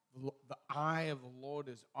 the eye of the Lord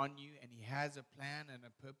is on you, and He has a plan and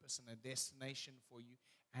a purpose and a destination for you,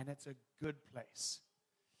 and it's a good place.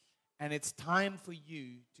 And it's time for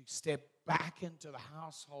you to step back into the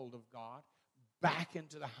household of God, back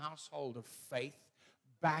into the household of faith,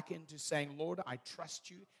 back into saying, "Lord, I trust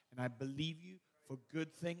you and I believe you for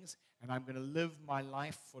good things, and I'm going to live my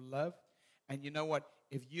life for love." And you know what?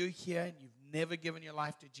 If you're here and you've never given your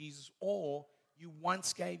life to Jesus, or you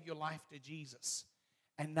once gave your life to Jesus,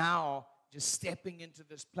 and now just stepping into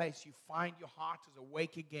this place, you find your heart is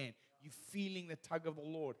awake again. You're feeling the tug of the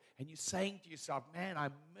Lord, and you're saying to yourself, "Man, I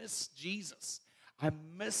miss Jesus. I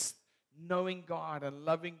miss knowing God and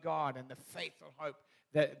loving God and the faith and hope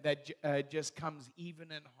that just comes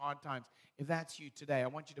even in hard times." If that's you today, I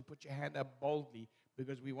want you to put your hand up boldly,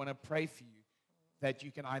 because we want to pray for you that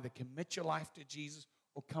you can either commit your life to Jesus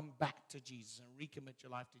or come back to Jesus and recommit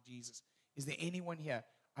your life to Jesus. Is there anyone here?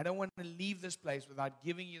 I don't want to leave this place without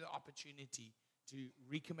giving you the opportunity to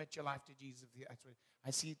recommit your life to Jesus.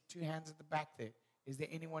 I see 2 hands at the back there. Is there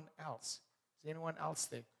anyone else? Is there anyone else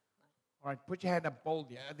there? All right, put your hand up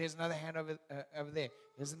boldly. There's another hand over there.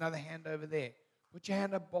 There's another hand over there. Put your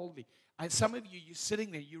hand up boldly. And some of you, you're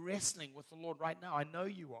sitting there, you're wrestling with the Lord right now. I know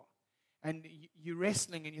you are. And you're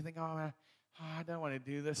wrestling and you think, I don't want to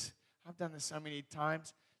do this. I've done this so many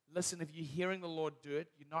times. Listen, if you're hearing the Lord do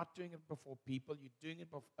it, you're not doing it before people, you're doing it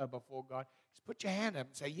before God. Just put your hand up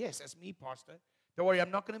and say, "Yes, that's me, Pastor. Don't worry,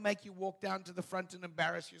 I'm not going to make you walk down to the front and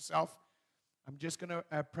embarrass yourself. I'm just going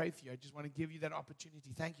to pray for you. I just want to give you that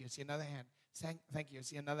opportunity." Thank you. I see another hand. Thank you. I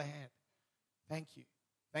see another hand. Thank you.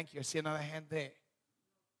 Thank you. I see another hand there.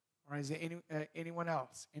 All right, is there anyone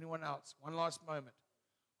else? Anyone else? One last moment.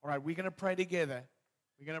 All right, we're going to pray together.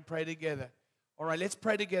 We're going to pray together. All right, let's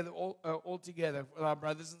pray together, all together with our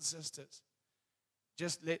brothers and sisters.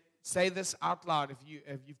 Just say this out loud. If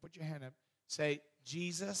you put your hand up, say,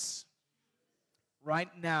 "Jesus,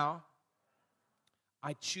 right now,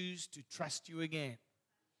 I choose to trust you again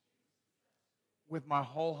with my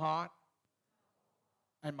whole heart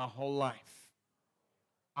and my whole life.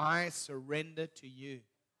 I surrender to you.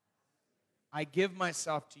 I give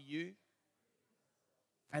myself to you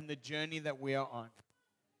and the journey that we are on.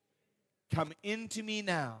 Come into me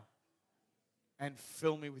now and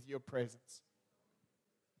fill me with your presence.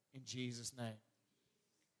 In Jesus' name."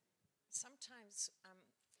 Sometimes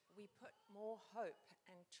we put more hope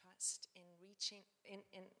and trust in reaching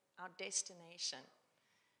in our destination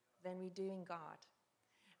than we do in God.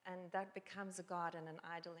 And that becomes a God and an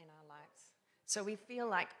idol in our lives. So we feel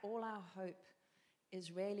like all our hope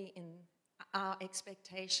is really in our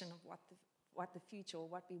expectation of what the future or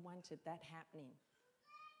what we wanted that happening.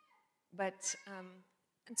 But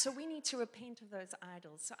and so we need to repent of those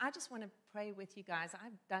idols. So I just want to pray with you guys.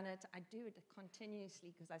 I've done it. I do it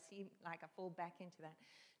continuously because I see like I fall back into that.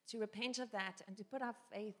 to repent of that and to put our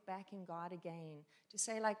faith back in God again. To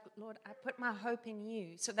say, like, Lord, I put my hope in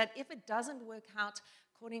you, so that if it doesn't work out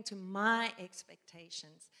according to my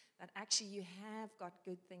expectations, that actually you have got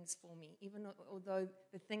good things for me, even although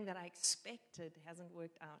the thing that I expected hasn't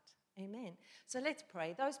worked out. Amen. So let's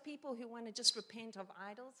pray. Those people who want to just repent of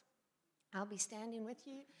idols, I'll be standing with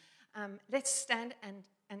you. Let's stand and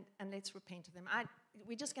let's repent of them.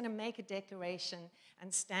 We're just going to make a declaration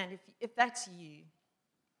and stand if that's you.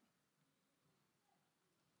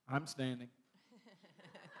 I'm standing.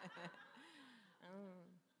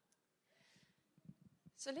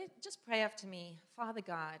 So just pray after me. Father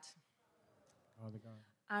God, Father God,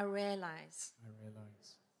 I realize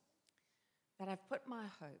that I've put my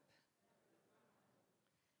hope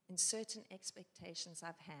in certain expectations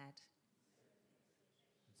I've had,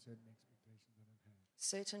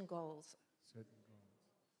 certain goals.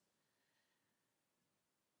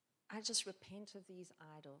 I just repent of these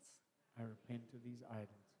idols. I repent of these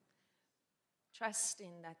idols.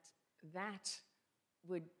 Trusting that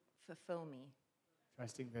would fulfill me.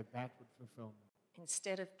 Trusting that would fulfill me.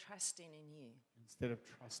 Instead of trusting in you. Instead of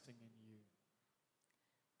trusting in you.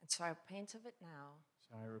 And so I repent of it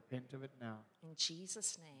now. In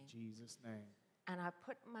Jesus' name. Jesus' name. And I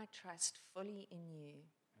put my trust fully in you.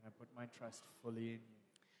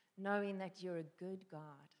 Knowing that you're a good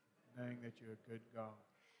God.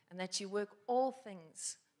 And that you work all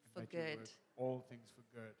things for good.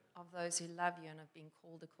 Of those who love you and have been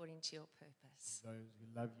called according to your purpose.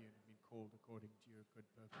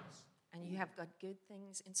 And you have got good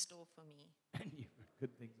things in store for me.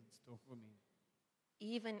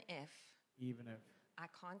 Even if I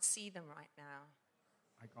can't see them right now.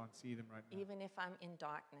 Even if I'm in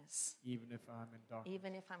darkness. Even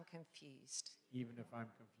if I'm confused.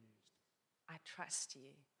 I trust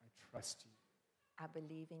you. I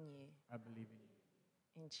believe in you.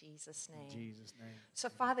 In Jesus' name. So,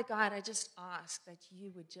 Father God, I just ask that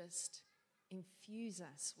you would just infuse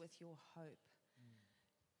us with your hope.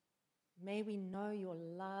 May we know your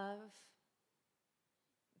love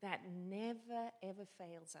that never, ever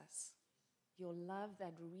fails us. Your love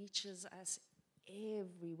that reaches us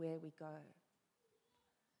everywhere we go.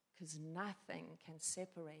 Because nothing can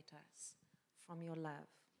separate us from your love.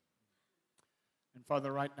 And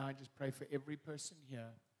Father, right now I just pray for every person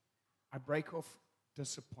here. I break off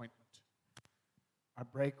disappointment. I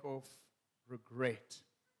break off regret.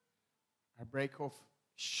 I break off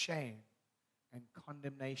shame and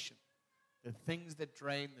condemnation. The things that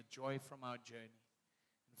drain the joy from our journey.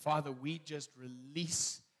 And Father, we just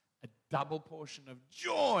release a double portion of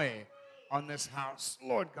joy on this house,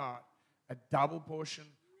 Lord God. A double portion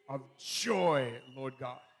of joy, Lord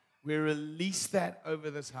God. We release that over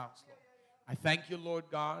this house, Lord. I thank you, Lord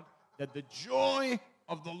God, that the joy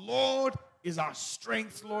of the Lord is our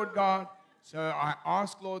strength, Lord God. So I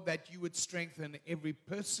ask, Lord, that you would strengthen every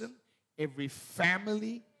person, every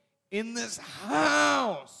family in this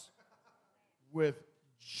house with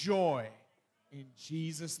joy in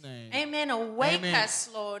Jesus' name. Amen. Awake us,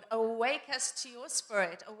 Lord. Awake us to your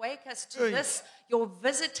spirit. Awake us to this, your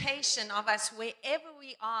visitation of us wherever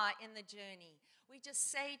we are in the journey. We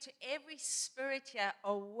just say to every spirit here,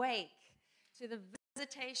 awake to the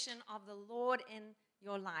visitation of the Lord in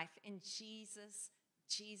your life. In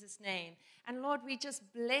Jesus' name. And Lord, we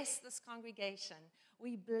just bless this congregation.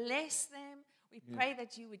 We bless them. We pray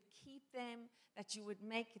that you would keep them, that you would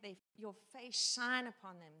make your face shine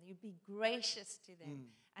upon them, you'd be gracious to them,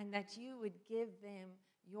 and that you would give them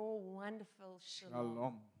your wonderful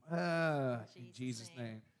shalom. In Jesus'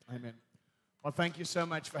 name. Amen. Well, thank you so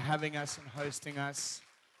much for having us and hosting us.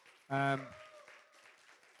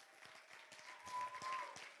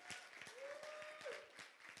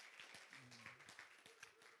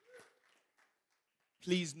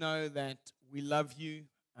 Please know that we love you.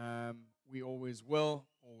 We always will,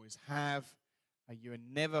 always have. You are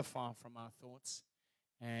never far from our thoughts.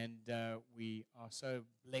 And we are so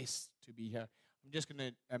blessed to be here. I'm just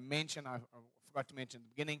going to mention, I forgot to mention at the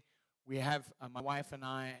beginning, we have, my wife and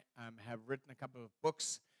I have written a couple of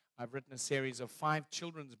books. I've written a series of 5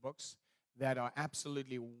 children's books that are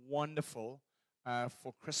absolutely wonderful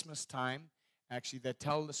for Christmas time. Actually, they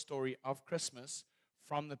tell the story of Christmas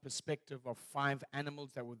from the perspective of 5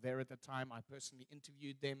 animals that were there at the time. I personally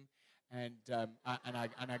interviewed them, and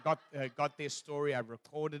I got their story. I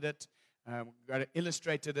recorded it,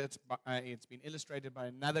 illustrated it. It's been illustrated by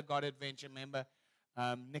another God Adventure member,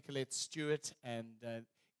 Nicolette Stewart, and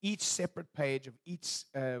each separate page of each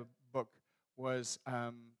book was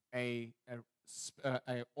a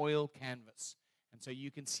oil canvas, and so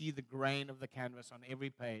you can see the grain of the canvas on every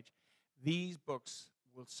page. These books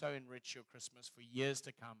will so enrich your Christmas for years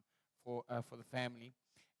to come for the family.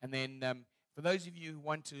 And then for those of you who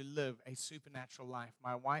want to live a supernatural life,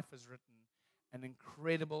 my wife has written an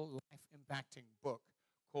incredible life-impacting book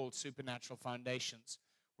called Supernatural Foundations.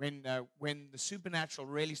 When the supernatural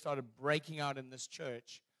really started breaking out in this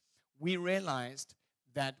church, we realized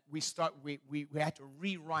that we had to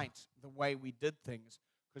rewrite the way we did things,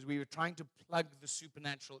 because we were trying to plug the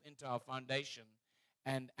supernatural into our foundation,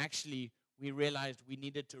 and actually we realized we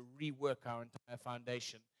needed to rework our entire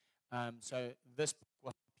foundation. So this book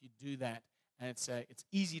will help you do that, and it's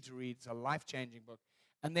easy to read. It's a life-changing book.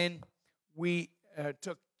 And then we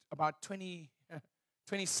took about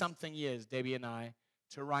 20-something years, Debbie and I,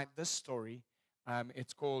 to write this story.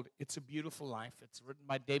 It's called It's a Beautiful Life. It's written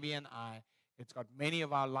by Debbie and I. It's got many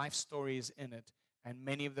of our life stories in it and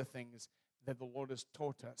many of the things that the Lord has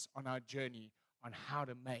taught us on our journey on how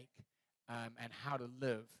to make and how to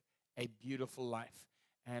live a beautiful life.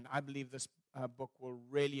 And I believe this book will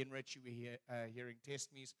really enrich you. We're hearing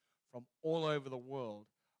testimonies from all over the world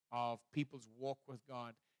of people's walk with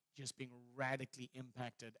God just being radically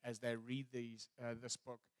impacted as they read this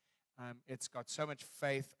book. It's got so much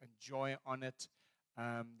faith and joy on it.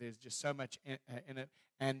 There's just so much in it.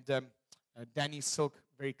 And Danny Silk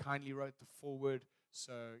very kindly wrote the foreword.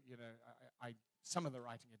 So, you know, some of the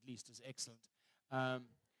writing at least is excellent.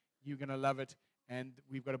 You're going to love it. And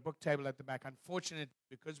we've got a book table at the back. Unfortunately,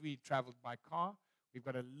 because we traveled by car, we've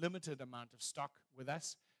got a limited amount of stock with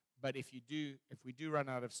us. But if we do run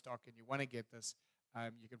out of stock and you want to get this,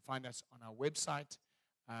 you can find us on our website,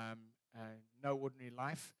 No Ordinary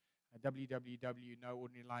Life,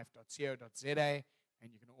 www.noordinarylife.co.za,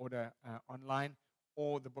 and you can order online,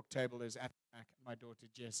 or the book table is at the back. My daughter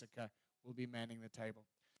Jessica will be manning the table.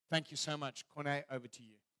 Thank you so much. Corne, over to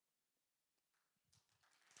you.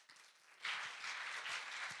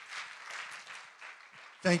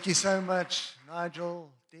 Thank you so much,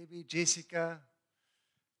 Nigel, Debbie, Jessica,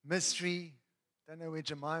 Mystery. Don't know where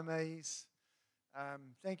Jemima is.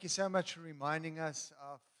 Thank you so much for reminding us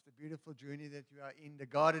of the beautiful journey that we are in, the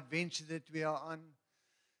God adventure that we are on.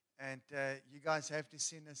 And you guys have to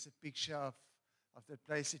send us a picture of the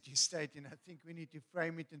place that you stayed in. I think we need to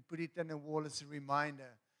frame it and put it on the wall as a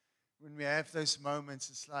reminder. When we have those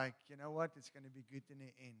moments, it's like, you know what, it's going to be good in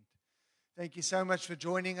the end. Thank you so much for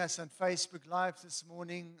joining us on Facebook Live this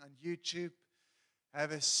morning, on YouTube.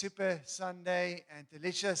 Have a super Sunday, and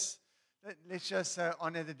let's just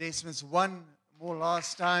honor the Desmonds one more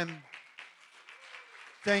last time.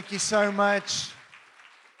 Thank you so much.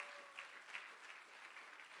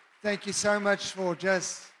 Thank you so much for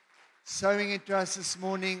just sowing into us this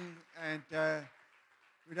morning. And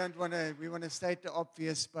we want to state the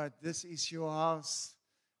obvious, but this is your house.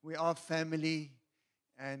 We are family,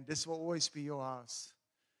 and this will always be your house.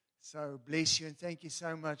 So bless you, and thank you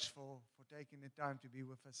so much for taking the time to be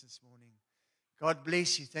with us this morning. God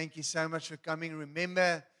bless you. Thank you so much for coming.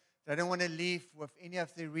 Remember, they don't want to leave with any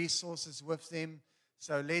of their resources with them.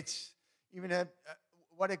 So let's even have,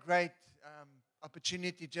 what a great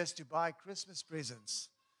opportunity just to buy Christmas presents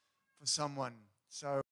for someone. So